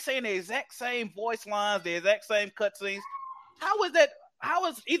case, and they saying the exact same voice lines, the exact same cutscenes, how is that? How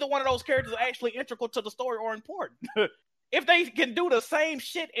is either one of those characters actually integral to the story or important? If they can do the same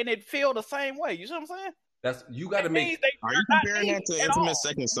shit and it feel the same way, you see what I'm saying? That's you got to make. Are you comparing that to Infamous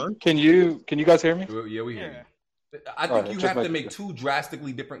Second Son? Can you guys hear me? Yeah, we hear you. I think you have to make 2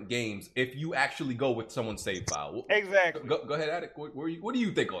 drastically different games if you actually go with someone's save file. Exactly. Go ahead, Attic. What do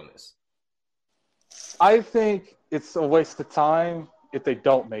you think on this? I think it's a waste of time if they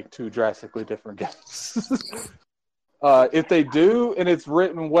don't make 2 drastically different games. If they do and it's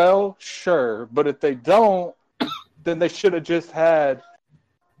written well, sure. But if they don't, then they should have just had,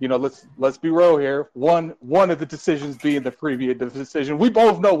 let's be real here. One of the decisions being the previous decision. We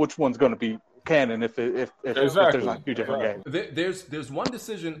both know which one's going to be canon if there's not 2 different games. There's one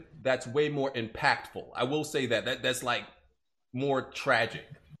decision that's way more impactful. I will say that's like more tragic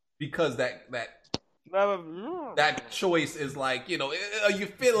because that choice is like you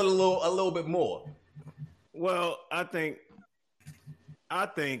feel it a little bit more. Well, I think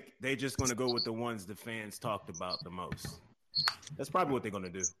they're just going to go with the ones the fans talked about the most. That's probably what they're going to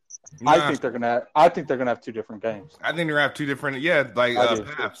do. I think they're gonna have 2 different games. I think they're gonna have 2 different,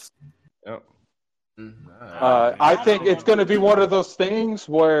 paths. Yep. I think it's going to be one of those things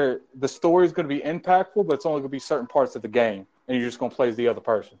where the story is going to be impactful, but it's only going to be certain parts of the game, and you're just going to play as the other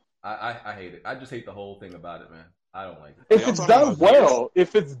person. I hate it. I just hate the whole thing about it, man. I don't like it. If it's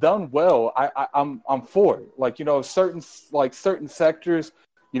done well, I'm for it. Like certain sectors,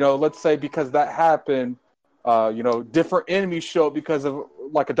 let's say because that happened, different enemies show up because of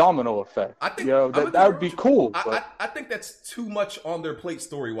like a domino effect. I think that would be cool. I think that's too much on their plate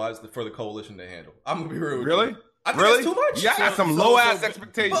story wise for the coalition to handle. I'm gonna be real with Really? you. I think Really? that's too much. Yeah, I got some low ass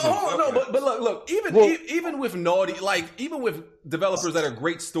expectations. But hold on, but look, even with Naughty, like even with developers that are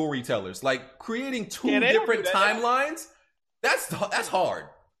great storytellers, like creating two different timelines, that's hard.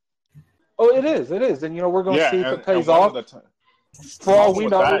 Oh, it is, and we're going to see if it pays off. For all we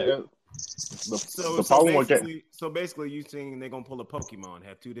know. So basically, you saying they're gonna pull a Pokemon,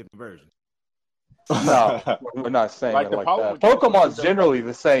 have two different versions? No, we're not saying it like that. Pokemon's generally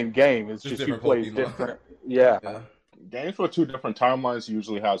the same game. It's just you play different. Yeah. Games with two different timelines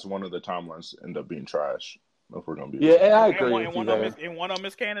usually has one of the timelines end up being trash. If we're gonna be I agree. And one of them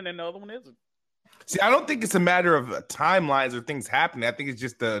is canon, and the other one isn't. See, I don't think it's a matter of timelines or things happening. I think it's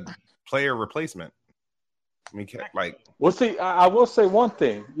just a player replacement. I mean, well, see, I will say one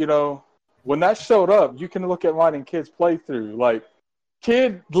thing. When that showed up, you can look at mine and Kid's playthrough. Like,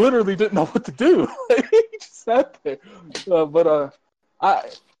 Kid literally didn't know what to do. He just sat there. But I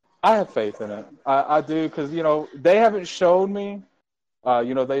have faith in it. I do, because they haven't shown me. I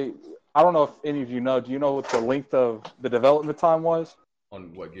don't know if any of you know. Do you know what the length of the development time was?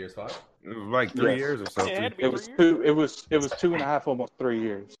 On what, Gears 5? It was like 3 years or so. It was 2.5, almost 3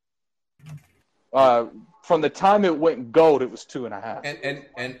 years. From the time it went gold, it was 2.5.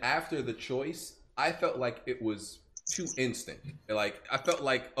 And after the choice, I felt like it was too instant. Like I felt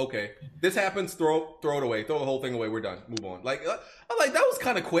like, okay, this happens, throw it away, throw the whole thing away, we're done, move on. Like I'm like, that was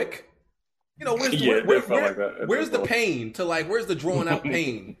kind of quick. Where's the pain to where's the drawn out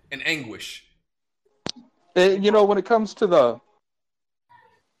pain and anguish? When it comes to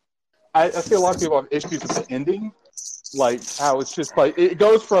I feel a lot of people have issues with the ending, like how it's just like it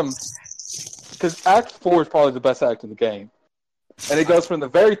goes from. Because Act 4 is probably the best act in the game. And it goes from the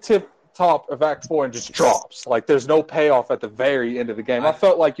very top of Act 4 and just drops. Like, there's no payoff at the very end of the game. I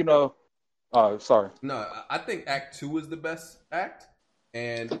felt like, sorry. No, I think Act 2 is the best act.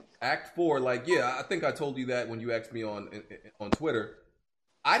 And Act 4, I think I told you that when you asked me on Twitter.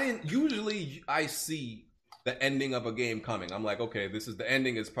 I see the ending of a game coming. I'm like, okay, the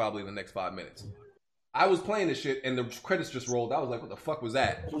ending is probably the next 5 minutes. I was playing this shit and the credits just rolled. I was like, what the fuck was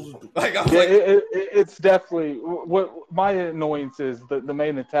that? It's definitely what my annoyance is. The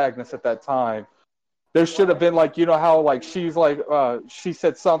main antagonist at that time, there should have been how she's she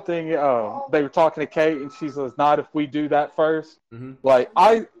said something, they were talking to Kate and she says, not if we do that first.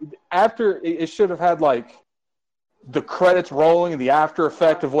 Mm-hmm. After it should have had the credits rolling and the after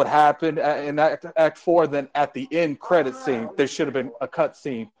effect of what happened in Act 4. Then at the end credit scene, there should have been a cut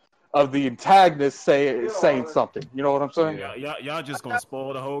scene of the antagonist saying something. You know what I'm saying? Yeah, y'all just gonna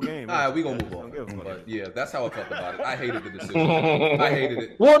spoil the whole game. We gonna move on. But yeah, that's how I felt about it. I hated the decision. I hated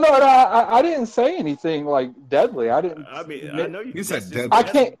it. Well, no, I didn't say anything deadly. I didn't. I mean, I know you said deadly. I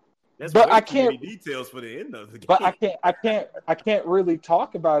can't. But I can't. Details for the end of the game. But I can't really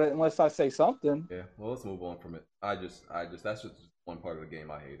talk about it unless I say something. Yeah. Well, let's move on from it. I just that's just one part of the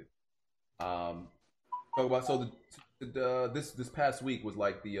game I hated. Talk about this past week was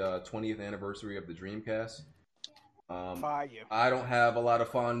the 20th anniversary of the Dreamcast. I don't have a lot of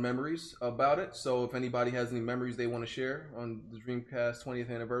fond memories about it, so if anybody has any memories they want to share on the Dreamcast 20th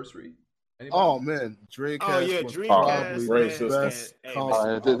anniversary. Anybody? Oh man, Dreamcast. Oh yeah, Dreamcast.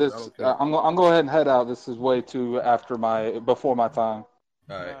 I'm going to go ahead and head out. This is way too before my time. All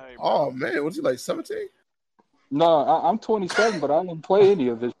right. Oh man, was he 17? No, I'm 27, but I didn't play any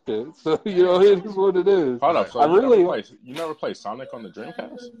of this shit. So it is what it is. Hold up, so you never played Sonic on the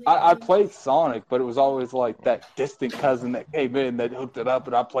Dreamcast? I played Sonic, but it was always that distant cousin that came in that hooked it up,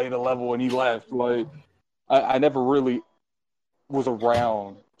 and I played a level and he left. I never really was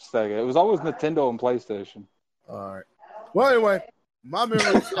around Sega. It was always Nintendo and PlayStation. All right. Well, anyway, my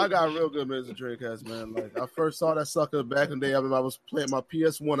memories. I got real good memories of Dreamcast, man. I first saw that sucker back in the day. I remember I was playing my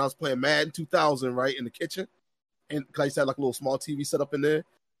PS1. I was playing Madden 2000 right in the kitchen. And I used to have a little small TV set up in there.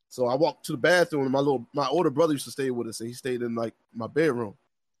 So I walked to the bathroom and my older brother used to stay with us and he stayed in my bedroom.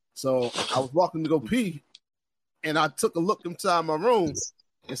 So I was walking to go pee and I took a look inside my room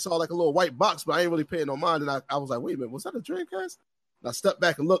and saw a little white box, but I ain't really paying no mind. And I was like, wait a minute, was that a Dreamcast? And I stepped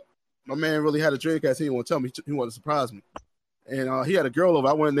back and looked. My man really had a Dreamcast. He didn't want to tell me. He wanted to surprise me. And he had a girl over.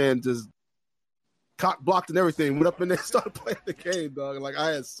 I went in there and just cock blocked and everything, went up in there and started playing the game, dog.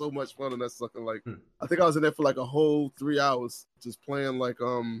 I had so much fun on that sucker. I think I was in there for a whole 3 hours just playing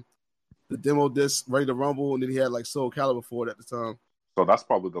the demo disc, Ready to Rumble, and then he had Soul Calibur for it at the time. So that's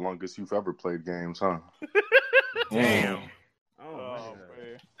probably the longest you've ever played games, huh? Damn. Oh,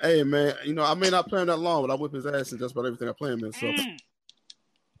 man. Hey man, I may not play him that long, but I whip his ass in just about everything I play him in. So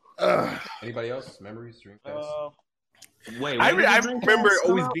Anybody else? Memories, Dreamcast? I remember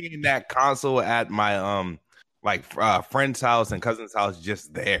always being in that console at my friend's house and cousin's house,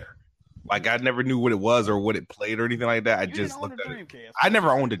 just there. Like I never knew what it was or what it played or anything like that. I just looked at it. I never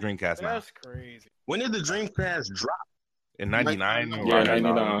owned a Dreamcast. That's crazy. When did the Dreamcast drop? In 99? Yeah,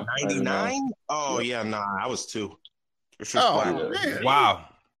 99. 99? Oh, yeah, nah, I was 2. Oh, man. Wow.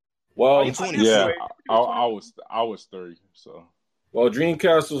 Well, yeah, I was 3. So, well,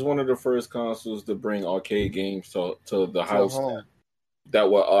 Dreamcast was one of the first consoles to bring arcade games to the house that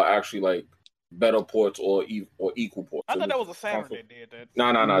were actually like better ports or equal ports. I thought that was a Saturn that did that. No.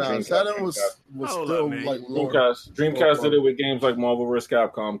 Dreamcast. Saturn was still like Dreamcast did it with games like Marvel vs.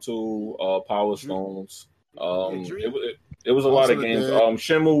 Capcom 2, Power Stones. It was a lot of games.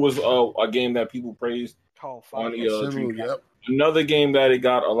 Shenmue was a game that people praised on the Dreamcast. Yep. Another game that it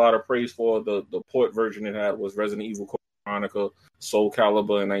got a lot of praise for, the port version it had, was Resident Evil Chronicle, Soul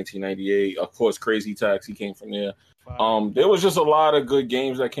Calibur in 1998. Of course, Crazy Taxi came from there. There was just a lot of good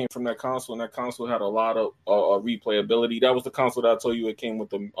games that came from that console, and that console had a lot of replayability. That was the console that I told you it came with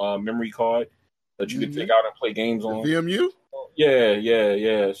the memory card that you could take out and play games on. VMU?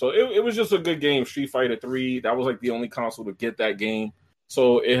 Yeah. So it was just a good game. Street Fighter 3, that was like the only console to get that game.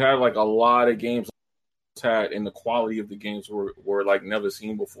 So it had like a lot of games had, and the quality of the games were like never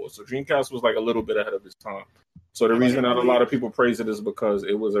seen before. So Dreamcast was like a little bit ahead of its time. So the reason that a lot of people praise it is because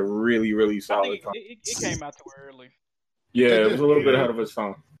it was a really, really solid console. It came out too early. Yeah, it was a little bit ahead of its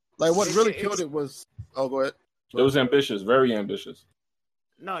time. Like what really killed it was go ahead. It was ambitious, very ambitious.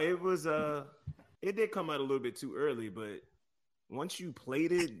 No, it was it did come out a little bit too early, but once you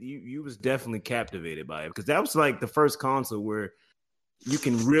played it, you was definitely captivated by it, because that was like the first console where you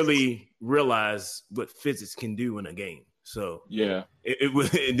can really realize what physics can do in a game. So yeah, it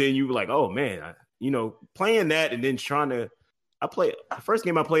was, and then you were like, oh man, playing that, and then the first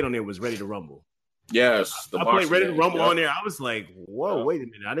game I played on there was Ready to Rumble. Yes, I played Ready to Rumble on there. I was like, whoa, wait a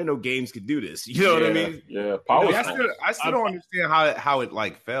minute, I didn't know games could do this. You know what I mean? Yeah, I still don't understand how it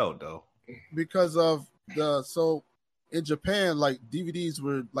like failed though, because of in Japan, like DVDs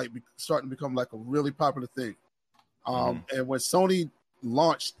were like starting to become like a really popular thing. And when Sony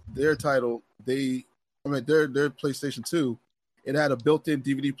launched their title, their PlayStation 2, it had a built-in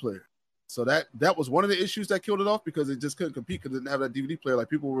DVD player. So that was one of the issues that killed it off, because it just couldn't compete because it didn't have that DVD player. Like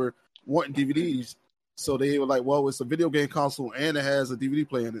people were wanting DVDs, so they were like, well, it's a video game console and it has a DVD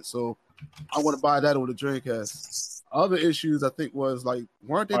player in it, so I want to buy that over the Dreamcast. Other issues I think was like,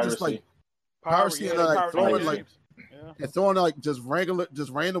 weren't they just like piracy and like throwing like just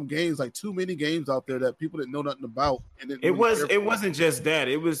random games, like too many games out there that people didn't know nothing about. And it wasn't just that.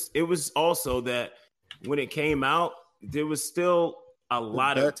 It was also that when it came out, there was still a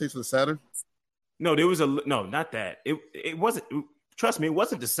lot of bad taste for the Saturn. No, there was not that. It wasn't. Trust me, it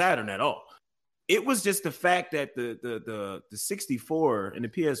wasn't the Saturn at all. It was just the fact that the 64 and the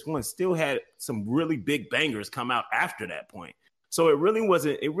PS1 still had some really big bangers come out after that point. So it really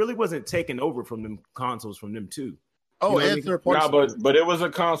wasn't taken over from them consoles from them too. Oh, and third party. But it was a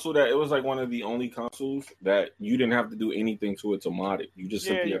console that it was like one of the only consoles that you didn't have to do anything to it to mod it. You just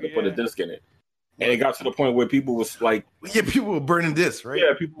simply had to put a disc in it. And it got to the point where people was like, people were burning discs, right?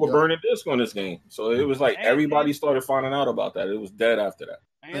 Yeah, people were burning discs on this game. So it was like everybody started finding out about that. It was dead after that.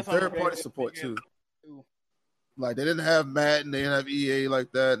 And third party support too. Like they didn't have Madden, they didn't have EA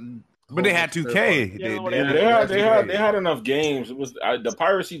like that, but they had 2K. They had enough games. It was the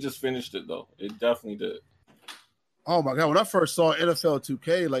piracy just finished it though. It definitely did. Oh my god! When I first saw NFL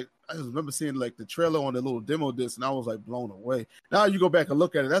 2K, like I just remember seeing like the trailer on the little demo disc, and I was like blown away. Now you go back and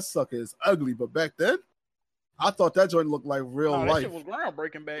look at it, that sucker is ugly. But back then, I thought that joint looked like real life. That shit was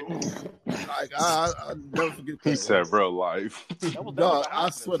groundbreaking back then. Like I never forget that. He said real life. God, I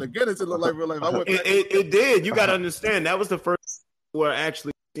swear to goodness, it looked like real life. It did. You got to understand, that was the first where I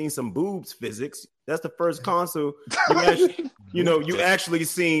actually seen some boobs physics. That's the first console you actually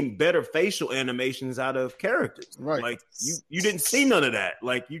seen better facial animations out of characters. Right. Like you didn't see none of that.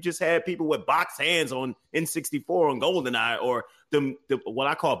 Like you just had people with box hands on N64 on GoldenEye, or the what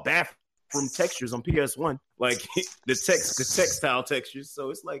I call bathroom textures on PS1, like the textile textures.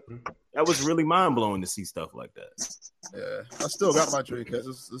 So it's like that was really mind blowing to see stuff like that. Yeah, I still got my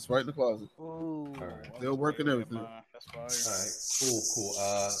Dreamcast. It's right in the closet. Ooh, all right. Still working everything. That's fine. All right,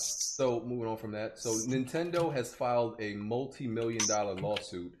 cool. So moving on from that, so Nintendo has filed a multi-million-dollar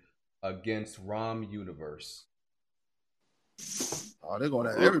lawsuit against ROM Universe. Oh, they're going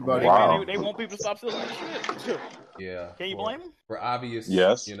at everybody. Wow. They want people to stop selling this shit. Yeah. Can you blame them? For obvious,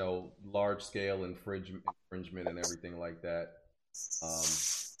 yes, large-scale infringement and everything like that.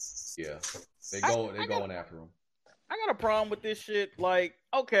 Yeah, they're going after them. I got a problem with this shit. Like,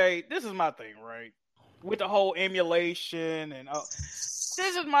 okay, this is my thing, right? With the whole emulation and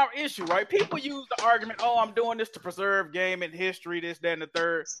this is my issue, right? People use the argument, "Oh, I'm doing this to preserve game and history, this, that, and the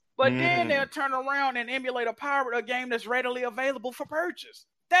third." But then they'll turn around and emulate a game that's readily available for purchase.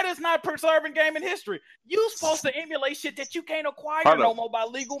 That is not preserving game and history. You supposed to emulate shit that you can't acquire no more by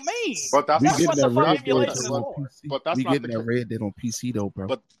legal means. But that's what the fuck emulation is for. But that's we not getting the that Red Dead on PC though, bro.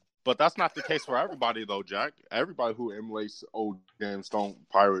 But that's not the case for everybody though, Jack. Everybody who emulates old games don't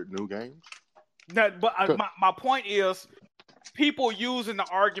pirate new games. No, but my point is, people using the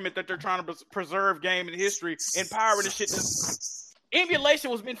argument that they're trying to preserve game and history and pirating shit. Emulation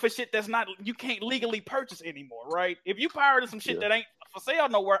was meant for shit that's not you can't legally purchase anymore, right? If you pirated some shit that ain't for sale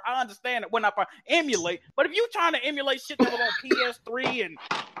nowhere, I understand it when I emulate. But if you trying to emulate shit that was on PS3 and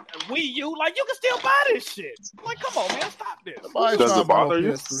Wii U, like you can still buy this shit. Like, come on, man, stop this. Does it bother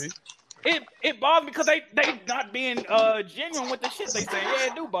you? It bothers me because they not being genuine with the shit they say. Yeah,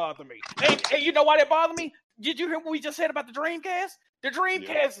 it do bother me. And you know why that bothered me? Did you hear what we just said about the Dreamcast? The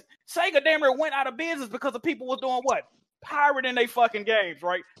Dreamcast, Sega damn near went out of business because the people was doing what? Pirating they fucking games,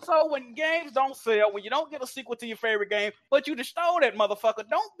 right? So when games don't sell, when you don't get a sequel to your favorite game, but you just stole that motherfucker,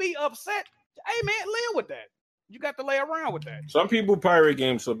 don't be upset. Hey man, live with that. You got to lay around with that. Some people pirate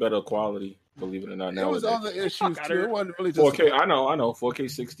games for better quality, believe it or not. There was other issues too. It wasn't really just 4K. I know. 4K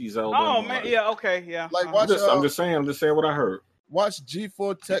 60 Zelda. Oh man, yeah, okay, yeah. Like watch. I'm just saying what I heard. Watch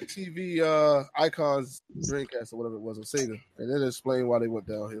G4 Tech TV Icons Dreamcast or whatever it was on Sega, and then explain why they went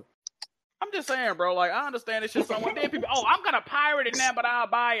downhill. I'm just saying, bro. Like, I understand it's just someone. Then people, I'm gonna pirate it now, but I'll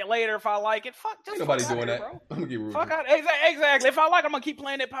buy it later if I like it. Fuck, just Ain't nobody doing here, that. bro. I'm gonna get rude. Fuck out. Exactly. If I like, I'm gonna keep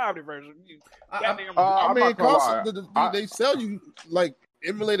playing that pirated version. I mean, they sell you like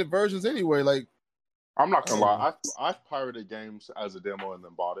emulated versions anyway. Like, I'm not gonna lie. I've pirated games as a demo and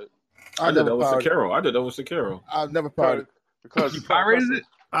then bought it. I did that with Sekiro. I've never pirated. Because you pirated it?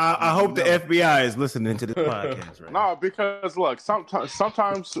 I hope the FBI is listening to this podcast right now. No, because look,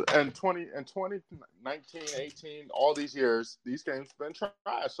 sometimes in 2019, 18, all these years, these games been trash.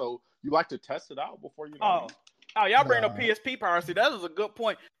 So you like to test it out before you know. Oh, y'all bring up PSP piracy. That is a good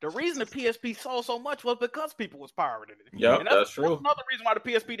point. The reason the PSP sold so much was because people was pirating it. Yeah, that's true. That's another reason why the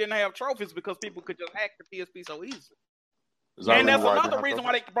PSP didn't have trophies, because people could just hack the PSP so easily. And that's another reason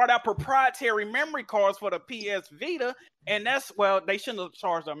why they brought out proprietary memory cards for the PS Vita, and they shouldn't have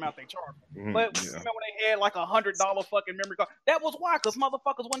charged the amount they charged. But remember when they had like $100 fucking memory card? That was why, because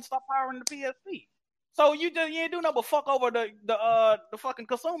motherfuckers wouldn't stop pirating the PSP. So you ain't do nothing but fuck over the fucking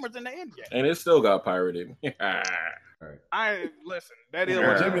consumers in the end game. And it still got pirated. Listen. That is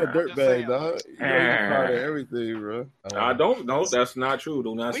Jimmy a dirtbag, dog. You pirate everything, bro. I don't know. That's not true.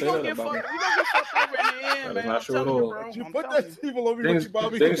 Do not say that about me. We gonna get fucked over in the end, man. That's not true at all. You put that people over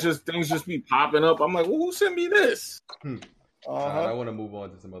things just be popping up. I'm like, well, who sent me this? I want to move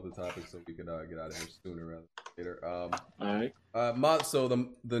on to some other topics so we can get out of here sooner rather than later. All right. So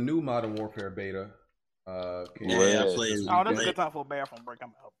the new Modern Warfare beta. That's a good time for a bathroom break.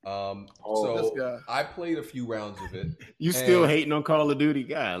 I'm out. So I played a few rounds of it. You still hating on Call of Duty?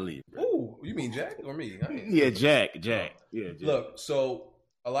 Golly. Ooh, you mean Jack or me? Yeah, Jack. Yeah, Jack. Look, so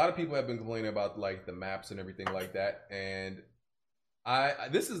a lot of people have been complaining about like the maps and everything like that, and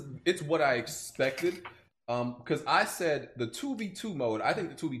it's what I expected. Because I said the 2v2 mode. I think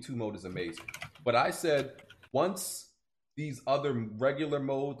the 2v2 mode is amazing, but I said once these other regular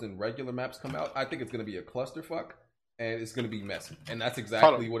modes and regular maps come out, I think it's going to be a clusterfuck and it's going to be messy. And that's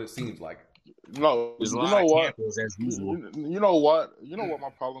exactly what it seems like. No, you know what? You know what? You know what my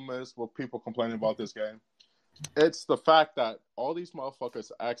problem is with people complaining about this game? It's the fact that all these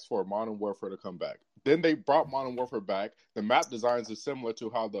motherfuckers asked for Modern Warfare to come back. Then they brought Modern Warfare back. The map designs is similar to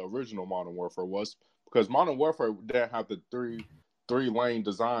how the original Modern Warfare was, because Modern Warfare didn't have the three lane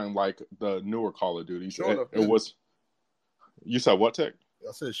design like the newer Call of Duty. It was. You said what, Tech?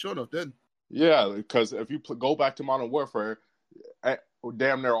 I said short enough then. Yeah, because if you go back to Modern Warfare,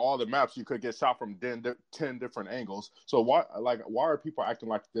 damn near all the maps you could get shot from 10 different angles. So why are people acting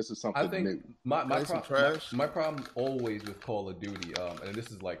like this is something? I think my problem always with Call of Duty, and this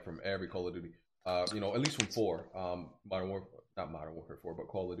is like from every Call of Duty, at least from 4, not Modern Warfare 4, but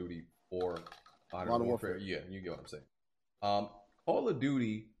Call of Duty 4, Modern Warfare. Yeah, you get what I'm saying. Call of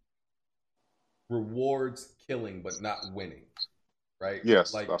Duty rewards killing but not winning, right?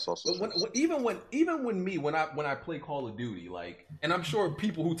 Yes, like that's also even when I play Call of Duty, like, and I'm sure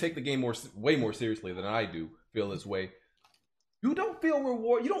people who take the game way more seriously than I do feel this way. You don't feel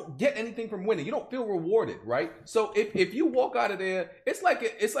reward. You don't get anything from winning. You don't feel rewarded, right? So if you walk out of there, it's like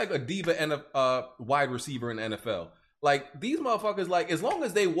a diva and a wide receiver in the NFL. Like these motherfuckers, like as long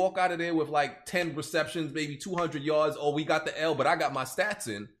as they walk out of there with like 10 receptions, maybe 200 yards, oh we got the L, but I got my stats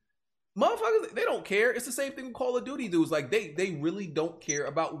in. Motherfuckers, they don't care. It's the same thing with Call of Duty dudes. Like they really don't care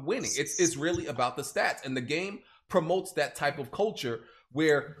about winning. It's really about the stats, and the game promotes that type of culture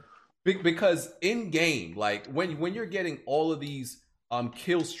where because in game, like when you're getting all of these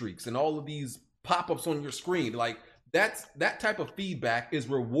kill streaks and all of these pop-ups on your screen, like that type of feedback is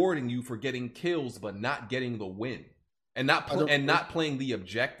rewarding you for getting kills but not getting the win. And not playing the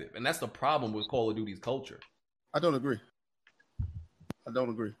objective, and that's the problem with Call of Duty's culture. I don't agree.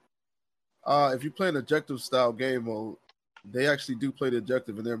 If you play an objective style game mode, they actually do play the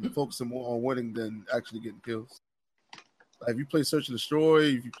objective, and they're focusing more on winning than actually getting kills. Like if you play Search and Destroy,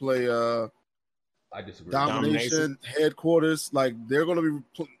 if you play I disagree. Domination, Headquarters, like they're going to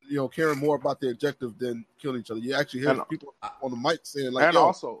be caring more about the objective than killing each other. You actually hear people on the mic saying like,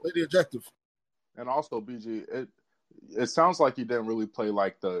 also play the objective. And also, BG, it sounds like you didn't really play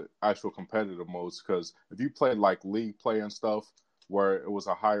like the actual competitive modes, because if you played like league play and stuff where it was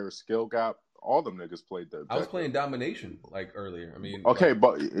a higher skill gap, all them niggas played the objective. I was playing Domination like earlier. I mean, okay,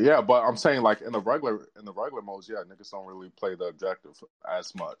 but I'm saying like in the regular modes, niggas don't really play the objective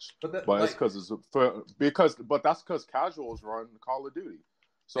as much. But it's but that's because casuals run Call of Duty.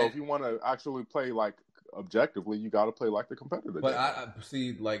 So if you want to actually play like objectively, you got to play like the competitive. But I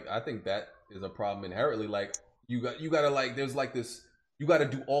see, like I think that is a problem inherently. Like you got to like there's like this. You got to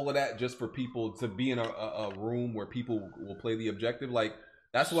do all of that just for people to be in a room where people will play the objective. Like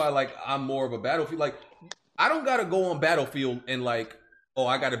that's why like I'm more of a Battlefield. Like I don't got to go on Battlefield and like, oh,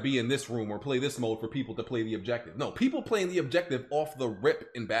 I got to be in this room or play this mode for people to play the objective. No, people playing the objective off the rip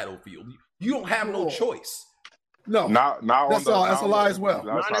in Battlefield. You don't have no choice. No, that's a lie as well.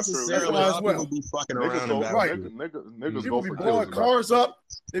 Not necessarily. That's a lie as well. Be fucking around right. Niggas people go be for blowing cars up.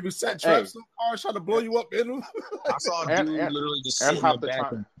 They be setting traps on cars trying to blow you up in them. I saw a dude literally just sitting in the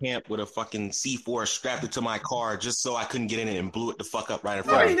back of camp with a fucking C4 strapped it to my car just so I couldn't get in it and blew it the fuck up right in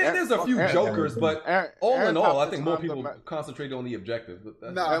front of me. There's a few jokers, but all in all, I think more people concentrate on the objective.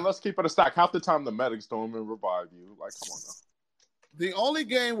 And let's keep it a stack. Half the time the medics don't even revive you. Like, come on now. The only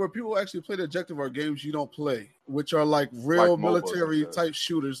game where people actually play the objective are games you don't play, which are like real military type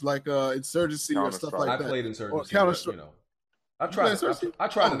shooters, like Insurgency or stuff like that. I played Insurgency. Counter-Strike. I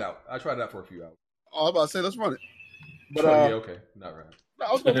tried it out. I tried it out for a few hours. Oh, I'm about to say, let's run it. But okay, not right.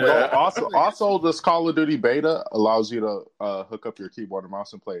 Also, this Call of Duty beta allows you to hook up your keyboard and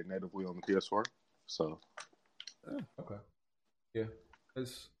mouse and play it natively on the PS4. So, okay, yeah.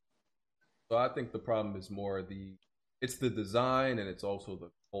 So I think the problem is more it's the design and it's also the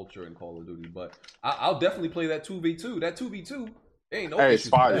culture in Call of Duty. But I'll definitely play that 2v2. That 2v2 ain't no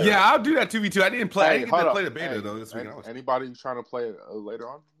issues. Yeah, I'll do that 2v2. I didn't play the beta though this week. Anybody trying to play it later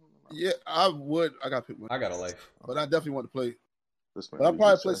on? Yeah, I would. I got I got a life, but I definitely want to play. But I'll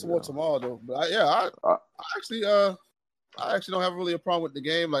probably play some more tomorrow though. But I actually don't have really a problem with the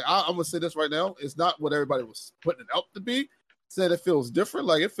game. Like I'm gonna say this right now, it's not what everybody was putting it out to be. Said it feels different.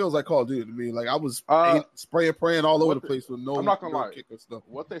 Like it feels like Call of Duty to me. Like I was spraying, praying all over the place with no. I'm not gonna lie. Kick or stuff.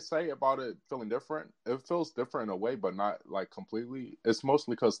 What they say about it feeling different, it feels different in a way, but not like completely. It's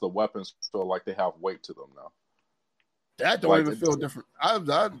mostly because the weapons feel like they have weight to them now. That don't even feel different. I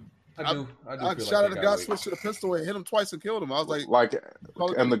do shot at a guy, switched to the pistol, and hit him twice and killed him. I was like,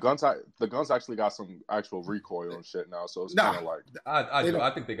 and the guns actually got some actual recoil and shit now. So it's kind of like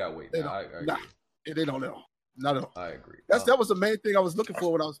I think they got weight. They don't know. Not at all. I agree. That was the main thing I was looking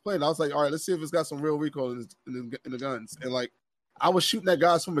for when I was playing. I was like, all right, let's see if it's got some real recoil in the guns. And like, I was shooting at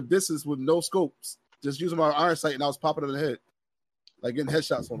guys from a distance with no scopes, just using my iron sight, and I was popping in the head, like getting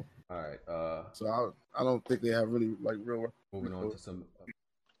headshots on them. All right. So I don't think they have really like real. Moving on to some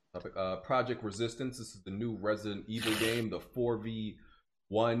topic. Project Resistance. This is the new Resident Evil game, the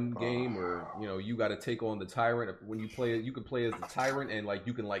 4v1 game where you got to take on the tyrant. When you play it, you can play as the tyrant and like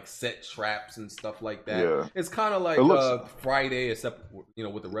you can like set traps and stuff like that. Yeah. It's kind of like Friday, except with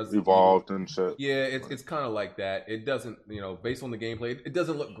the Resident Evolved Evil. And shit. Yeah, it's kind of like that. It doesn't, based on the gameplay, it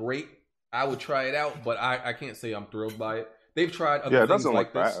doesn't look great. I would try it out, but I can't say I'm thrilled by it. They've tried other things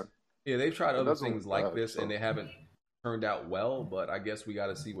like this. Bad. Yeah, they've tried other things like this, and they haven't turned out well. But I guess we got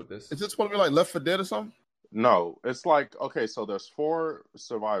to see what this. Is this supposed to be like Left 4 Dead or something? No, it's like, okay, so there's 4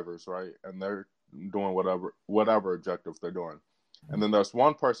 survivors, right? And they're doing whatever objective they're doing. And then there's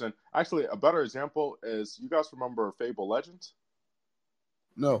one person. Actually, a better example is, you guys remember Fable Legends?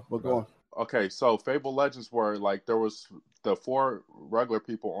 No, but go on. Okay, so Fable Legends were like, there was the 4 regular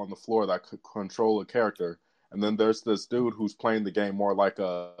people on the floor that could control a character. And then there's this dude who's playing the game more like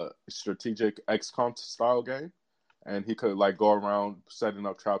a strategic XCOM style game. And he could like go around setting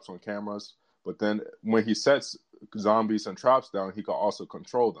up traps on cameras. But then when he sets zombies and traps down, he could also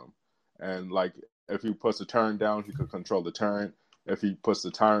control them. And like if he puts a turret down, he could control the turret. If he puts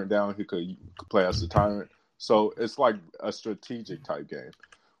the tyrant down, he could play as the tyrant. So it's like a strategic type game.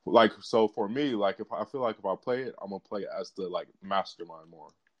 Like, so for me, like I feel like if I play it, I'm gonna play it as the like mastermind more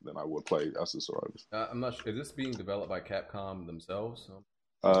than I would play as the survivors. I'm not sure. Is this being developed by Capcom themselves?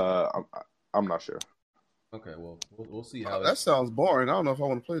 I'm not sure. Okay, well, we'll see how. That sounds boring. I don't know if I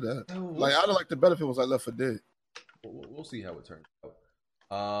want to play that. Like, I'd like the benefit was like Left 4 Dead. We'll see how it turns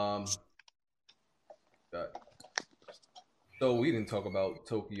out. So we didn't talk about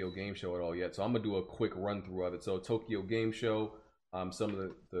Tokyo Game Show at all yet. So I'm gonna do a quick run through of it. So Tokyo Game Show, some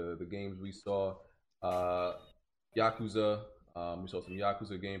of the games we saw, Yakuza. We saw some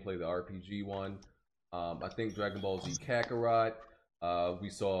Yakuza gameplay, the RPG one. I think Dragon Ball Z Kakarot. We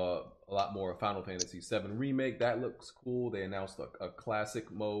saw a lot more Final Fantasy VII Remake. That looks cool. They announced a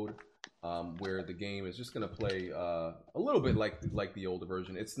classic mode where the game is just going to play a little bit like the older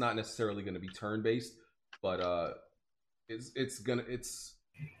version. It's not necessarily going to be turn-based, but it's what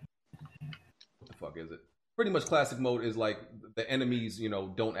the fuck is it? Pretty much classic mode is like the enemies,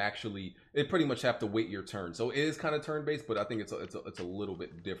 don't actually. They pretty much have to wait your turn. So it is kind of turn-based, but I think it's a little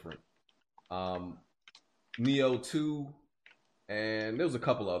bit different. Neo 2. And there was a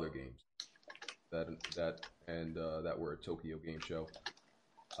couple other games that were a Tokyo Game Show.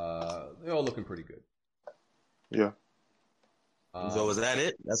 They're all looking pretty good. Yeah. So was that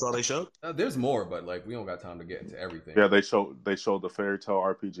it? That's all they showed? There's more, but like we don't got time to get into everything. Yeah, they showed the Fairy Tail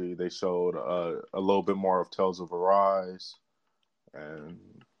RPG. They showed a little bit more of Tales of Arise, and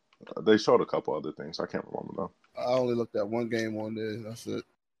they showed a couple other things. I can't remember though. I only looked at one game on there. That's it.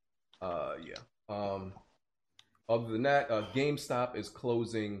 Yeah. Other than that, GameStop is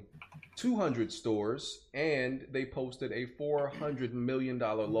closing 200 stores, and they posted a $400 million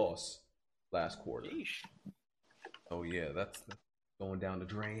loss last quarter. Yeesh. Oh yeah, that's going down the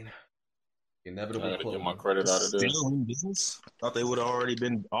drain. Inevitable closing. Get my credit out of this. Still in business? Thought they would have already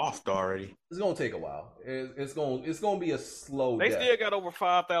been offed already. It's gonna take a while. It's gonna be a slow. They death. still got over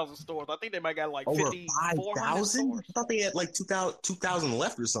 5,000 stores. I think they might got like Over 5,000 stores. I thought they had like 2,000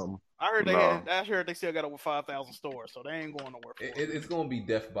 left or something. I heard they still got over 5,000 stores, so they ain't going nowhere. It's gonna be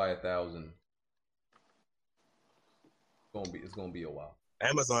death by 1,000. It's gonna be a while.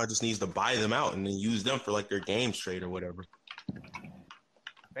 Amazon just needs to buy them out and then use them for like their games trade or whatever.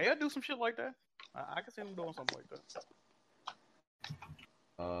 They'll do some shit like that. I can see them doing something like that.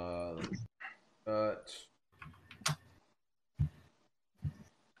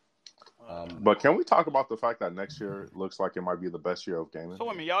 But can we talk about the fact that next year looks like it might be the best year of gaming? So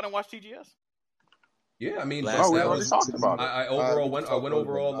I mean, y'all didn't watch TGS? Yeah, I mean, we already talked about it. I went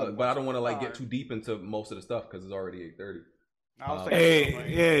overall, but I don't want to get too deep into most of the stuff because it's already 8:30.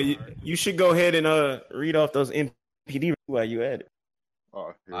 You should go ahead and read off those NPD while you at it.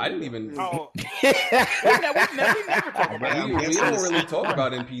 I didn't even. Oh. we never talk about we don't really talk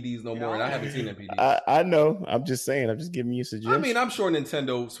about NPDs no more, and I haven't seen NPDs. I know. I'm just saying. I'm just giving you suggestions. I mean, I'm sure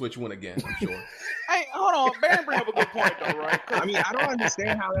Nintendo Switch win again. I'm sure. Hey, hold on. Baron bring up a good point though, right? I mean, I don't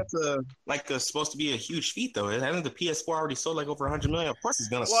understand how that's supposed to be a huge feat though. Hasn't the PS4 already sold like over 100 million? Of course, it's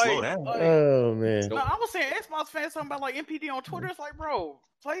gonna slow down. Oh man. No, I was saying Xbox fans talking about like NPD on Twitter. It's like, bro,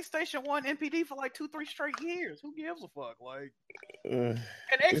 PlayStation won NPD for like 2-3 straight years. Who gives a fuck? Like, and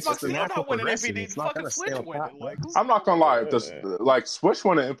Xbox still not winning NPD. The fucking Switch winning. Like, I'm not gonna lie. Switch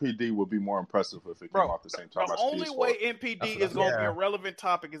winning NPD would be more impressive if it came out at the same time. The only way NPD is gonna be a relevant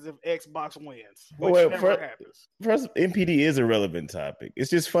topic is if Xbox wins, which Well, never happens. First, NPD is a relevant topic. It's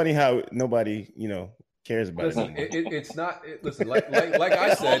just funny how nobody, cares about listen, it. It's not. Listen, like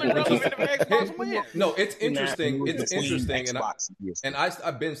I said, no, it's interesting. It's interesting, and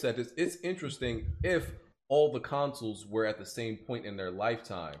I've been said this. It's interesting if all the consoles were at the same point in their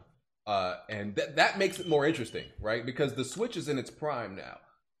lifetime, and that makes it more interesting, right? Because the Switch is in its prime now.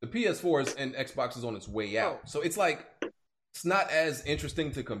 The PS4 and Xbox is on its way out, so it's like it's not as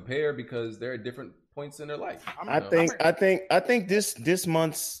interesting to compare because they're at different points in their life. I think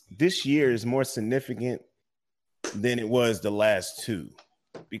this year is more significant than it was the last two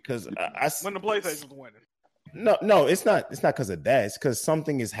because when the PlayStation was winning. No, it's not. It's not because of that. It's because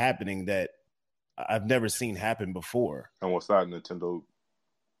something is happening that I've never seen happen before. And what's that? Nintendo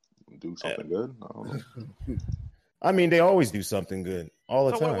do something good? I don't know. I mean, they always do something good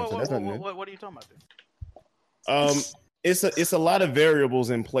all the time. What are you talking about then? It's a lot of variables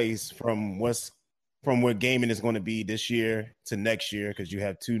in place from where gaming is going to be this year to next year because you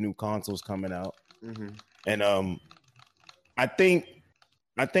have 2 new consoles coming out, and I think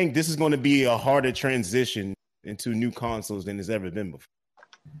this is going to be a harder transition into new consoles than it's ever been before.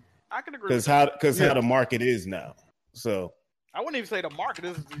 I can agree. Because with how the market is now. So I wouldn't even say the market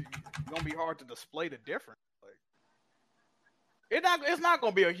is gonna be hard to display the difference. Like, it's not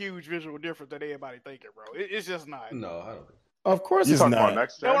gonna be a huge visual difference that everybody thinking, bro. It's just not. No, I don't think. of course You it's talking about not.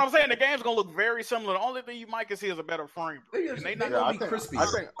 next You know gen? what I'm saying? The game's gonna look very similar. The only thing you might can see is a better frame rate. And they not Yeah, gonna be crispy.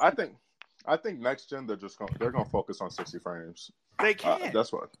 I think next gen they're gonna focus on 60 frames. They can't.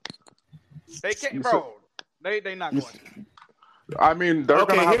 That's what. They can't, bro. They not going to. I mean, they're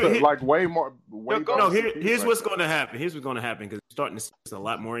Okay, gonna have here- to like way more. Way They'll go- No, better here's CPUs what's right going to happen. Here's what's going to happen because we're starting to see this a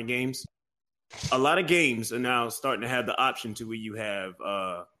lot more in games. A lot of games are now starting to have the option to where you have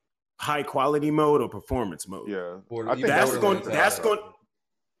high quality mode or performance mode. Yeah, I think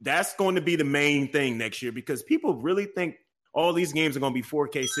that's going to be the main thing next year because people really think all these games are going to be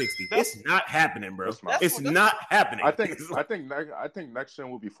 4K 60. It's not happening, bro. It's not happening. I think next gen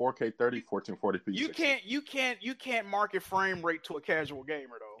will be 4K 30, 1440p. You can't market frame rate to a casual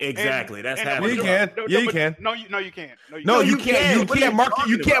gamer though. Exactly, that's happening. You can. Yeah, you can. No, you can't. No, you can't. You What are can't you market.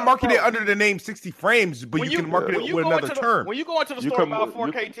 You talking can't about? market it under the name 60 frames, but you can market it with another term. When you go into the store about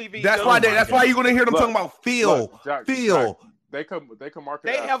 4K TV, That's why you're gonna hear them talking about feel. Jack, they can market.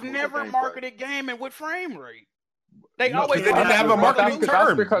 They it as have with never the gameplay. marketed gaming with frame rate. They No, always they have a marketing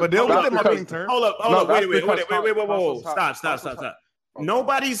term, but they'll that's get a marketing term. Hold up, No, wait, that's because whoa. consoles Stop.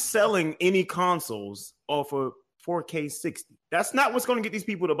 Nobody's selling any consoles off of 4K 60. That's not what's going to get these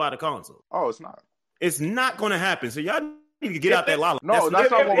people to buy the console. Oh, it's not. It's not going to happen. So y'all need to get out that lala. No,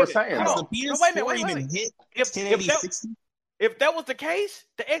 that's not what we're saying. Has No. the PS4 wait a minute. even hit If 1080 60? that was the case,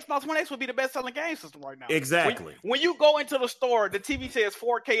 the Xbox One X would be the best-selling game system right now. Exactly. When you go into the store, the TV says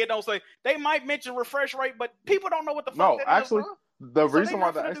 4K. It don't say. They might mention refresh rate, but people don't know what the fuck No, that actually, is, bro. the So reason they why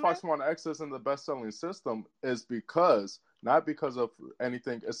not the finna do Xbox that? One X isn't the best-selling system is because not because of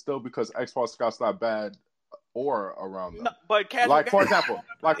anything. It's still because Xbox got that bad aura around them. No, but casual Like for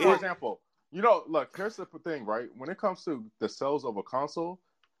gamers- example, you know, look, here's the thing, right? When it comes to the sales of a console,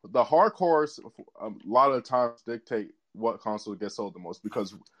 the hardcores a lot of times dictate what console gets sold the most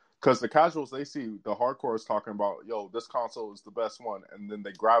because the casuals, they see the hardcores talking about, yo, this console is the best one, and then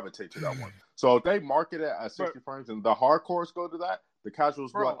they gravitate to that one. So if they market it at 60 frames and the hardcores go to that, the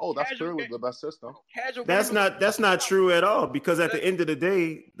casuals be like, oh, that's clearly the best system. Casual That's gamers- not true at all because at the end of the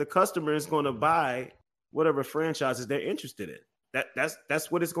day, the customer is going to buy whatever franchises they're interested in.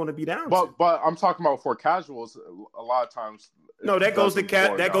 That's what it's going to be down to. But I'm talking about for casuals, a lot of times. No, that goes to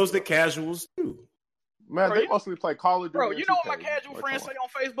doesn't boil down casuals too. Man, Bro, they you- mostly play Call of Duty. Bro, and you know what 2K. my casual Like, friends come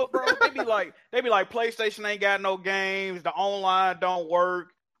say on Facebook, bro? They be like, PlayStation ain't got no games, the online don't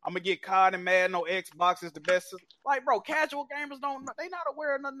work. I'm gonna get caught and mad. No Xbox is the best. Like, bro, casual gamers they not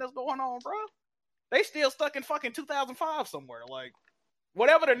aware of nothing that's going on, bro. They still stuck in fucking 2005 somewhere. Like,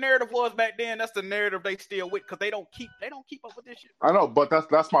 whatever the narrative was back then, that's the narrative they still with because they don't keep up with this shit. I know, but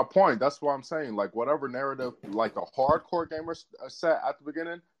that's my point. That's what I'm saying. Like whatever narrative, like the hardcore gamers set at the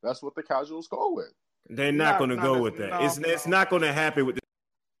beginning, that's what the casuals go with. They're not going to go with that. no, It's not going to happen with the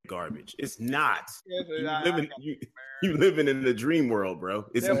garbage. It's not. You living in the dream world, bro.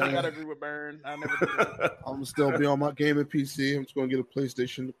 It's Definitely not. gotta agree with Burn. I never did that. I'm gonna still be on my gaming PC. I'm just gonna get a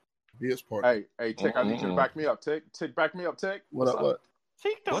PlayStation PS part. Hey, Tick, I need you to back me up, Tick. Tick, back me up, Tick. What up? What?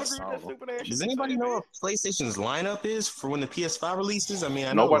 What's- Does anybody know what PlayStation's lineup is for when the PS5 releases? I mean,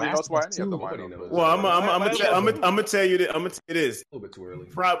 I Nobody know knows what any of the Nobody lineup is. Well, I'm gonna tell you this. I'm gonna tell you this. A little bit too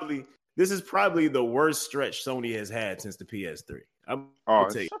early. This is probably the worst stretch Sony has had since the PS3. I'm Oh,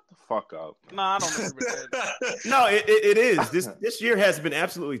 gonna tell you. shut the fuck up. Nah, I don't agree with that. No, it is. This year has been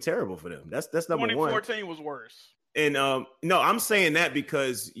absolutely terrible for them. That's number one. 2014 was worse. And no, I'm saying that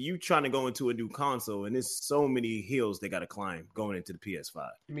because you trying to go into a new console, and there's so many hills they got to climb going into the PS5.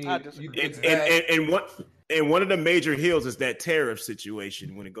 I mean, and one of the major hills is that tariff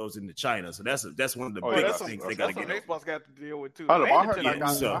situation when it goes into China. So that's one of the biggest things they got to That's get. what Xbox got to deal with too. I heard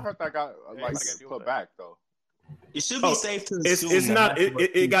Mandatory. that got like put back though. It should be safe to It's assume not.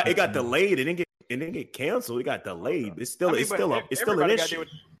 that- It got delayed. It didn't get canceled. It got delayed. It's still an everybody gotta deal issue. with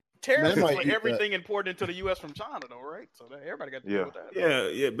tariffs Man, is might for eat that. everything imported into the U.S. from China, though, right? So everybody got to deal with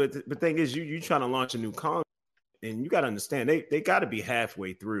that. Yeah. But the thing is, you trying to launch a new console, and you got to understand they got to be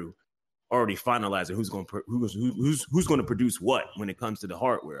halfway through already finalizing who's going to produce what when it comes to the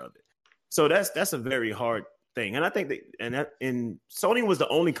hardware of it. So that's a very hard thing, and I think and Sony was the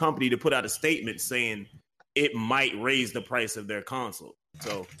only company to put out a statement saying it might raise the price of their console.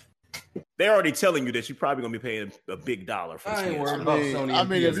 So they're already telling you that you're probably going to be paying a big dollar for I ain't this. worried about Sony. I and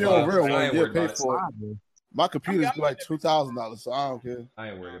mean, if PS5. you're a real I one, ain't you'll worried pay about for it. My computer's be like $2,000, so I don't care.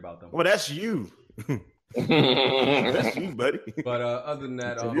 I ain't worried about them. Well, that's you. That's you, buddy. But other than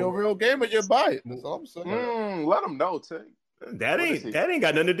that, If you're a real gamer, you buy it. That's all I'm saying. Let them know, Tick. That ain't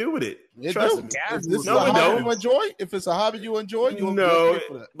got nothing to do with it. Trust me. If this is a hobby you enjoy, if it's a hobby you enjoy, you'll pay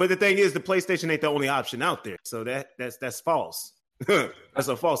for that. But the thing is, the PlayStation ain't the only option out there. So that's false. That's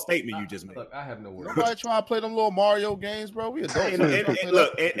a false statement you just made. Look, I have no words. Nobody trying to play them little Mario games, bro. We adults.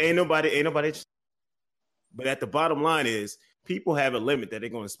 Ain't nobody. But at the bottom line is, people have a limit that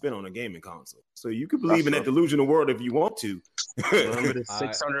they're going to spend on a gaming console. So you can believe in that delusional world if you want to. Remember the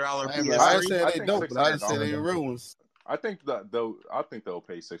 $600 PS3? I didn't say they don't, but I didn't say they real ones. I think they'll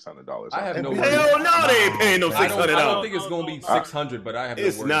pay $600. I have no. Hell no, they ain't paying no $600. I don't think it's gonna be 600, but I have.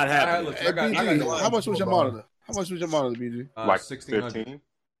 It's no not happening. How much was your monitor? How much was your monitor, BG? Like 1600.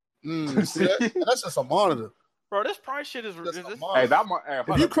 See that? That's just a monitor. Bro, this price shit is. Hey,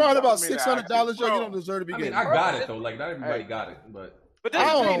 if you crying about $600, yo, you don't deserve to be getting. I got it though. Like not everybody got it, but. But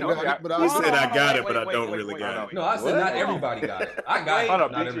I don't know. He said I got it, but I don't really got it. No, I said not everybody got it. I got it.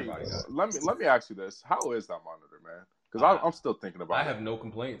 Not everybody got it. Let me ask you this: how is that monitor, man? Because I'm still thinking about it. I have no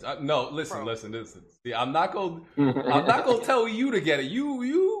complaints. No, listen. See, I'm not gonna tell you to get it.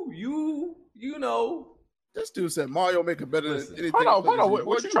 You know. This dude said Mario make it better than anything. Hold on.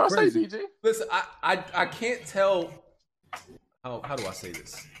 What you trying to say, DJ? Listen, I can't tell. How do I say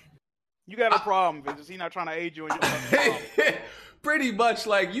this? You got a problem, Vince. He's not trying to aid you in your problem. Pretty much,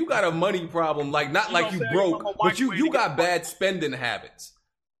 like you got a money problem. Like not like you broke, but you got bad spending habits.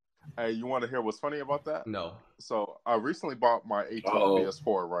 Hey, you want to hear what's funny about that? No. So I recently bought my 18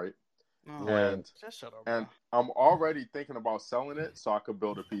 PS4, right? And just shut up. And I'm already thinking about selling it so I could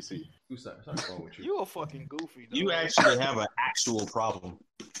build a PC. Something's wrong with you. You a fucking goofy. Dog. You actually have an actual problem.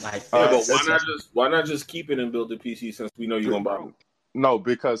 Like, but why not just keep it and build a PC since we know you're gonna buy it? No,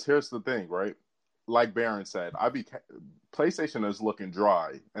 because here's the thing, right? Like Baron said, PlayStation is looking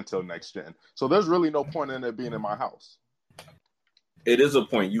dry until next gen, so there's really no point in it being in my house. It is a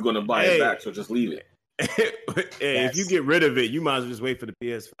point. You're gonna buy it back, so just leave it. If you get rid of it, you might as well just wait for the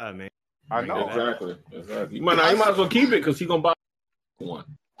PS5, man. I know exactly. You might as well keep it because he's gonna buy one.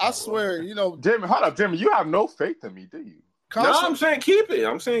 I swear, Jimmy. Hold up, Jimmy. You have no faith in me, do you? No, I'm saying keep it.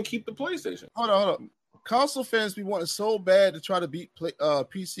 I'm saying keep the PlayStation. Hold on. Console fans be wanting so bad to try to beat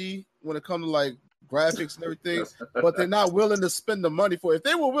PC when it comes to like graphics and everything, but they're not willing to spend the money for it. If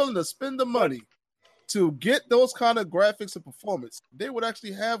they were willing to spend the money to get those kind of graphics and performance, they would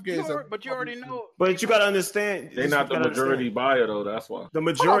actually have games. But you already know. But you got to understand, they're not the majority buyer though. That's why the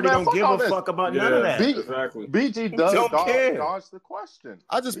majority don't give a fuck about none of that. Exactly. BG does dodge the question.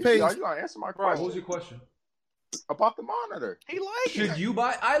 I just paid. Are you gonna answer my question? What was your question? About the monitor. He likes Should you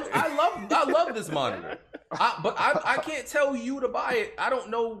buy? I love this monitor. But I can't tell you to buy it. I don't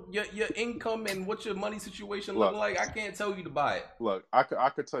know your income and what your money situation looking like. I can't tell you to buy it. Look, I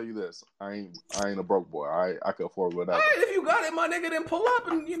could tell you this. I ain't a broke boy. I could afford whatever. All right, if you got it, my nigga, then pull up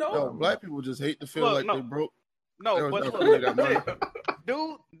and No, black people just hate to feel they broke. No, but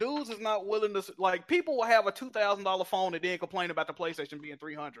dudes is not willing to like. People will have a $2,000 phone and then complain about the PlayStation being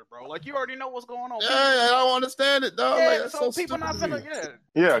 $300, bro. Like you already know what's going on. Yeah, I don't understand it, dog. Yeah, like, so people not finna.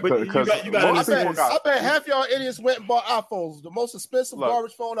 Yeah, because you got I bet half y'all idiots went and bought iPhones, the most expensive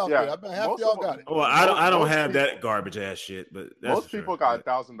garbage phone out there. I bet half y'all got it. Well, I don't have that garbage ass shit, but most people got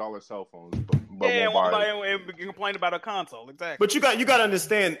 $1,000 cell phones, but won't buy it and complain about a console. Exactly. But you got to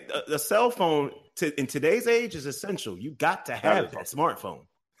understand, a cell phone in today's age is essential. You got to have that smartphone.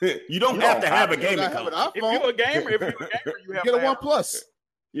 You don't have to have a gaming console. If you're a gamer, you have get a OnePlus.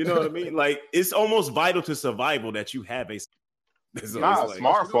 You know what I mean? Like it's almost vital to survival that you have a. Not a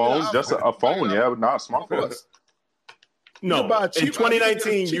smartphone, just a phone, but not a smartphone. No, in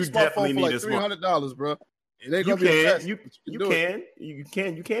 2019, you definitely need a $300, bro. You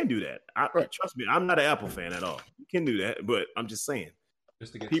can do that. Trust me, I'm not an Apple fan at all. You can do that, but I'm just saying,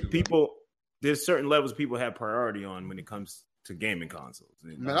 just to get people. There's certain levels people have priority on when it comes to gaming consoles.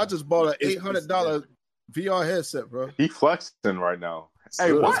 Man, I just bought an $800 VR headset, bro. He flexing right now.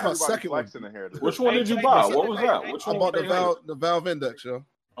 Hey, what's my second one? Which one did you buy? What was that? I bought the Valve Index, yo.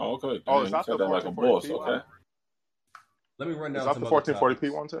 Oh, okay. Oh, is that the like a boss? Okay. Let me run down. Is that the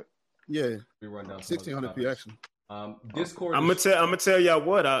 1440p one, Tech? Yeah. Let me run down 1600p actually. Discord. I'm gonna tell y'all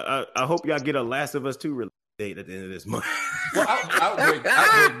what. I hope y'all get a Last of Us 2 release date at the end of this month. Well, Outbreak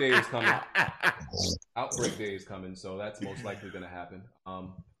Day is coming. Outbreak Day is coming, so that's most likely going to happen.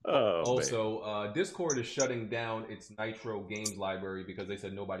 Discord is shutting down its Nitro games library because they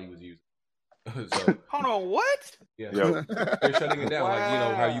said nobody was using it. So, hold on, what? Yeah, they're shutting it down. Wow. Like, you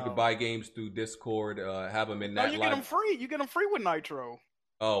know how you could buy games through Discord, have them in that. No, you get them free. You get them free with Nitro.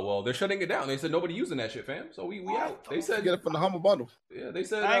 Oh well, they're shutting it down. They said nobody using that shit, fam. So we out. They said get it from the Humble Bundle. Yeah, they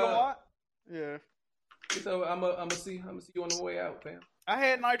said. I ain't gonna lie. Yeah. So I'm gonna see you on the way out, fam. I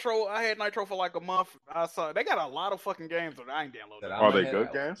had Nitro for like a month. I saw they got a lot of fucking games that I ain't downloaded. Are they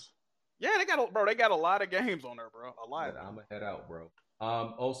good games? Yeah, they got a lot of games on there, bro. A lot. I'm gonna head out, bro.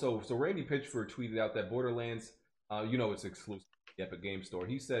 Also, so Randy Pitchford tweeted out that Borderlands, it's exclusive to the Epic Game Store.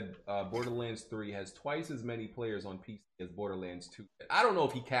 He said Borderlands 3 has twice as many players on PC as Borderlands 2. I don't know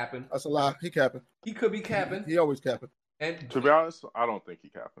if he capping. That's a lie. He capping. He could be capping. He always capping. And to be honest, I don't think he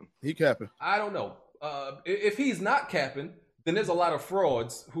capping. He capping. I don't know. If he's not capping, then there's a lot of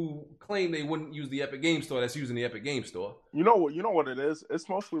frauds who claim they wouldn't use the Epic Game Store that's using the Epic Game Store. You know what it is? It's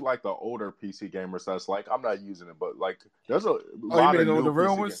mostly like the older PC gamers that's like, I'm not using it, but like there's a lot of new the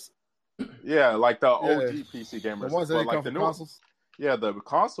real PC ones? Yeah, like the OG PC gamers. The ones that like come the from new consoles? Yeah, the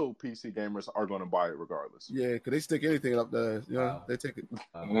console PC gamers are going to buy it regardless. Yeah, because they stick anything up there. You know, Wow. they take it.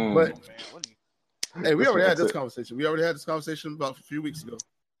 Mm. But hey, we already had That's this it. conversation. We already had this conversation about a few weeks ago.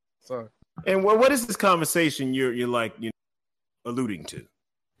 Sorry. And what is this conversation you're like alluding to?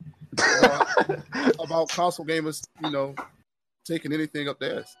 About console gamers, taking anything up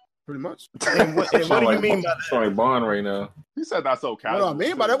there, pretty much. And what do you mean by that? It's like Bond right now. He said that's okay. What do I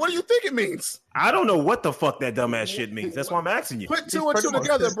mean by that? What do you think it means? I don't know what the fuck that dumbass shit means. That's why I'm asking you. Put two and two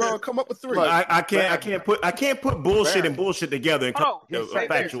together, bro. And come up with three. I can't put bullshit and bullshit together and come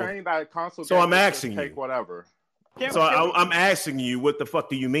factual. Saying that console So I'm gamers asking take you. whatever. I'm asking you, what the fuck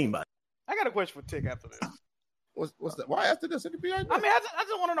do you mean by that? I got a question for Tick after this. What's that? Why after this? It could be right I mean, I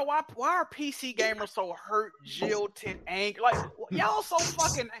just want to know why are PC gamers so hurt, jilted, angry? Like y'all so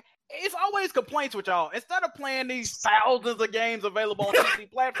fucking. It's always complaints with y'all. Instead of playing these thousands of games available on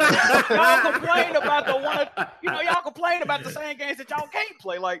PC platforms, y'all complain about y'all complain about the same games that y'all can't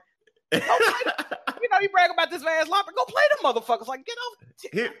play. Like, go play you brag about this vast lopper. Go play them motherfuckers. Like, get off.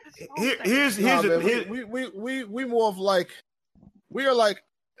 Here's we more of like we are like.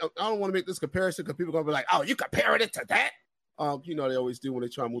 I don't want to make this comparison because people are gonna be like, "Oh, you comparing it to that?" They always do when they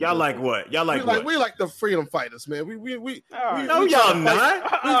try to move. Y'all like what? Y'all like what? We like the freedom fighters, man. No, y'all not.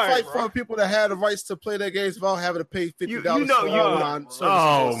 We fight for people that have the rights to play their games without having to pay $50 for online services.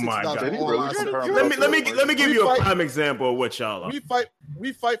 Oh my god! Let me give you a prime example of what y'all are.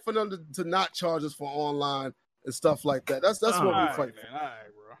 We fight for them to not charge us for online and stuff like that. That's what we fight for. All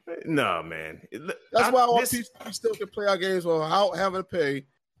right, bro. No, man. That's why on PC we still can play our games without having to pay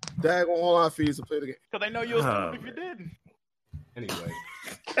daggone online fees to play the game. Because they know you'll stupid if you didn't. Anyway.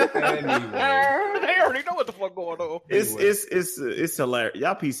 They already know what the fuck going on. It's hilarious.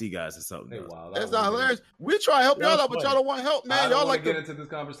 Y'all PC guys or something. That's not hilarious. We try to help y'all out, but y'all don't want help, man. Y'all like to get into this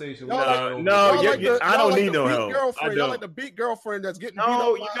conversation. I don't need no help. Y'all like the beat girlfriend that's getting beat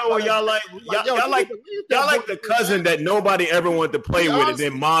No, up. you know what y'all like? Y'all like the cousin that nobody ever wanted to play with, and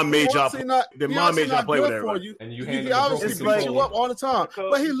then mom made y'all play with everybody. And you he obviously beat you up all the time,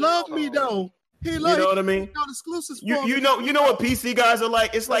 but he loved me though. He loved you know what I mean? Exclusives. You know what PC guys are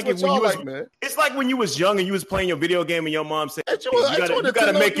like? It's like when you was it's like when you was young and you was playing your video game and your mom said you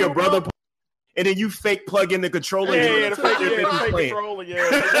gotta make your brother play, and then you fake plug in the controller. The fake controller.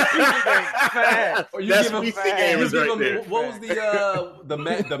 That's PC gamers right there. What was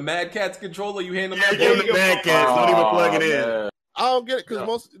the Mad Catz controller? You hand them that? The Mad Catz. Don't even plug it in. I don't get it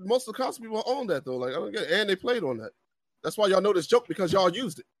because most of the console people own that though. Like I don't get it, and they played on that. That's why y'all know this joke because y'all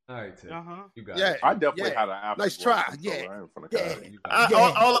used it. All right, Tim. You got it. I definitely had an Apple. Nice try.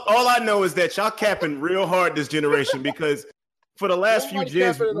 All I know is that y'all capping real hard this generation because for the last few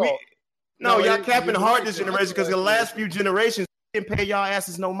gens, y'all capping hard this generation because the last few generations didn't pay y'all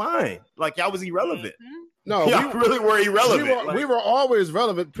asses no mind. Like y'all was irrelevant. No, y'all really were irrelevant. We were always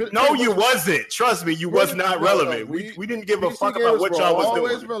relevant. No, you wasn't. Trust me, you was not relevant. We didn't give a fuck about what y'all was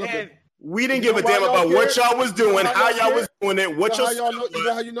doing. Relevant. We didn't give a damn about what y'all was doing, how y'all was doing it, what y'all. You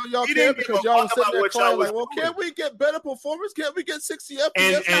know how you know y'all care because y'all was sitting there crying like, well, can't we get better performance? Can't we get 60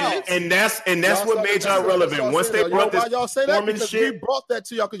 FPS? And that's what made y'all relevant. Once they brought this y'all say that because we brought that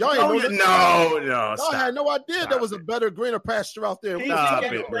to y'all because y'all ain't know. No, y'all had no idea there was a better, greener pasture out there. Stop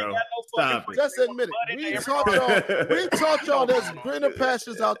it, bro. Stop it. Just admit it. We taught y'all there's greener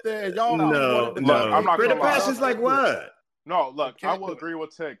pastures out there, and y'all no. I'm not greener pastures like what? No, look, I will agree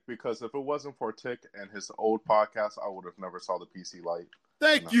with Tick because if it wasn't for Tick and his old podcast, I would have never saw the PC light.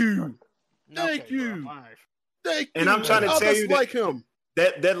 Thank you. Thank you. And I'm trying to tell you like him.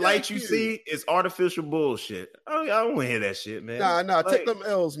 That light you see is artificial bullshit. I don't want to hear that shit, man. Nah, take them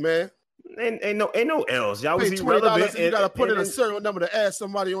L's, man. Ain't no L's. Y'all was $20 irrelevant. You gotta put in a serial number to add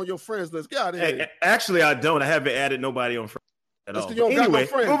somebody on your friends list. Get out of here. Actually, I don't. I haven't added nobody on friends. Anyway,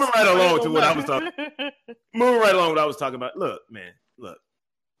 moving right along to what I was talking. Moving right along what I was talking about. Look, man. Look,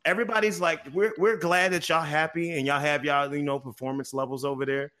 everybody's like, we're glad that y'all happy and y'all have y'all performance levels over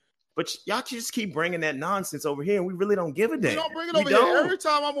there. But y'all just keep bringing that nonsense over here, and we really don't give a damn. We don't bring it over here. Every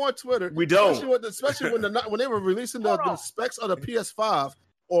time I'm on Twitter, we don't. Especially when they were releasing the specs of the PS5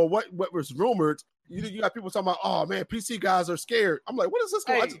 or what was rumored. You got people talking about, oh man, PC guys are scared. I'm like, what is this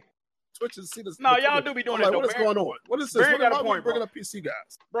going on? Twitch and see this. No, y'all do be doing it. What is going on? What is this? Why are we bringing up PC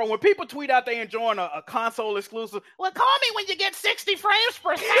guys? Bro, when people tweet out they enjoying a console exclusive, well, call me when you get 60 frames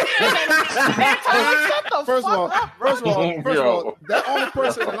per second. First of all, that only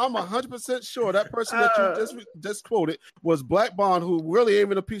person, and I'm 100% sure that person that you just quoted was Black Bond, who really ain't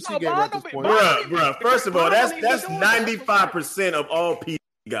even a PC gamer at this point. Bruh. First of all, that's 95% of all PC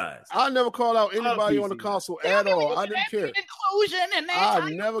guys. I never called out anybody on the console at all. I didn't care. Inclusion and I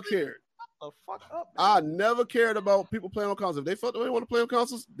never cared. The fuck up, I never cared about people playing on consoles. If they felt they want to play on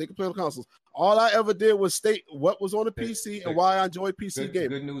consoles, they can play on consoles. All I ever did was state what was on the PC and why I enjoy PC gaming.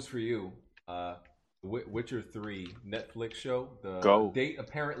 Good news for you. Witcher 3 Netflix show. The date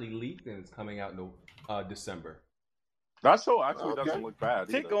apparently leaked and it's coming out in December. That show actually doesn't look bad.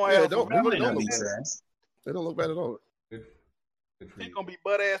 They don't look bad. They don't look bad at all. He's gonna be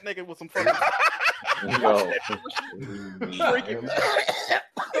butt ass nigga with some fucking.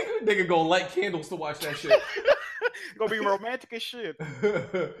 Nigga gonna light candles to watch that shit. Gonna be romantic as shit.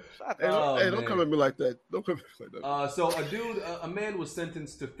 Don't come at me like that. Don't come at me like that. So a man was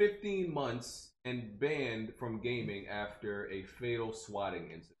sentenced to 15 months and banned from gaming after a fatal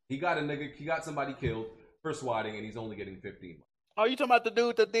swatting incident. He got somebody killed for swatting, and he's only getting 15 months. Oh, you talking about the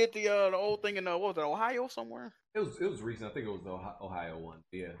dude that did the old thing in what was it, Ohio somewhere? It was recent. I think it was the Ohio one.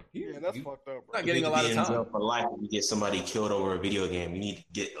 Yeah, that's fucked up, bro. Not getting a lot of time for life. When you get somebody killed over a video game, you need to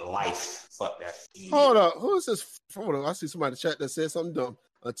get life. Fuck that. Hold up, who is this? Hold on, I see somebody in the chat that said something dumb.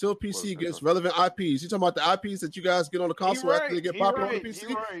 Until PC gets relevant IPs. You talking about the IPs that you guys get on the console after they get popular on the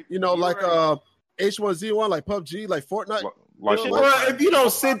PC? You know, like H1Z1, like PUBG, like Fortnite. If you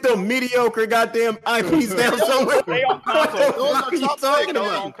don't sit them mediocre goddamn IPs down somewhere, they on console. What are you talking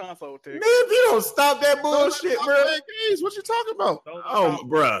about? On console, man, if you don't stop that bullshit, bro. What you talking about? Oh,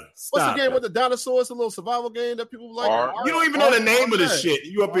 bro. What's the game with the dinosaurs? A little survival game that people like. You don't even know the name of the shit.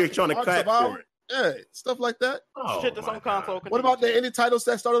 You up here trying to clap for it. Yeah, stuff like that. Shit that's on console. What about any titles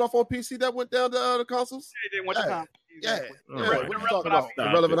that started off on PC that went down to the consoles? Yeah, they went to console. Yeah. What are you talking about? The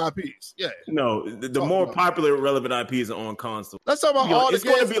relevant IPs. Yeah. No, the more popular relevant IPs are on console. Let's talk about all the games.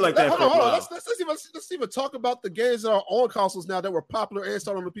 It's going to be like that for a while. Let's even talk about the games that are on consoles now that were popular and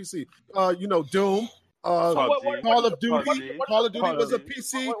started on the PC. Doom. Call of Duty. Call of Duty was a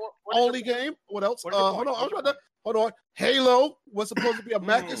PC only game. What else? Hold on. Halo was supposed to be a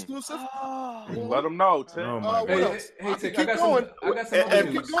Mac exclusive. Let them know, Tim. Hey, Tick, I got some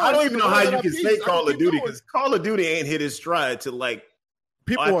I don't even know how you can say Call of Duty because Call of Duty ain't hit his stride to like.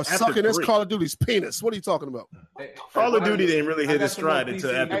 People are sucking this Call of Duty's penis. What are you talking about? Call of Duty didn't really hit his stride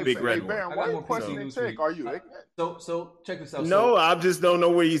until after Big Red War. Why are you questioning Tick? Are you ignorant? So check this out. No, I just don't know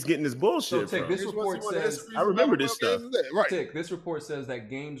where he's getting this bullshit from. This report says I remember this stuff. Right. Tick, this report says that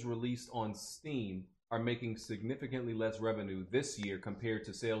games released on Steam are making significantly less revenue this year compared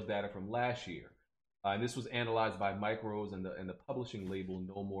to sales data from last year. And this was analyzed by Micros and the publishing label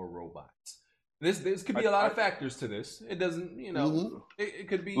No More Robots. This could be a lot of factors to this. It doesn't, it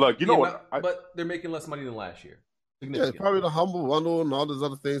could be. Look, but they're making less money than last year. Yeah, it's probably the Humble Bundle and all those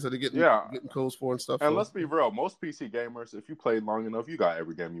other things that they're getting codes for and stuff. And let's be real, most PC gamers, if you played long enough, you got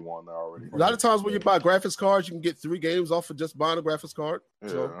every game you want there already. A lot of times when you buy graphics cards, you can get 3 games off of just buying a graphics card. Yeah.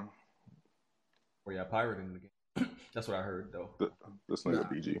 So. Or pirating the game. That's what I heard, though. This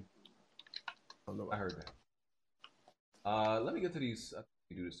nigga BG. I heard that. Let me get to these.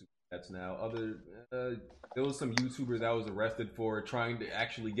 We do the super chats now. There was some YouTuber that was arrested for trying to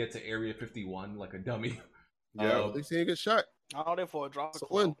actually get to Area 51 like a dummy. Yeah, at least he didn't get shot. All there for a drop of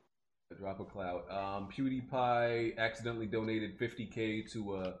clout. A drop of clout. PewDiePie accidentally donated $50K to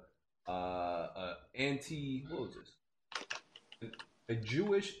what was this? A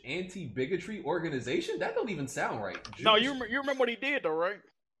Jewish anti-bigotry organization? That don't even sound right. No, you remember what he did, though, right?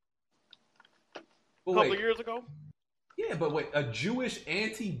 A couple of years ago? Yeah, but wait, a Jewish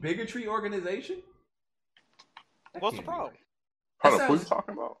anti-bigotry organization? What's the problem? Hold up, who are you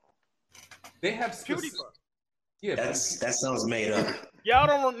talking about? They have PewDiePie. Yeah, that sounds made up. Y'all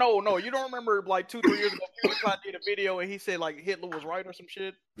don't know. No, you don't remember like 2-3 years ago, PewDiePie did a video and he said like Hitler was right or some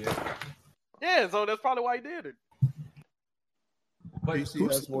shit? Yeah, so that's probably why he did it. But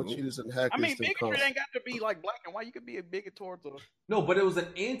PC has more cheaters and hackers. I mean, bigotry ain't got to be like black and white. You could be a bigot towards a... No, but it was an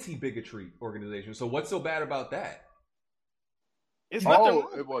anti-bigotry organization. So what's so bad about that? It's nothing wrong.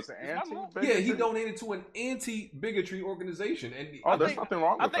 It was an anti-bigotry? Yeah, he donated to an anti-bigotry organization. And there's nothing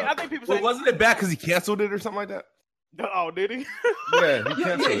wrong with that. I think people say... wasn't it bad because he canceled it or something like that? Oh, did he? Yeah,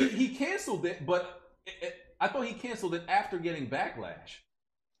 he canceled it, but I thought he canceled it after getting backlash.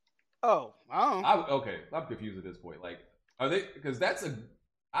 Oh, okay. I'm confused at this point. Like, are they? Because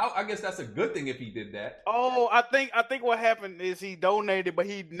I guess that's a good thing if he did that. Oh, I think what happened is he donated, but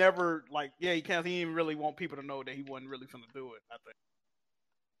he never he canceled. He didn't really want people to know that he wasn't really finna do it. I think.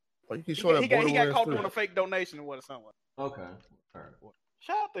 Well, he got caught doing a fake donation or what, something. Okay. All right.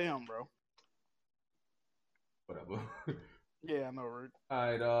 Shout out to him, bro. Whatever. Yeah, I know, Rick. All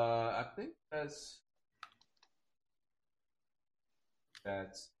right. I think that's. The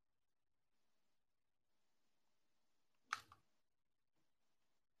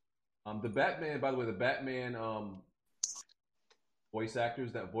Batman. By the way, the Batman voice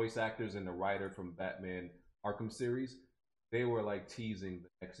actors and the writer from Batman Arkham series, they were like teasing the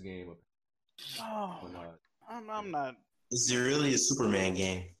next game of. I'm not. Is there really a Superman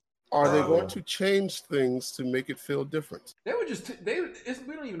game? Are they going to change things to make it feel different? They were just we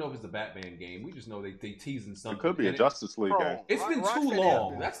don't even know if it's the Batman game. We just know they teasing something. It could be a Justice League game. It's been too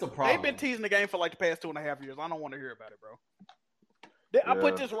long. That's the problem. They've been teasing the game for like the past 2.5 years. I don't want to hear about it, bro. I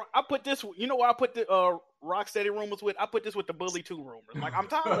put this. You know where I put the Rocksteady rumors with? I put this with the Bully 2 rumors. Like, I'm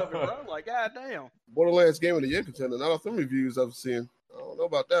tired of it, bro. Like, goddamn. Borderlands Game of the Year contender. Not all some reviews I've seen. I don't know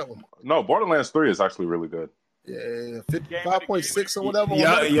about that one. No, Borderlands 3 is actually really good. Yeah, 55.6 or whatever.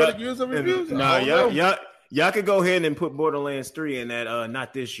 Y'all could go ahead and put Borderlands 3 in that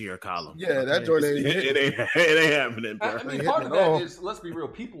not this year column. Yeah, that joint ain't it ain't happening, bro. I mean, part of that is, let's be real,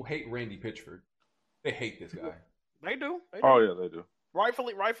 people hate Randy Pitchford. They hate this guy. They do. Oh yeah, they do.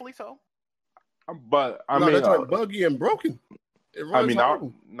 Rightfully so. But I mean, that's like buggy and broken. I mean,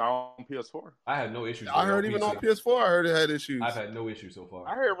 now on PS4. I had no issues. I heard even on PS4, I heard it had issues. I've had no issues so far.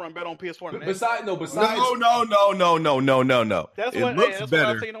 I heard it run better on PS4. Besides, No. That's It looks better.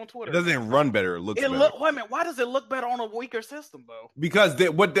 I've seen on Twitter. It doesn't run better. It looks better. Wait a minute. Why does it look better on a weaker system, though? Because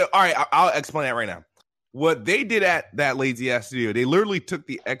all right, I'll explain that right now. What they did at that lazy ass studio, they literally took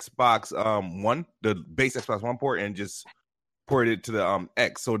the Xbox One, the base Xbox One port, and just ported it to the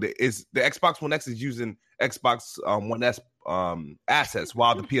X. So the Xbox One X is using Xbox One S assets,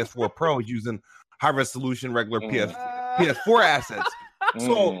 while the PS4 Pro is using high resolution regular PS4 assets.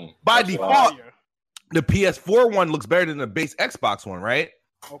 So by default, the PS4 one looks better than the base Xbox one, right?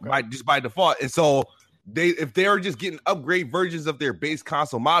 Okay. By default. And so if they're just getting upgrade versions of their base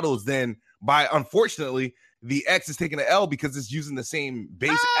console models, then unfortunately the X is taking an L because it's using the same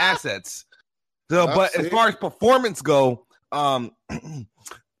base assets. So, but as far as performance go, that's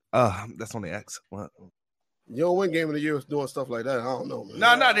on the X. What? You don't win Game of the Year doing stuff like that. I don't know,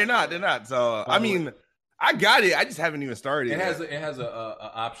 man. No, they're not. So I mean, I got it. I just haven't even started. It has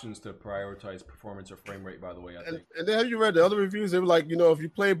options to prioritize performance or frame rate. By the way, I think. And then have you read the other reviews? They were like, if you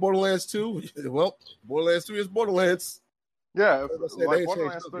play Borderlands 2, well, Borderlands 3 is Borderlands. Yeah, like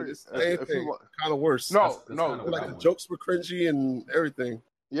Borderlands 3 kind of worse. No, like the jokes were cringy and everything.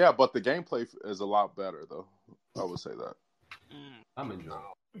 Yeah, but the gameplay is a lot better, though. I would say that. I'm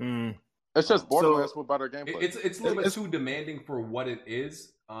enjoying. It's just Borderlands with better gameplay. It's a little bit too demanding for what it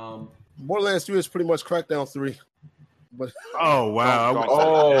is. Borderlands 3 is pretty much Crackdown 3. But oh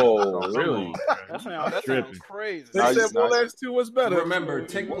wow! Really? That sounds crazy. They said Borderlands 2 was better. Remember,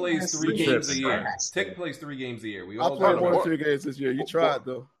 Tick plays 3 games a year. Tick plays 3 games a year. We all played more than 3 games this year. You tried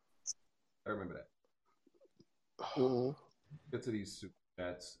though. I remember that. Get to these super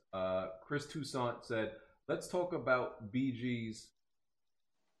chats. Chris Toussaint said, "Let's talk about BG's."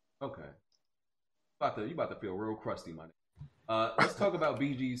 Okay, you about to feel real crusty, money. Let's talk about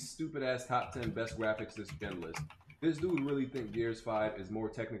BG's stupid ass top 10 best graphics this gen list. This dude really think Gears 5 is more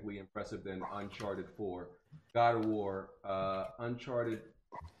technically impressive than Uncharted 4, God of War, Uncharted.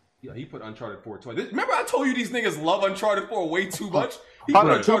 Yeah, he put Uncharted 4 twice. Remember, I told you these niggas love Uncharted 4 way too much.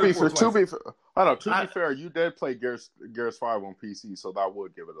 To be fair, you did play Gears 5 on PC, so that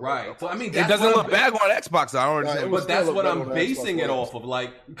would give it a right. So I mean, it doesn't look bad on Xbox. I don't understand, but that's what I'm basing it off of.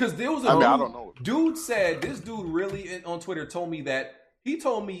 Like, because there was a dude said this dude really on Twitter told me that he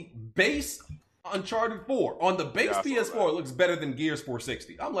told me base Uncharted 4 on the base PS4 looks better than Gears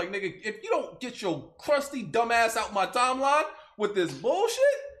 460. I'm like, nigga, if you don't get your crusty dumbass out my timeline with this bullshit.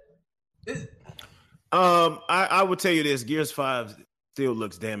 I would tell you this: Gears 5 still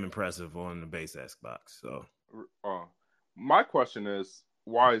looks damn impressive on the base Xbox. So, my question is,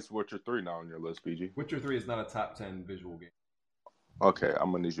 why is Witcher 3 not on your list, PG? Witcher 3 is not a top 10 visual game. Okay,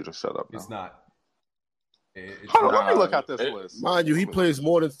 I'm gonna need you to shut up now. It's not. Hold on, let me look at this list. Mind you, he plays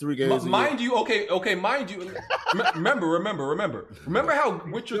more than 3 games. Mind you, okay. Mind you, remember how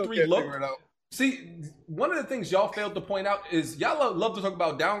Witcher 3 looked. See, one of the things y'all failed to point out is y'all love to talk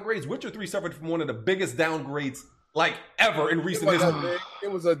about downgrades. Witcher 3 suffered from one of the biggest downgrades like ever in recent history. It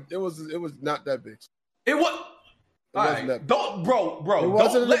was not that big. It was. All right, don't, bro.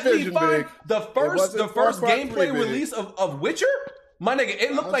 Don't let me find the first gameplay release of Witcher. My nigga,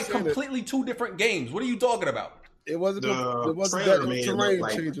 it looked like completely two different games. What are you talking about? It wasn't that terrain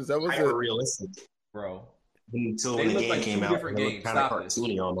changes. That was realistic, bro. Until when the game came out, it looked kind of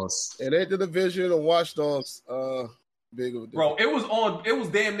cartoony almost. It ain't the Division or Watch Dogs. Big of a bro. It was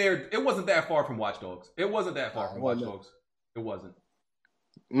damn near. It wasn't that far from Watch Dogs. It wasn't that far from Watch Dogs. It wasn't.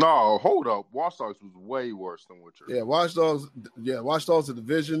 No, hold up. Watch Dogs was way worse than Witcher. Yeah, Watch Dogs. Yeah, Watch Dogs, the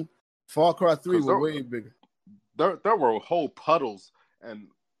Division. Far Cry 3 were way bigger. There were whole puddles and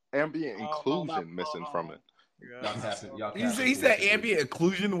ambient inclusion missing from it. He said ambient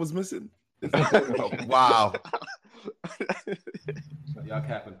inclusion was missing. Wow. Y'all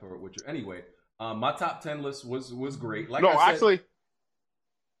capping for Witcher. Anyway, my top 10 list was great. Like no, I said, actually,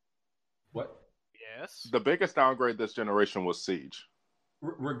 what? Yes. The biggest downgrade this generation was Siege.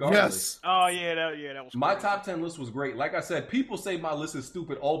 Regardless. Yes. Oh yeah, that was. My top 10 list was great. Like I said, people say my list is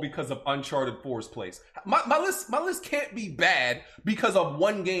stupid all because of Uncharted 4's place. My list can't be bad because of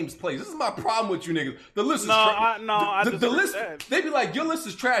one game's place. This is my problem with you niggas. The list is the list. They be like, your list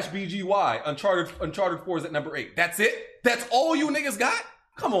is trash. BGY. Uncharted 4 is at number 8. That's it. That's all you niggas got.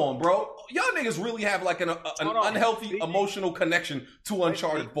 Come on, bro. Y'all niggas really have like an unhealthy emotional connection to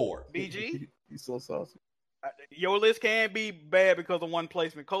Uncharted 4. BG. He's so saucy. Your list can be bad because of one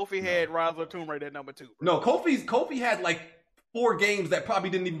placement. Kofi had Rise of the Tomb Raider at number 2. Bro. No, Kofi had like 4 games that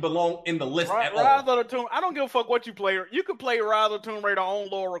probably didn't even belong in the list at all. Rise of the Tomb. I don't give a fuck what you play. You could play Rise of the Tomb Raider on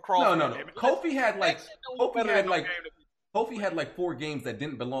Lara Croft. No. Kofi had like 4 games that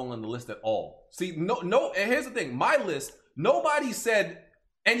didn't belong on the list at all. See, no. And here's the thing: my list. Nobody said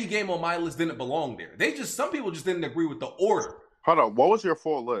any game on my list didn't belong there. Some people just didn't agree with the order. Hold on. What was your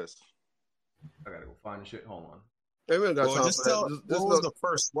full list? I gotta go find the shit. Hold on. Hey, what was the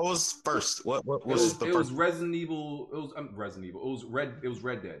first? What was first? What was the first? It was Resident Evil. It was Resident Evil. It was Red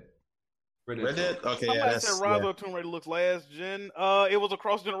Dead. Red Dead. Okay, somebody said Rise of the Tomb Raider looks last gen. It was a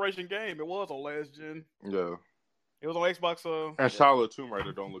cross generation game. It was on last gen. Yeah. It was on Xbox. And Charlotte Tomb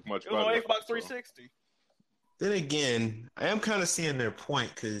Raider don't look much better. It was on Xbox 360. Then again, I am kind of seeing their point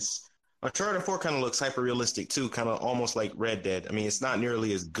because Uncharted 4 kind of looks hyper realistic too, kind of almost like Red Dead. I mean, it's not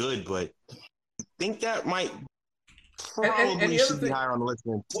nearly as good, but I think that might probably should be higher on the list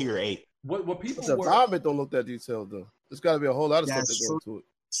than tier 8. What people the environment don't look that detailed though. There's got to be a whole lot of stuff that go into it.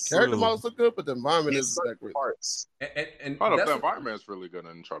 Character models look good, but the environment is that great. Parts. And the environment is really good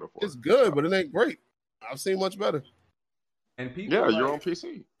in Uncharted 4. It's good, but it ain't great. I've seen much better. And people, you're on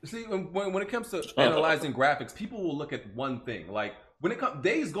PC. See, when it comes to analyzing graphics, people will look at one thing. Like when it comes,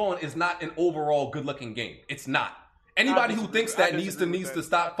 Days Gone is not an overall good-looking game. It's not. Anybody who thinks that needs to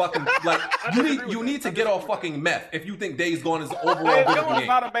stop fucking like you need to get off fucking meth if you think Days Gone is an overall good-looking game.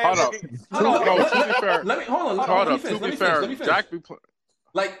 Not a bad Let me finish.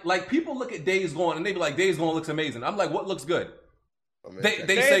 Like people look at Days Gone and they be like, Days Gone looks amazing. I'm like, what looks good? They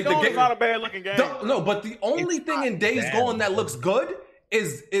say the game is not a bad looking game. No, but the only thing in Days Gone that looks good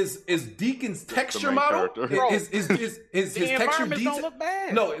is Deacon's texture model. His texture detail. Don't look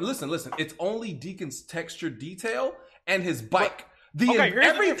bad. No, listen. It's only Deacon's texture detail and his bike.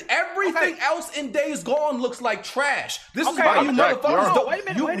 Everything else in Days Gone looks like trash. This is why you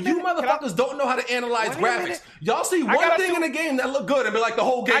motherfuckers don't know how to analyze graphics. Y'all see one thing in the game that look good and be like the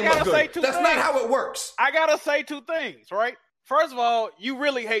whole game look good. That's not how it works. I gotta say 2 things, right? First of all, you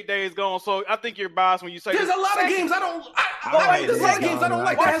really hate Days Gone, so I think you're biased when you say there's a lot of games I don't like. There's a lot of games I don't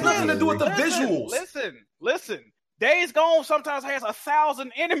like. That has nothing to do with the visuals. Listen. Days Gone sometimes has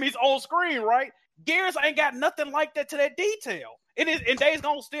 1,000 enemies on screen, right? Gears ain't got nothing like that to that detail. It is in Days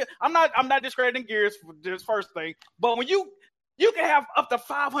Gone still. I'm not discrediting Gears for this first thing, but when you can have up to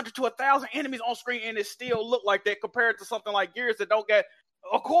 500 to 1,000 enemies on screen and it still look like that compared to something like Gears that don't get.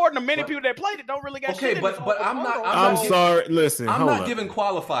 According to many people that played it, don't really get shit. Okay, but I'm sorry. Listen, I'm not giving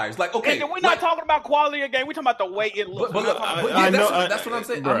qualifiers. Like, okay, we're not talking about quality of game. We're talking about the way it looks. That's what I'm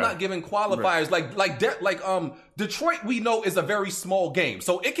saying. Bro. I'm not giving qualifiers. Right. Detroit, we know is a very small game,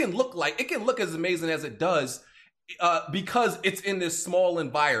 so it can look as amazing as it does. Because it's in this small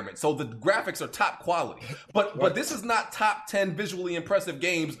environment, so the graphics are top quality. But this is not top 10 visually impressive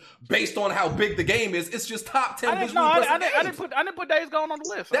games based on how big the game is. It's just top 10 visually impressive games. I didn't put Days Gone on the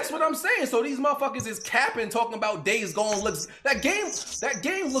list. That's what I'm saying. So these motherfuckers is capping, talking about Days Gone looks. That game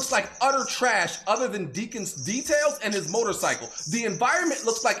looks like utter trash, other than Deacon's details and his motorcycle. The environment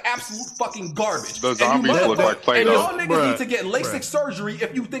looks like absolute fucking garbage. The zombies look like Play-Doh. And y'all niggas need to get LASIK surgery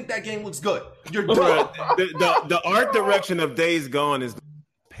if you think that game looks good. You're dumb. The art direction of Days Gone is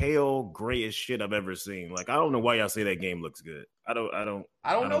pale grayish shit I've ever seen. Like I don't know why y'all say that game looks good. I don't know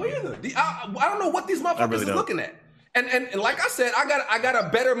either. I don't know what these motherfuckers is looking at. And like I said, I got a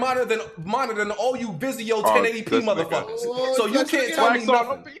better monitor than all you Vizio 1080p motherfuckers. So you can't tell me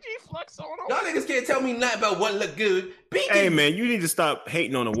nothing. Y'all niggas can't tell me nothing about what look good. BG. Hey man, you need to stop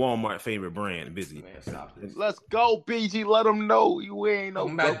hating on a Walmart favorite brand, Busy. Man, stop this. Let's go, BG. Let them know you ain't no.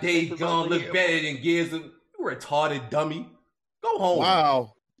 My days gonna look better than Gears. You retarded dummy. Go home.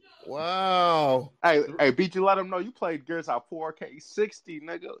 Wow. Hey, BG, let them know you played Gears out 4K 60,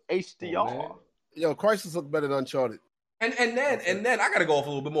 nigga. HDR. Yo, Crisis look better than Uncharted. And then I gotta go off a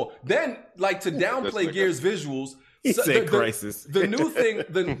little bit more. Then, like, to downplay Gears visuals. He said Crisis. The new thing,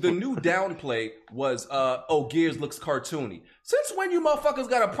 the new downplay was Gears looks cartoony. Since when you motherfuckers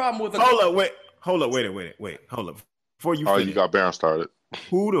got a problem with Hold up, wait. Hold up. Before you finish, you got Baron started.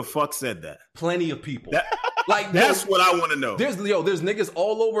 Who the fuck said that? Plenty of people. That's what I want to know. There's niggas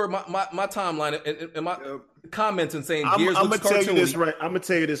all over my timeline and my comments and saying Gears looks cartoony. I'm gonna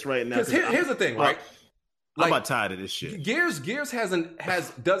tell you this right now. Because here's the thing, right? I'm about tired of this shit. Gears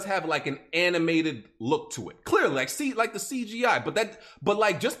does have like an animated look to it. Clearly, like the CGI, but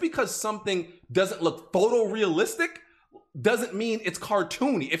like just because something doesn't look photorealistic doesn't mean it's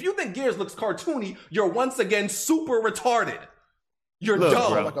cartoony. If you think Gears looks cartoony, you're once again super retarded. You're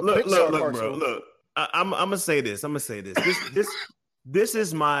dumb. Bro. Look, bro. Look, I'm gonna say this. This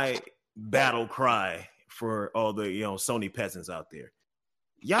is my battle cry for all the Sony peasants out there.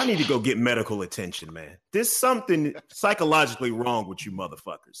 Y'all need to go get medical attention, man. There's something psychologically wrong with you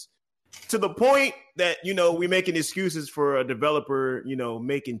motherfuckers. To the point that, we're making excuses for a developer,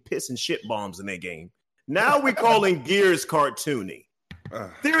 making piss and shit bombs in their game. Now we're calling Gears cartoony.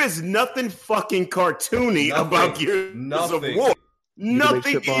 There is nothing fucking cartoony about Gears of War.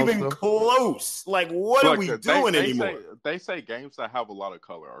 Nothing even close. Like, what are we doing anymore? They say games that have a lot of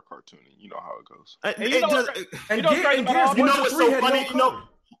color are cartoony. You know how it goes. You know what's so funny?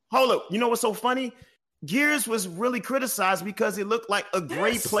 Hold up. You know what's so funny? Gears was really criticized because it looked like a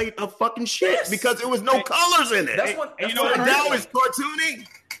gray plate of fucking shit because there was no colors in it. Now it's cartoony.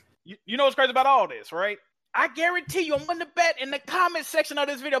 You know what's crazy about all this, right? I guarantee you, I'm going to bet in the comment section of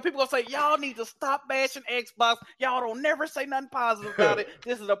this video, people going to say, y'all need to stop bashing Xbox. Y'all don't never say nothing positive about it.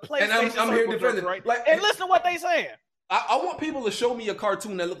 This is a PlayStation. And I'm here defending right? And listen to what they saying. I want people to show me a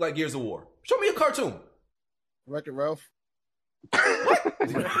cartoon that look like Gears of War. Show me a cartoon. Wreck-It Ralph. What are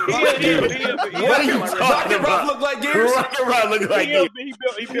you talking about? Ralph look like Gears? Wreck-It Ralph look like Gears.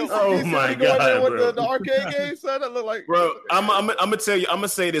 He built. Oh my god, bro. The arcade game, son, that look like. Bro, I'm gonna tell you. I'm gonna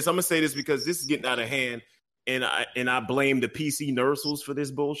say this because this is getting out of hand, and I blame the PC nurses for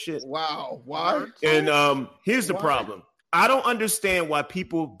this bullshit. Wow, why? And here's the problem. I don't understand why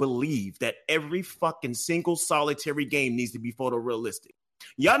people believe that every fucking single solitary game needs to be photorealistic.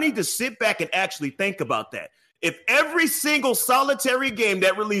 Y'all need to sit back and actually think about that. If every single solitary game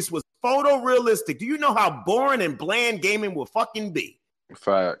that released was photorealistic, do you know how boring and bland gaming will fucking be?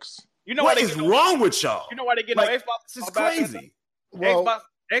 Facts. You know what is wrong with y'all? You know why they get no Xbox? It's crazy.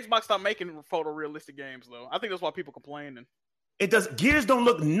 Xbox stopped making photorealistic games though. I think that's why people complaining. It does. Gears don't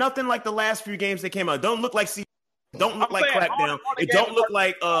look nothing like the last few games that came out. Don't look like Don't look like Crackdown. It don't look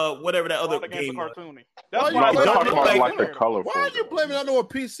like whatever that other game was. That's why you don't look like the colorful. Why are you blaming on a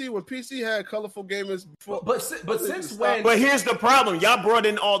PC when PC had colorful gamers before? But since when? But here's the problem: y'all brought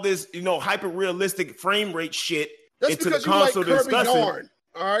in all this, hyper realistic frame rate shit that's into the because console you like discussion. Kirby Yarn.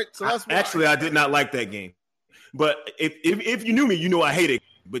 All right, so that's why. Actually, I did not like that game. But if you knew me, you know I hate it.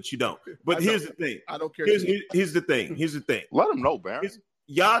 But you don't. But here's the thing. I don't care. Here's the thing. Let them know, Baron.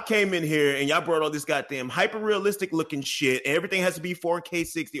 Y'all came in here and y'all brought all this goddamn hyper realistic looking shit. And everything has to be 4K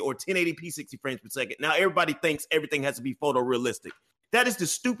 60 or 1080p 60 frames per second. Now everybody thinks everything has to be photorealistic. That is the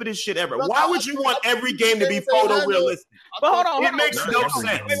stupidest shit ever. Why would you want every game to be photorealistic? But hold on. It makes no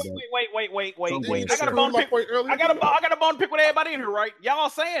sense. Wait. I got a bone to pick with everybody in here, right? Y'all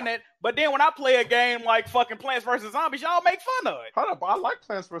saying that, but then when I play a game like fucking Plants vs. Zombies, y'all make fun of it. Hold up, I like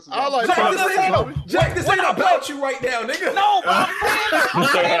Plants vs. Zombies. I like Plants vs. Zombies. Jack, this ain't about you right now, nigga. No, but I'm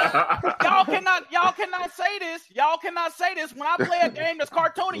saying y'all cannot say this. Y'all cannot say this. When I play a game that's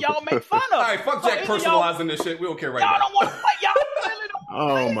cartoony, y'all make fun of it. All right, fuck Jack personalizing this shit. We don't care right now. Y'all don't want to play. Y'all really don't.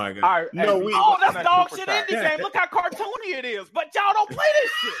 Oh my god! Right, that's dog shit indie game. Look how cartoony it is, but y'all don't play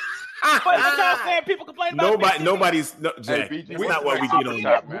this shit. But y'all saying people complain about Jack. That's not what we get on you.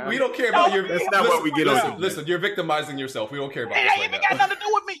 We don't care about your. That's not what we get on you. Listen, you're victimizing yourself. We don't care about. It ain't even got nothing to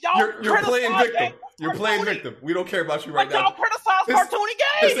do with me. Y'all, you're playing victim. You're playing victim. We don't care about you right now. Y'all criticize cartoony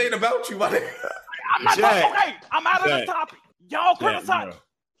games. This ain't about you, buddy. I'm not okay. I'm out of the topic. Y'all criticize.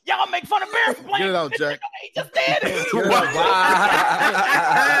 Y'all make fun of Barry for playing. Get it out, Jack. He just did it.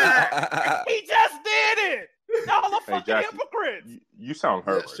 He just did it. Y'all are fucking Jack, hypocrites. You sound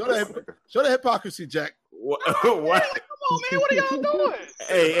hurt. Show the hypocrisy, Jack. What? Come on, man. What are y'all doing?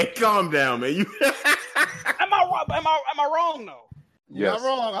 Hey, calm down, man. You Am I wrong though? You're not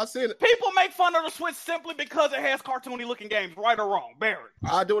wrong. I seen it. People make fun of the Switch simply because it has cartoony looking games, right or wrong, Barry.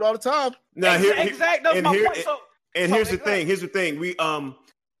 I do it all the time. Now, That's my point. Here's the thing. Here's the thing.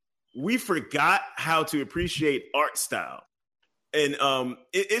 We forgot how to appreciate art style, and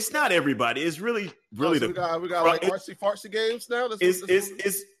it's not everybody. It's really So we got like artsy fartsy games now.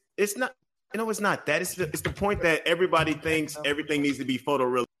 It's not. It's not that. It's the point that everybody thinks everything needs to be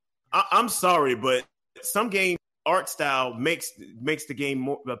photorealistic. I'm sorry, but some game art style makes the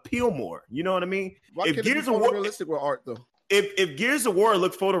game appeal more. You know what I mean? Why can't it be photorealistic with art though? If Gears of War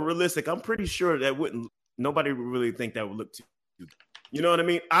looked photorealistic, I'm pretty sure that nobody would really think that would look too good. You know what I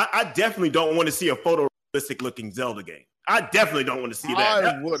mean? I definitely don't want to see a photorealistic looking Zelda game. I definitely don't want to see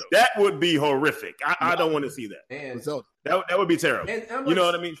that. That would be horrific. I don't want to see that. And that would be terrible. And you know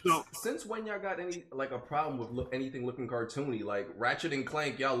what I mean? So, since when y'all got a problem with anything looking cartoony? Like Ratchet and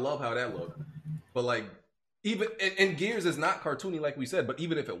Clank, y'all love how that looked. But like even and Gears is not cartoony like we said. But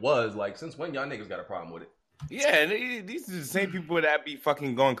even if it was, like since when y'all niggas got a problem with it? Yeah, and these are the same people that be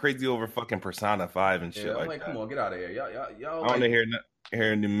fucking going crazy over fucking Persona 5 and shit I'm like that. Come on, get out of here, y'all. I don't hear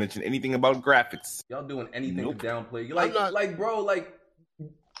him mention anything about graphics. Y'all doing anything to downplay? Bro,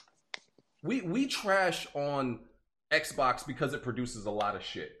 we trash on Xbox because it produces a lot of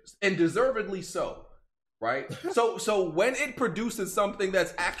shit, and deservedly so, right? so when it produces something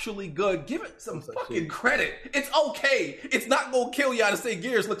that's actually good, give it some fucking credit. It's okay. It's not gonna kill y'all to say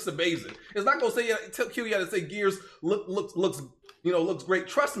Gears looks amazing. It's not gonna kill y'all to say Gears looks great.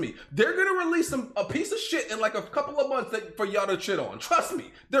 Trust me, they're gonna release a piece of shit in like a couple of months for y'all to shit on. Trust me,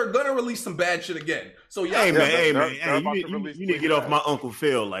 they're gonna release some bad shit again. So y'all, hey man, you need to get off my Uncle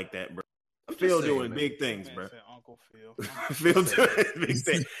Phil like that, bro. Phil doing big things, bro. Uncle Phil. Phil doing big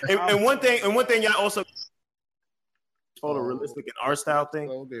things. And one thing y'all also photorealistic and art style thing.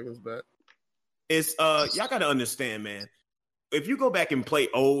 It's y'all gotta understand, man. If you go back and play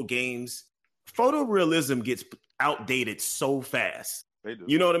old games, photorealism gets outdated so fast. They do.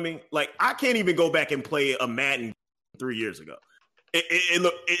 You know what I mean? Like I can't even go back and play a Madden 3 years ago.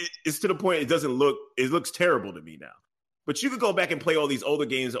 It's to the point it looks terrible to me now. But you could go back and play all these older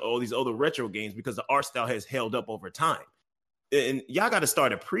games, all these older retro games because the art style has held up over time. And y'all got to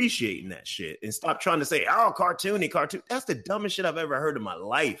start appreciating that shit and stop trying to say, "Oh, cartoon." That's the dumbest shit I've ever heard in my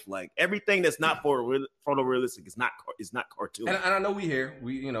life. Like everything that's not photorealistic is not cartoon. And I know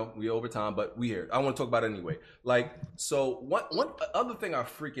we over time, but we here. I want to talk about it anyway. Like, so one other thing I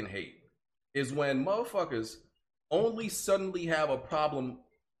freaking hate is when motherfuckers only suddenly have a problem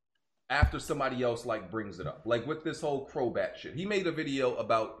after somebody else like brings it up. Like with this whole Crobat shit. He made a video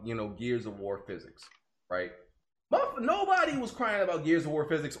about, Gears of War physics, right? Nobody was crying about Gears of War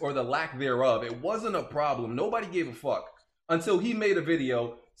physics or the lack thereof. It wasn't a problem. Nobody gave a fuck until he made a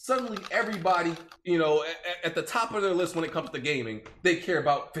video. Suddenly everybody, at the top of their list when it comes to gaming, they care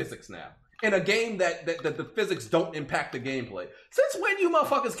about physics now. In a game that the physics don't impact the gameplay. Since when you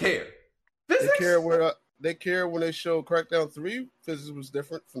motherfuckers care? Physics? They care when they show Crackdown 3. Physics was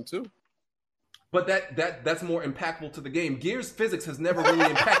different from 2. But that's more impactful to the game. Gears physics has never really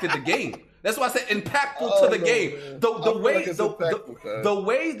impacted the game. That's why I said impactful to the game. The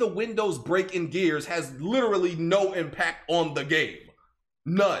way the windows break in Gears has literally no impact on the game.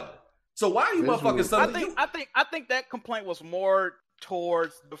 None. So why are you motherfuckers suddenly? I think that complaint was more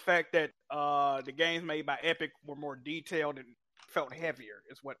towards the fact that the games made by Epic were more detailed and felt heavier.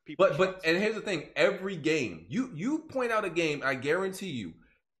 Is what people. But here's the thing: every game you point out a game, I guarantee you.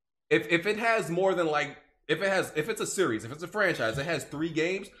 If it has more than if it's a series, if it's a franchise, it has 3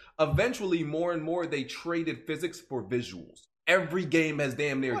 games, eventually more and more they traded physics for visuals. Every game has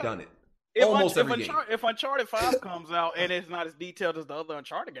damn near done it. If Uncharted 5 comes out and it's not as detailed as the other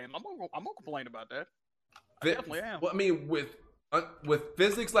Uncharted games, I'm gonna complain about that. I definitely am. Well, I mean, with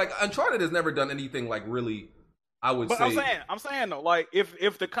physics, like Uncharted has never done anything like really. I'm saying though, like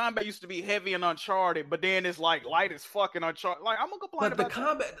if the combat used to be heavy in Uncharted, but then it's like light as fucking Uncharted, like I'm gonna complain about the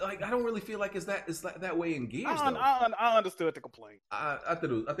combat. Like I don't really feel like it's that way in Gears. I understood the complaint. I thought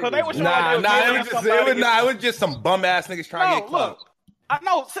it was. It was just some bum ass niggas trying to get close.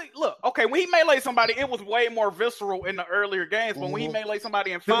 Okay, when he melee somebody, it was way more visceral in the earlier games. But when he melee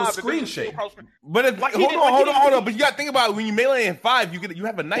somebody in 5, screen shake. But hold on. But you got to think about it. When you melee in 5, you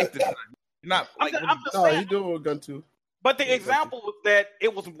have a knife this time. You're not. He do it with gun 2. But the example was that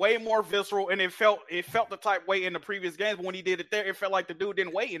it was way more visceral, and it felt the type way in the previous games. But when he did it there, it felt like the dude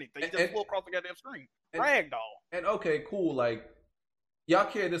didn't weigh anything. He just flew across the goddamn screen. Ragdoll. And okay, cool. Like, y'all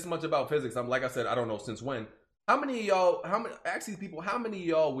care this much about physics. Like I said, I don't know since when. How many of y'all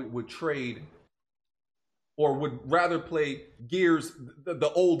would trade or would rather play Gears,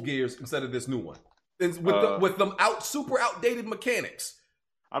 the old Gears, instead of this new one? With them super outdated mechanics.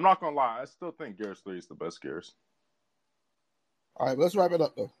 I'm not gonna lie, I still think Gears 3 is the best Gears. All right, let's wrap it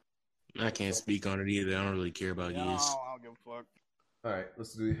up though. I can't speak on it either. I don't really care about Gears. I don't give a fuck. All right,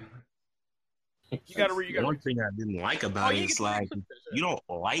 let's do. You gotta read. One thing I didn't like about it is like you don't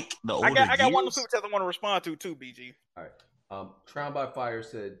like the older. I got one super test I want to respond to too, BG. All right. Trial by Fire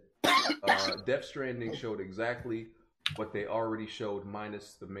said Death Stranding showed exactly what they already showed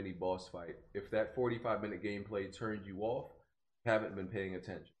minus the mini boss fight. If that 45-minute gameplay turned you off, you haven't been paying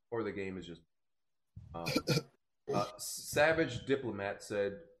attention, or the game is just. Savage Diplomat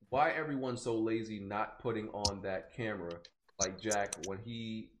said, "Why everyone so lazy not putting on that camera like Jack when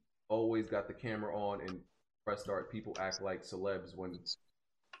he always got the camera on and press start? People act like celebs when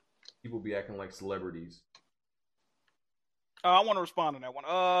people be acting like celebrities." I want to respond to that one.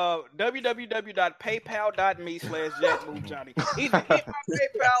 www.paypal.me/JackMoveJohnny. Either hit my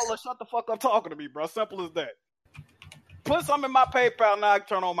PayPal or shut the fuck up talking to me, bro. Simple as that. Put something in my PayPal now I can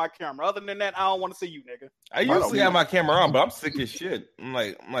turn on my camera. Other than that, I don't want to see you, nigga. I usually have my camera on, but I'm sick as shit. I'm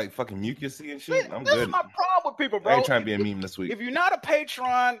like fucking mucusy and shit. I'm this good. Is my problem with people, bro. I ain't trying to be a meme this week. If you're not a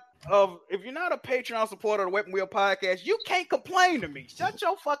Patreon supporter of the Weapon Wheel podcast, you can't complain to me. Shut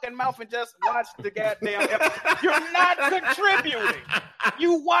your fucking mouth and just watch the goddamn episode. You're not contributing.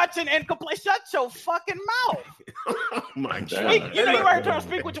 You watching and complain. Shut your fucking mouth. Oh my god. You right here trying to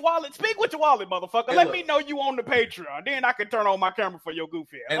speak with your wallet. Speak with your wallet, motherfucker. Hey, Let look. me know you on the Patreon. Then I can turn on my camera for your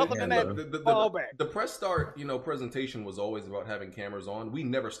goofy ass. Other than that, fall back. The press start, presentation was always about having cameras on. We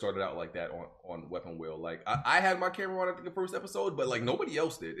never started out like that on Weapon Wheel. Like I had my camera on at the first episode, but like nobody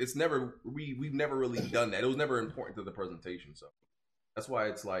else did. It's never we've never really done that. It was never important to the presentation, so that's why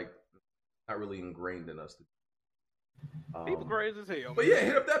it's like not really ingrained in us. People crazy as hell. But yeah,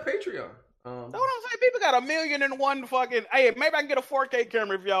 hit up that Patreon. That's what I'm saying. People got 1,000,001 fucking. Hey, maybe I can get a 4K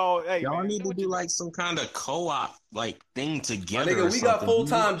camera if y'all. Hey, y'all need to do like some kind of co-op like thing together. My nigga, we got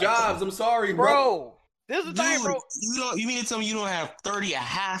full-time jobs. I'm sorry, bro. This is the thing, bro. You mean to tell me you don't have 30 a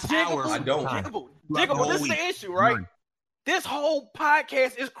half Jiggable, hours? I don't. Jiggable, this is the issue, right? This whole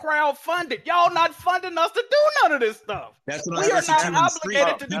podcast is crowd-funded. Y'all not funding us to do none of this stuff. That's what we are not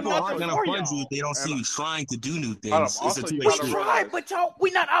obligated to do People nothing aren't gonna for fund y'all. you if they don't see you trying to do new things. We try, but y'all, we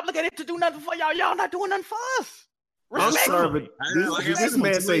not obligated to do nothing for y'all. Y'all not doing nothing for us. I'm sorry, but did this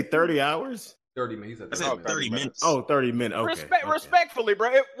man say 30 hours? 30 minutes. I said 30 minutes. Oh, 30 minutes. Okay. Respectfully, bro.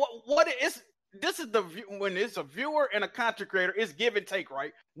 This is the when it's a viewer and a content creator, it's give and take,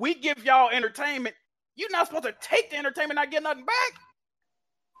 right? We give y'all entertainment. You're not supposed to take the entertainment and not get nothing back.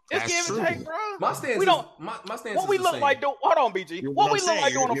 It's give and take, bro. My stance we don't. My stance what is we the look same. like? Hold on, BG. What we look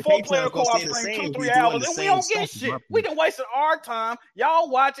like doing a 4-player co-op stream 2-3 hours, and we don't get shit. We done wasted our time. Y'all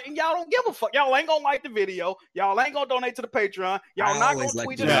watch it, and y'all don't give a fuck. Y'all ain't gonna like the video. Y'all ain't gonna donate to the Patreon. Y'all not gonna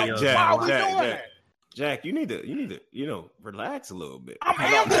tweet it out. Why are we doing that? Jack, you need to, relax a little bit. Bro.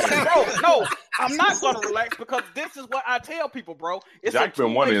 No, I'm not gonna relax because this is what I tell people, bro. It's Jack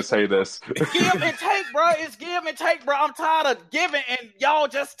been wanting to say this. Give and take, bro. It's give and take, bro. I'm tired of giving and y'all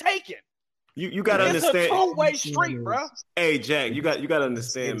just taking. You gotta understand. It's a two-way street, bro. Hey, Jack, you gotta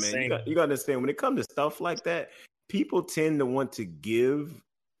understand, man. You gotta understand when it comes to stuff like that, people tend to want to give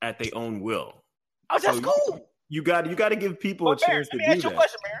at their own will. Oh, that's cool. You gotta give people a chance to do that. Let me ask you a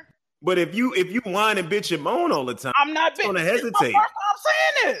question, Baron. But if you whine and bitch and moan all the time, I'm not bitching. gonna hesitate. This is my first time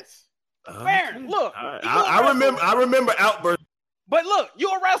saying this. Baron, look. I remember outbursts. But look,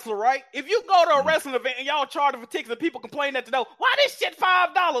 you're a wrestler, right? If you go to a wrestling event and y'all charging for tickets and people complain at the door, why this shit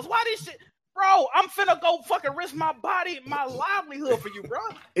 $5? Why this shit? Bro, I'm finna go fucking risk my body, my livelihood for you, bro.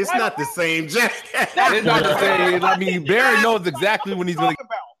 It's right not the same, Jack. It's not the same. I mean, Barry knows exactly when he's going to.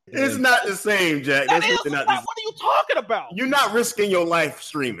 It's not the same, Jack. What are you talking about? You're not risking your life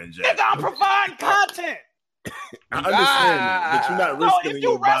streaming, Jack. Nigga, I'm providing content. I understand, but you're not risking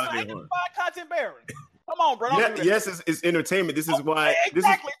your body. If you provide content, Baron. Come on, bro. Yes, it's entertainment. This is why.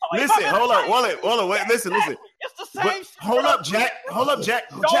 Exactly. Listen, hold on, wait. Listen. It's the same shit. Hold up, Jack.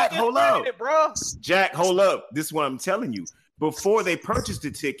 Jack, hold up. Jack, hold up. This is what I'm telling you. before they purchase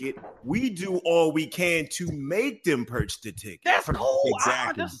the ticket, we do all we can to make them purchase the ticket. That's cool.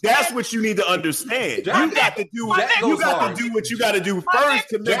 Exactly. That's what you need to understand. You got to do what you got to do first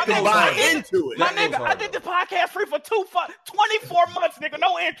to make them buy into it. My nigga, I did the podcast free for 24 months, nigga.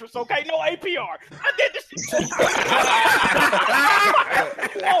 No interest, okay? No APR. I did this shit.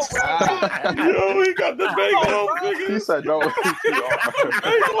 Yo, he got the bacon on, nigga. He said no APR.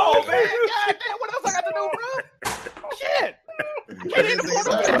 Come on, man. God damn, what else I got to do, bro? Shit. Get in there.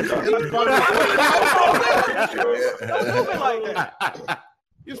 Don't do me like that.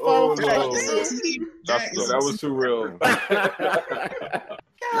 That was too real. God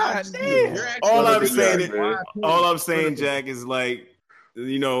damn. All I'm saying, Jack, is like,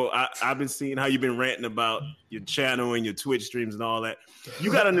 you know, I've been seeing how you've been ranting about your channel and your Twitch streams and all that.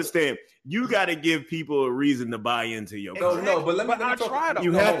 You got to understand, you got to give people a reason to buy into your. No, but let me try to.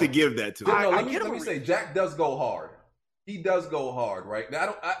 You have to give that to them. Let me say, Jack does go hard. He does go hard, right?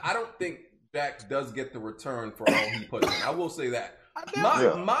 Now, I don't think Jack does get the return for all he puts in. I will say that.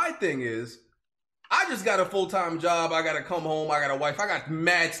 My thing is, I just got a full-time job. I got to come home. I got a wife. I got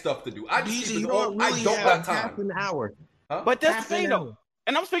mad stuff to do. I don't got time. Half an hour. Huh? But that's the thing, though.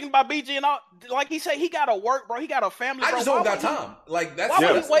 And I'm speaking about BG and all. Like he said, he got to work, bro. He got a family. I bro. just don't got time. Like that's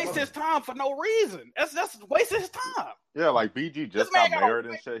why would he waste his time for no reason? That's wasting his time. Yeah, like BG just got married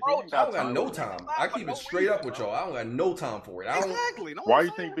and shit. I don't got no time. I keep it straight up with y'all. I don't got no time for it. Exactly. Why do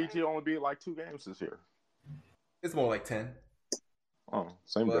you think BG only beat like 2 games this year? It's more like 10. Oh,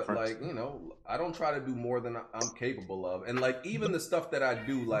 same but difference. Like, you know, I don't try to do more than I'm capable of. And like even the stuff that I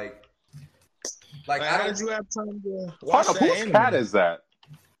do, like how did you have time to watch that? Whose cat is that?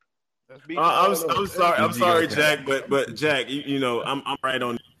 I'm sorry, Jack, but Jack, you know, I'm right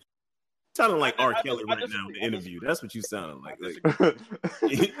on. Sounding like R. Kelly right now in the interview. That's what you sounding like. Are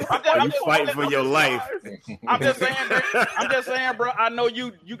you fighting for your life? I'm just saying, bro. I know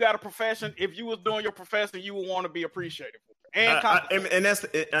you got a profession. If you was doing your profession, you would want to be appreciated. And that's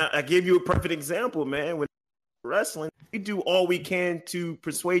I gave you a perfect example, man. With wrestling, we do all we can to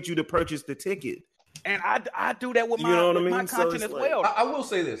persuade you to purchase the ticket. And I do that with my content as well. I will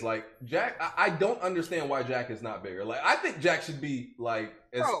say this, like Jack, I don't understand why Jack is not bigger. Like I think Jack should be like,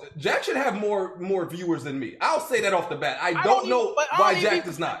 Jack should have more viewers than me. I'll say that off the bat. I don't know why Jack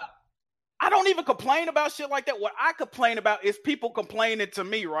does not. I don't even complain about shit like that. What I complain about is people complaining to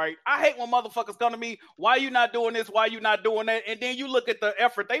me, right? I hate when motherfuckers come to me, why you not doing this? Why you not doing that? And then you look at the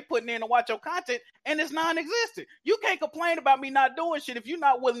effort they putting in to watch your content and it's non-existent. You can't complain about me not doing shit if you're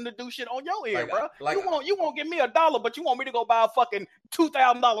not willing to do shit on your end, bro. You won't give me $1, but you want me to go buy a fucking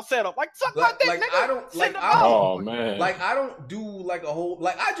 $2,000 setup. Like something like that, nigga. I don't do like a whole,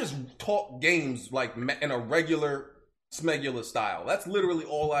 like I just talk games like in a regular Smegular style. That's literally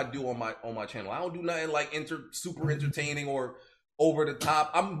all I do on my channel. I don't do nothing like super entertaining or over the top.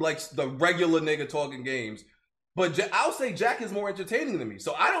 I'm like the regular nigga talking games. But I'll say Jack is more entertaining than me.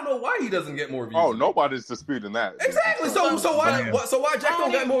 So I don't know why he doesn't get more views. Oh, nobody's disputing that. Exactly. So why Jack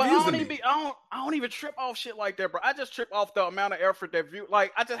don't get more views than me? I don't even trip off shit like that, bro. I just trip off the amount of effort that view.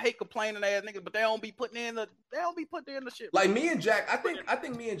 Like I just hate complaining ass niggas, but they don't be putting in the shit. Like me and Jack, I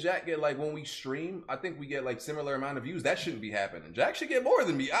think me and Jack get like when we stream, I think we get like similar amount of views. That shouldn't be happening. Jack should get more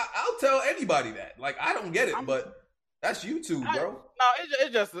than me. I'll tell anybody that. Like I don't get it, but that's YouTube, bro.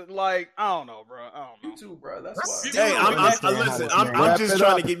 It's just like I don't know, bro. YouTube, bro. That's why. Hey, I'm just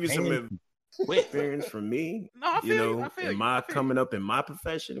trying to give you some experience from me. No, I feel you. Coming up in my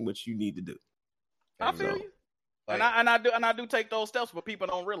profession, which you need to do. I feel you. Like, and I do take those steps, but people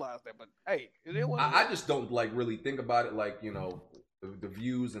don't realize that. But hey, I just don't like really think about it like, you know, the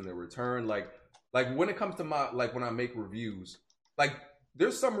views and the return. Like when it comes to when I make reviews, like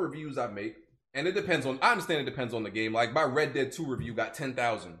there's some reviews I make. And it depends on, I understand it depends on the game. Like my Red Dead 2 review got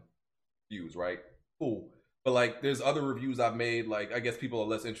 10,000 views, right? Cool. But like there's other reviews I've made, like I guess people are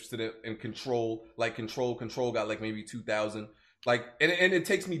less interested in Control. Like Control got like maybe 2,000. Like, and it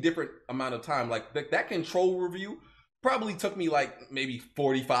takes me different amount of time. Like that Control review probably took me like maybe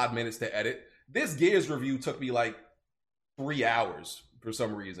 45 minutes to edit. This Gears review took me like 3 hours for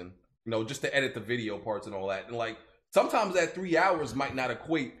some reason, you know, just to edit the video parts and all that. And like, sometimes that 3 hours might not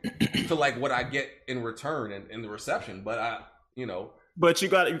equate to like what I get in return and in the reception, but But you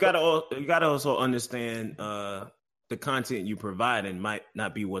got to also understand the content you provide and might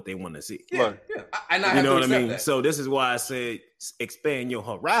not be what they want to see. Yeah. And I you know what I mean. That. So this is why I said expand your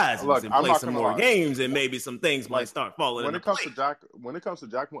horizons and play some more games, and maybe some things might start falling. When it comes to Jack,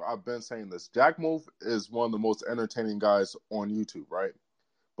 I've been saying this. Jack Move is one of the most entertaining guys on YouTube, right?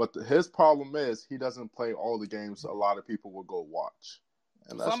 But his problem is he doesn't play all the games a lot of people will go watch.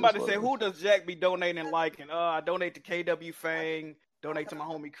 Somebody said, "Who does Jack be donating like?" And I donate to KW Fang, donate to my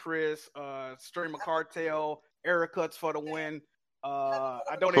homie Chris, Streamer Cartel, Eric Cuts for the win.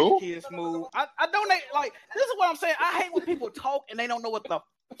 I donate to Kids Move. I donate like this is what I'm saying. I hate when people talk and they don't know what the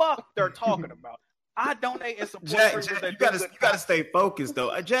fuck they're talking about. I donate and support. Jack, you gotta stay focused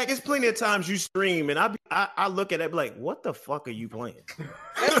though. Jack, it's plenty of times you stream and I look at it like, what the fuck are you playing?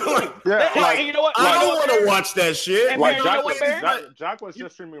 And you know what? I don't want to watch that shit. Like Jack was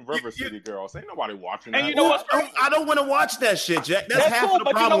just streaming River City Girls. Ain't nobody watching that. And you know what? I don't want to watch that shit, Jack. That's half cool, of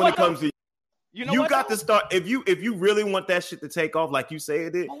the problem when it comes to you. You got to start if you really want that shit to take off like you say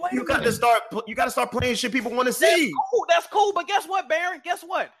it did. You got to start playing shit people want to see. That's cool. But guess what, Baron? Guess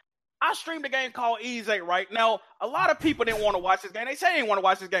what? I streamed a game called Ease 8 right now. A lot of people didn't want to watch this game. They say they didn't want to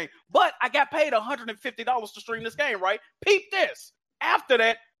watch this game, but I got paid $150 to stream this game. Right? Peep this. After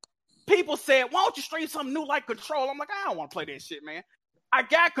that, people said, "Why don't you stream something new like Control?" I'm like, I don't want to play that shit, man. I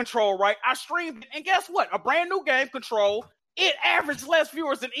got Control, right? I streamed it, and guess what? A brand new game, Control. It averaged less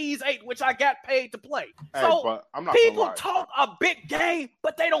viewers than Ease 8, which I got paid to play. So people talk a big game,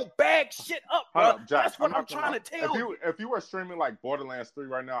 but they don't bag shit up, bro. That's what I'm trying to tell you. If you were streaming like Borderlands 3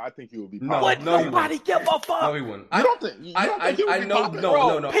 right now, I think you would be. Nobody give a fuck. No, he wouldn't. I don't think. I know.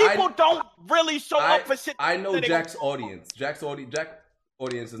 No. People don't really show up for shit. I know Jack's audience. Jack's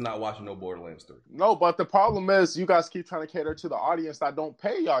audience is not watching no Borderlands 3. No, but the problem is you guys keep trying to cater to the audience that don't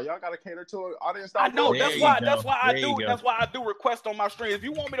pay y'all. Y'all got to cater to an audience that I know. That's why I do request on my stream. If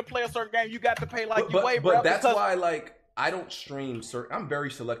you want me to play a certain game, you got to pay like you weigh, bro. But that's why, like, I don't stream certain. I'm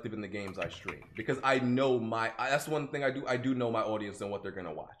very selective in the games I stream because I know that's one thing I do. I do know my audience and what they're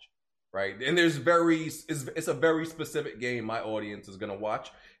gonna watch, right? And it's a very specific game my audience is gonna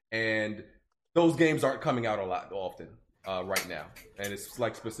watch, and those games aren't coming out a lot often. Right now, and it's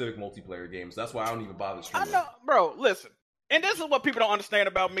like specific multiplayer games. That's why I don't even bother streaming. I know, bro. Listen, and this is what people don't understand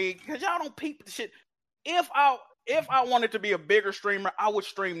about me because y'all don't peep the shit. If I wanted to be a bigger streamer, I would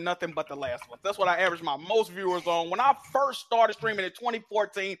stream nothing but The Last of Us. That's what I averaged my most viewers on. When I first started streaming in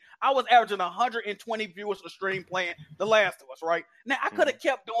 2014, I was averaging 120 viewers a stream playing The Last of Us. Right now, I could have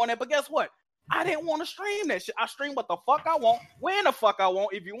kept doing it, but guess what? I didn't want to stream that shit. I stream what the fuck I want, when the fuck I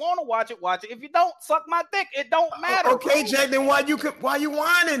want. If you want to watch it, watch it. If you don't, suck my dick. It don't matter. Okay, Jack, then why you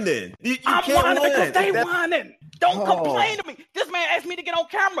whining then? I'm whining because they whining. Don't complain to me. This man asked me to get on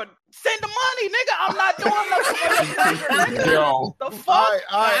camera. Send the money, nigga. I'm not doing nothing. Yo. The fuck?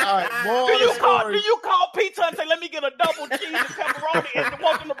 All right. Do you call pizza and say, "Let me get a double cheese and pepperoni," and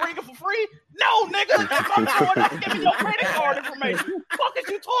want them to bring it for free? No, nigga. If I'm doing that, give me your credit card information. Fuck is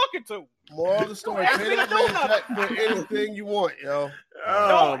you talking to? Moral of the story: pay that man Jack for anything you want, yo.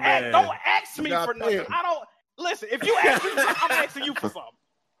 Don't ask me for nothing. I don't listen. If you ask me, I'm asking you for something.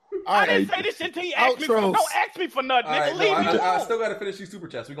 I didn't say this shit until you asked me for. Don't ask me for nothing, nigga. Leave me alone. I still gotta finish these super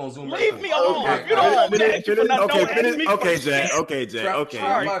chats. We're gonna zoom. Leave me alone. If you don't want me to ask you for nothing, don't ask me. Okay, Jack.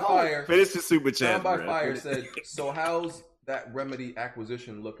 Okay. Finish the super chat. By Fire said, "So how's that Remedy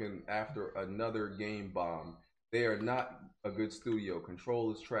acquisition looking after another game bomb? They are not a good studio.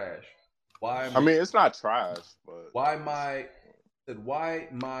 Control is trash. Why? I mean, it's not trash, but why my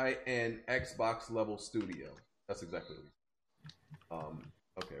and Xbox level studio? That's exactly what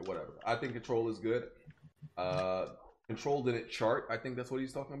okay, whatever. I think Control is good. Control didn't chart. I think that's what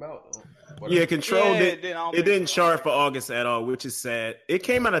he's talking about. Yeah, Control didn't chart for August at all, which is sad. It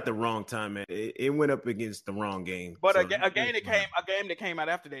came out at the wrong time, man. It went up against the wrong game. But a game that came out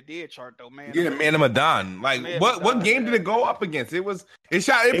after that did chart though, man. Yeah, Man of Medan. Like what game did it go up against? It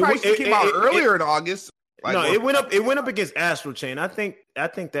probably came out earlier in August. Like, no, it went up against Astral Chain. I think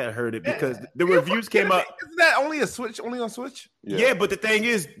that hurt it because the reviews came out. Isn't that only on Switch? Yeah, but the thing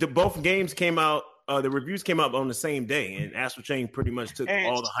is, both games came out. The reviews came out on the same day, and Astral Chain pretty much took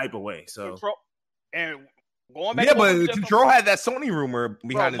all the hype away. So, and going back, but Control had that Sony rumor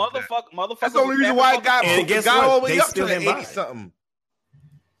behind it. Motherfucker. That's the only reason why it got all the way up to the 80 something.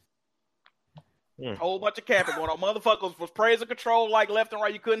 Whole bunch of capping going on. Motherfuckers was praising Control like left and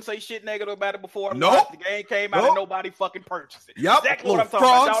right. You couldn't say shit negative about it before. Nope. The game came out and nobody fucking purchased it. Yep. Exactly what I'm talking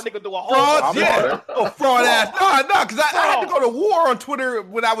about. Y'all niggas do a whole fraud ass. No, because I had to go to war on Twitter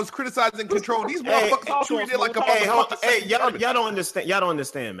when I was criticizing Control. These motherfuckers treated it like a motherfucker. Hey, y'all don't understand. Y'all don't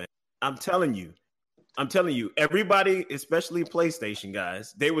understand, man. I'm telling you, everybody, especially PlayStation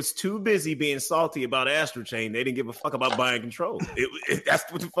guys, they was too busy being salty about Astral Chain. They didn't give a fuck about buying Control.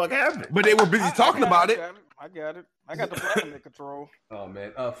 That's what the fuck happened. But they were busy talking about it. I got it. I got the platinum Control. Oh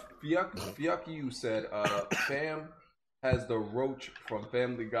man, Fiaku said, Fam has the roach from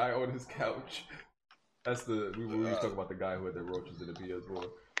Family Guy on his couch. That's we were talking about the guy who had the roaches in the PS4.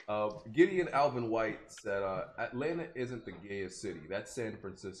 Gideon Alvin White said, Atlanta isn't the gayest city. That's San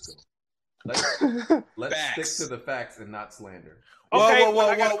Francisco. Let's stick to the facts and not slander. Okay, whoa.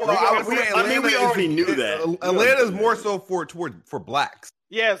 I mean, we already knew that. Atlanta's more so for blacks.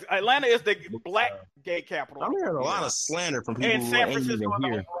 Yes, Atlanta is the black gay capital. I'm hearing a lot of slander from people And who San ain't Francisco even is the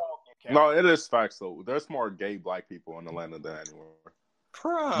here. overall gay No, capital. it is facts though. There's more gay black people in Atlanta than anywhere.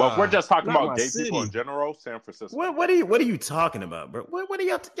 Bruh, But if we're just talking not about my gay city. people in general, San Francisco. What are you talking about, bro? What are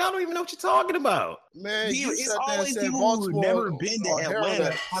y'all don't even know what you're talking about. Man, Dude, you it's said that always said people who've Baltimore never been to or Atlanta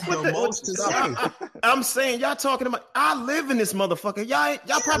Maryland. have the most to say. I'm saying y'all talking about. I live in this motherfucker. Y'all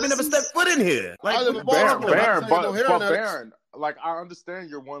probably never stepped foot in here. Like I live in Baron, Baltimore. Baron, I'm saying but no hair on that. Baron, like I understand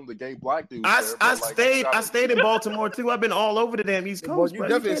you're one of the gay black dudes. I there, but, like, you gotta- stayed in Baltimore too. I've been all over the damn East Well, Coast. you bro.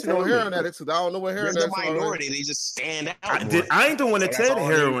 definitely can't see no tell hair me. on that. Because I don't know what hair They're on the that. minority. They just stand out. I ain't the one that That's said all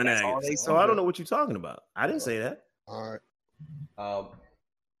heroin that's all addict. they So I don't know what you're talking about. I didn't say that. All right.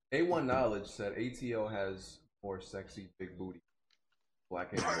 A1 Knowledge said ATL has more sexy big booty,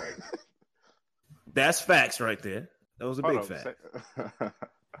 black and white. That's facts right there. That was a big fact.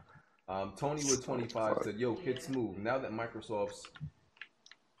 Tony with 25 said, "Yo, Kid Smooth. Now that Microsoft's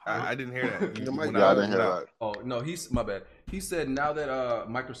I didn't hear that. I didn't hear that. Oh no, my bad. He said now that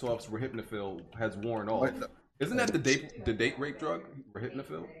Microsoft's Rohypnol has worn off. Isn't that the date rape drug?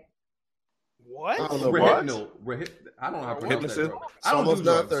 Rohypnol? What? I don't know Rohypnol. I don't know how to pronounce that drug. I don't do almost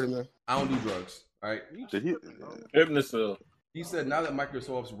drugs. 9:30, man. I don't do drugs. All right. Did he? Hypnosil. He said now that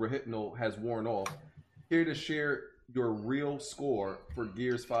Microsoft's Rohypnol has worn off, here to share your real score for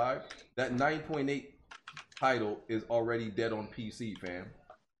Gears 5. That 9.8 title is already dead on PC, fam.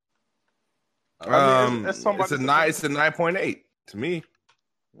 It's a 9.8 to me.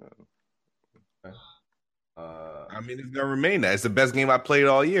 I mean, it's gonna remain that. It's the best game I played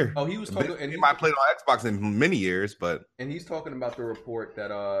all year. Oh, he was talking, and I played on Xbox in many years, but and he's talking about the report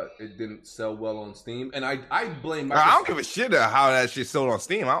that it didn't sell well on Steam, and I blame Microsoft. I don't give a shit how that shit sold on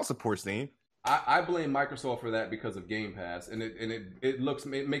Steam. I don't support Steam. I blame Microsoft for that because of Game Pass, and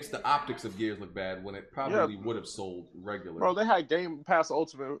it makes the optics of Gears look bad when it probably would have sold regular. Bro, they had Game Pass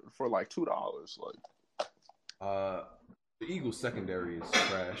Ultimate for like $2. Like, the Eagles secondary is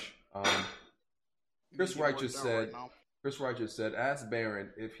trash. Chris Righteous said, ask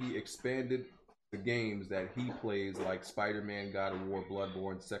Baron if he expanded the games that he plays, like Spider-Man, God of War,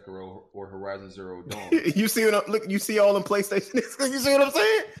 Bloodborne, Sekiro, or Horizon Zero Dawn. You see what you see all them PlayStation. You see what I'm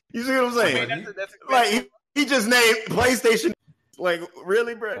saying? You see what I'm saying? I mean, like he just named PlayStation. Like,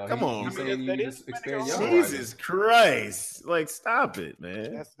 really, bro? Come on. He's saying you just expand your Jesus Christ! Like, stop it,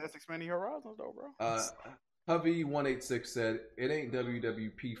 man. That's expanding horizons, though, bro. Hovey186 said, it ain't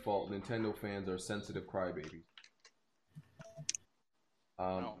WWP fault. Nintendo fans are sensitive crybabies.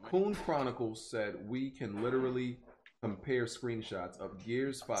 Coon Chronicles said, we can literally compare screenshots of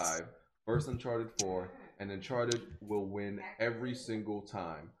Gears 5 versus Uncharted 4, and Uncharted will win every single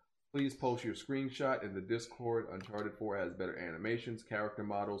time. Please post your screenshot in the Discord. Uncharted 4 has better animations, character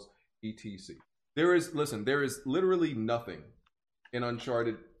models, etc. There is literally nothing in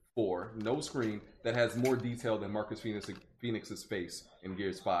Uncharted 4, no screen, that has more detail than Marcus Phoenix's face in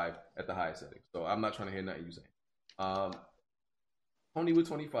Gears 5 at the highest setting. So I'm not trying to hear nothing you saying. Tony with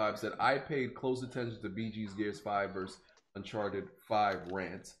 25 said, I paid close attention to BG's Gears 5 versus Uncharted 5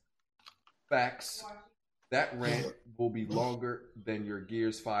 rant. Facts. That rant will be longer than your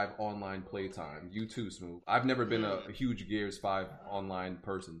Gears 5 online playtime. You too, Smooth. I've never been a huge Gears 5 online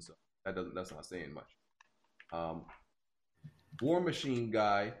person, so that's not saying much. War Machine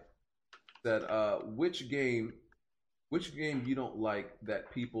Guy said, which game you don't like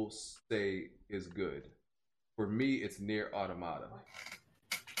that people say is good? For me, it's Nier Automata.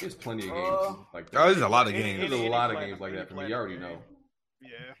 There's plenty of games like that. Oh, there's a lot of games. There's a lot of games like that for me. You already know. Yeah.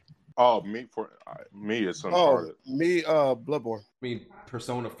 Oh, me it's Uncharted. Bloodborne. I mean,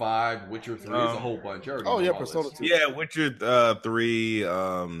 Persona 5, Witcher 3, there's a whole bunch. You already know all Persona this. 2. Yeah, Witcher 3.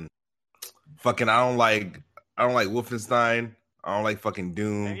 Fucking, I don't like Wolfenstein. I don't like fucking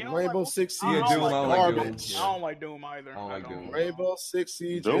Doom. Rainbow Six Siege. Yeah, Doom, I don't like Doom. garbage. I don't like Doom either. I don't like Doom. Rainbow Six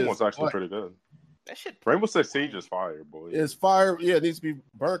Siege. Doom is was actually butt. pretty good. That shit. Rainbow Six Siege is fire, boy. It's fire. Yeah, it needs to be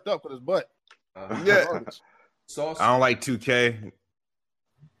burnt up with his butt. Yeah. Garbage. Sauce. I don't like 2K.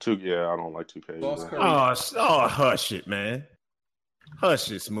 I don't like 2K. Sauce either. Curry. Oh, hush it, man. Hush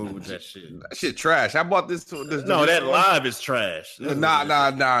it, Smooth. That shit. That shit trash. I bought this. No, that live is trash.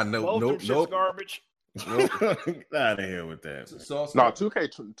 Nah. Both Nope. garbage. Get out of here with that. Sauce No, 2K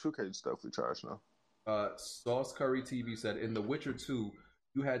is definitely trash now. Sauce Curry TV said, in The Witcher 2,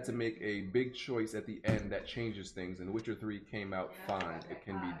 you had to make a big choice at the end that changes things, and Witcher 3 came out fine. It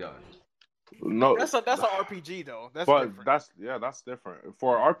can be done. No, That's a RPG though. That's but different. that's different.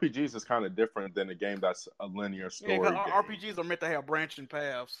 For RPGs, it's kind of different than a game that's a linear story. Yeah, game. RPGs are meant to have branching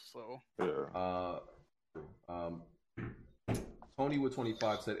paths. So Tony with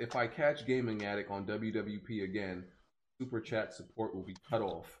 25 said, "If I catch Gaming Addict on WWP again, super chat support will be cut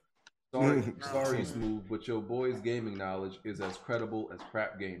off. Sorry, Smooth, but your boy's gaming knowledge is as credible as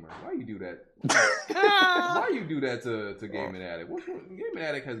Crap Gamer. Why you do that? Why you do that to Gaming Addict? Gaming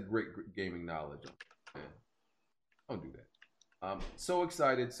Addict has great gaming knowledge. Man, don't do that." So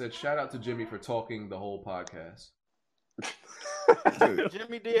excited said, "Shout out to Jimmy for talking the whole podcast."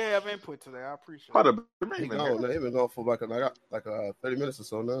 Jimmy did have input today. I appreciate it. He been going for like 30 minutes or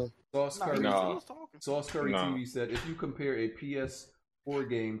so now. Sauce Curry TV said, "If you compare a PS4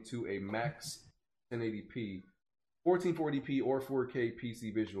 game to a max 1080p, 1440p, or 4K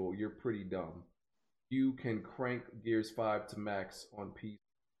PC visual, you're pretty dumb. You can crank Gears 5 to max on PC.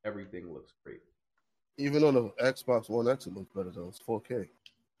 Everything looks great." Even on the Xbox One X, it looks better though. It's 4K.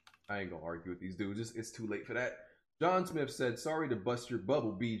 I ain't gonna argue with these dudes. It's too late for that. John Smith said, "Sorry to bust your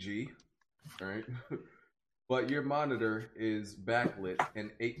bubble, BG. All right, but your monitor is backlit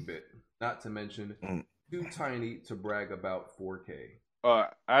and 8-bit. Not to mention too tiny to brag about 4K."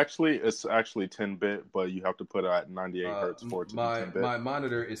 Actually, it's actually 10-bit, but you have to put it at 98 hertz for it to be 10-bit. My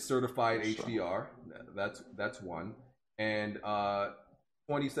monitor is certified HDR. That's one, and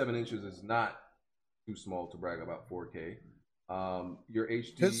 27 inches is not too small to brag about 4K. Your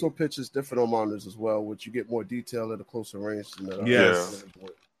HD pixel pitch is different on monitors as well, which you get more detail at a closer range than the Yes.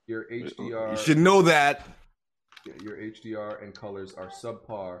 Your HDR. You should know that. Your HDR and colors are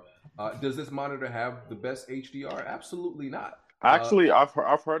subpar. Does this monitor have the best HDR? Absolutely not. Actually, I've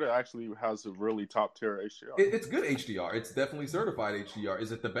heard it actually has a really top tier HDR. It's good HDR. It's definitely certified HDR.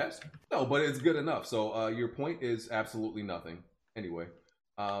 Is it the best? No, but it's good enough. So your point is absolutely nothing. Anyway,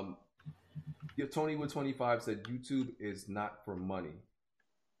 Tony with 25 said YouTube is not for money.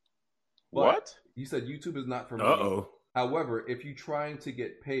 But what? You said YouTube is not for money. However, if you're trying to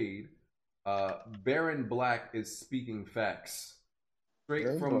get paid, Baron Black is speaking facts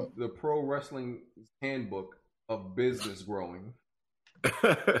straight from the Pro Wrestling Handbook of Business Growing.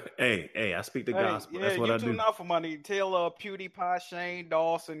 Hey, I speak the gospel. Yeah, That's what I YouTube do. not for money. Tell PewDiePie, Shane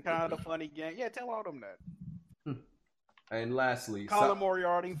Dawson, kind of the funny gang. Yeah, tell all them that. And lastly, Colin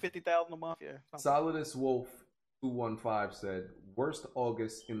Moriarty, 50,000 a month. Yeah. Solidus Wolf 215 said, "Worst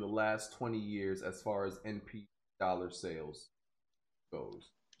August in the last 20 years as far as NP dollar sales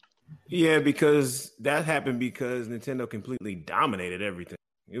goes." Yeah, because that happened because Nintendo completely dominated everything.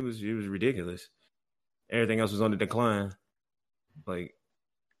 It was ridiculous. Everything else was on the decline. Like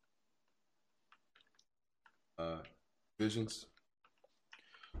Visions.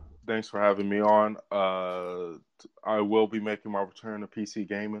 Thanks for having me on. I will be making my return to PC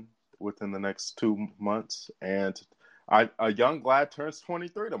gaming within the next 2 months, and a young lad turns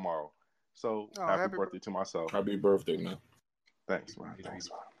 23 tomorrow. So happy birthday to myself. Happy birthday, man. Thanks, man.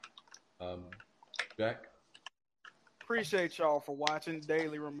 Jack. Appreciate y'all for watching.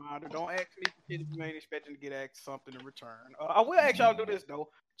 Daily reminder: don't ask me for shit if you ain't expecting to get asked something in return. I will ask y'all to do this though.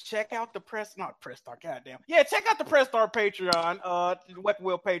 Check out the Press Star. Goddamn. Yeah, check out the Press Star Patreon, the Weapon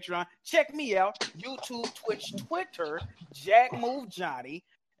Wheel Patreon. Check me out. YouTube, Twitch, Twitter, Jack Move Johnny,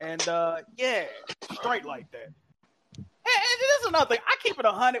 and yeah, straight like that. And this is another thing. I keep it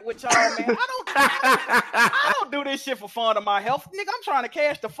 100 with y'all, man. I don't do this shit for fun of my health, nigga. I'm trying to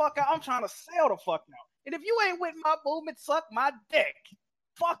cash the fuck out. I'm trying to sell the fuck out. And if you ain't with my movement, suck my dick.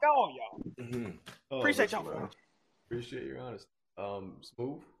 Fuck all y'all. Mm-hmm. Appreciate y'all. Appreciate your honesty.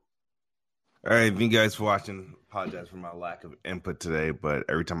 Smooth. All right, thank you guys for watching. Apologize for my lack of input today, but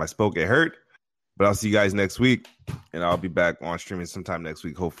every time I spoke, it hurt. But I'll see you guys next week, and I'll be back on streaming sometime next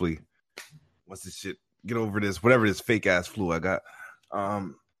week, hopefully. Once this shit get over this, whatever this fake ass flu I got.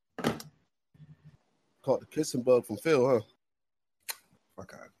 Caught the kissing bug from Phil, huh?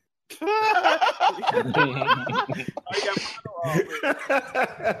 Fuck out.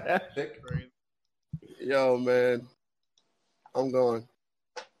 Yo, man, I'm going.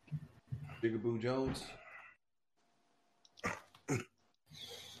 Jigaboo Jones.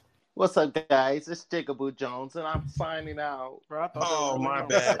 What's up, guys? It's Jigaboo Jones, and I'm signing out. Oh, my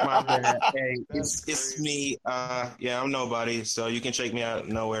bad. Hey, it's me. Yeah, I'm nobody, so you can shake me out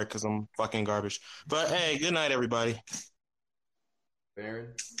nowhere because I'm fucking garbage. But hey, good night, everybody.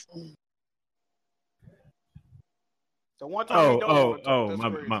 Baron. The one time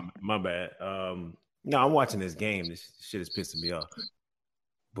my bad. No, I'm watching this game. This shit is pissing me off.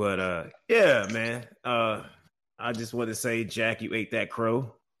 But yeah, man. I just want to say, Jack, you ate that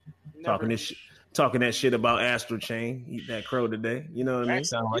crow. Talking talking that shit about Astral Chain. Eat that crow today. You know what I mean?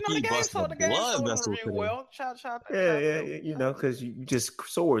 Sound like he busted a blood vessel today. Well, shout Yeah, you know, because you just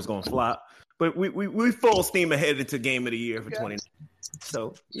sword's gonna flop. But we full steam ahead into Game of the Year for 20.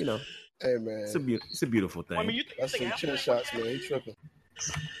 So you know, hey man, it's a beautiful thing. I mean, that's some chin shots, man. He tripping.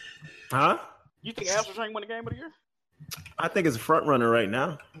 Huh? You think Astral Chain win the Game of the Year? I think it's a front runner right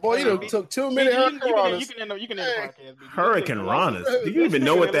now. Boy, you took 2 minutes. You can end the podcast. Hurricane Ranas. Do you even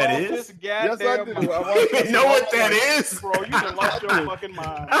know what that is? Yes, I do. You even know what that is? Bro, you done lost your fucking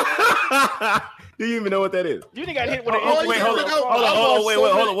mind. Do you even know what that is? You didn't got hit with an wait, hold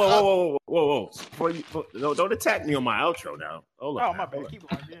on. Whoa. Don't attack me on my outro now. Hold on. Oh, my bad. Keep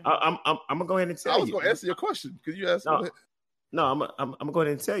going. I'm gonna go ahead and tell you. I was gonna answer your question because you asked me. No, I'm gonna go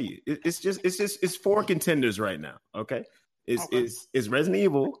ahead and tell you. It's 4 contenders right now. Okay, it's Resident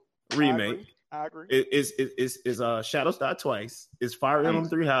Evil remake. I agree. It's Shadows Die Twice. It's Fire Emblem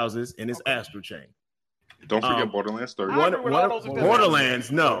 3 Houses, and it's Astral Chain. Don't forget Borderlands 3.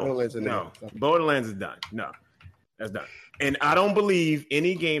 Borderlands, no. Borderlands is done. No, that's done. And I don't believe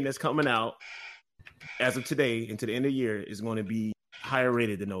any game that's coming out as of today into the end of the year is going to be higher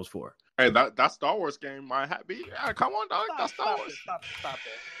rated than those 4. Hey, that Star Wars game might be. Yeah, come on, dog. That's Star Wars. Stop that.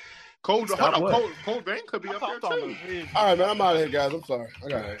 Cold Vein could be up there too. All right, man. I'm out of here, guys. I'm sorry. All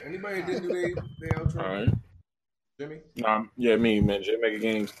right. Anybody didn't do their outro? All right. Jimmy? Yeah, me, man. J Mega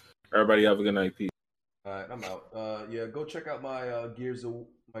Games. Everybody have a good night. Peace. All right, I'm out. Yeah, go check out my Gears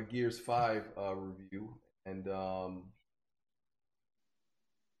 5 review, and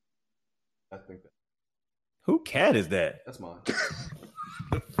I think that. Who cat is that? That's mine.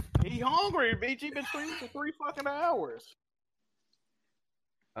 He hungry, bitch. He been streaming for 3 fucking hours.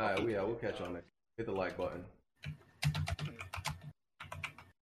 All right, we'll catch y'all next. Hit the like button.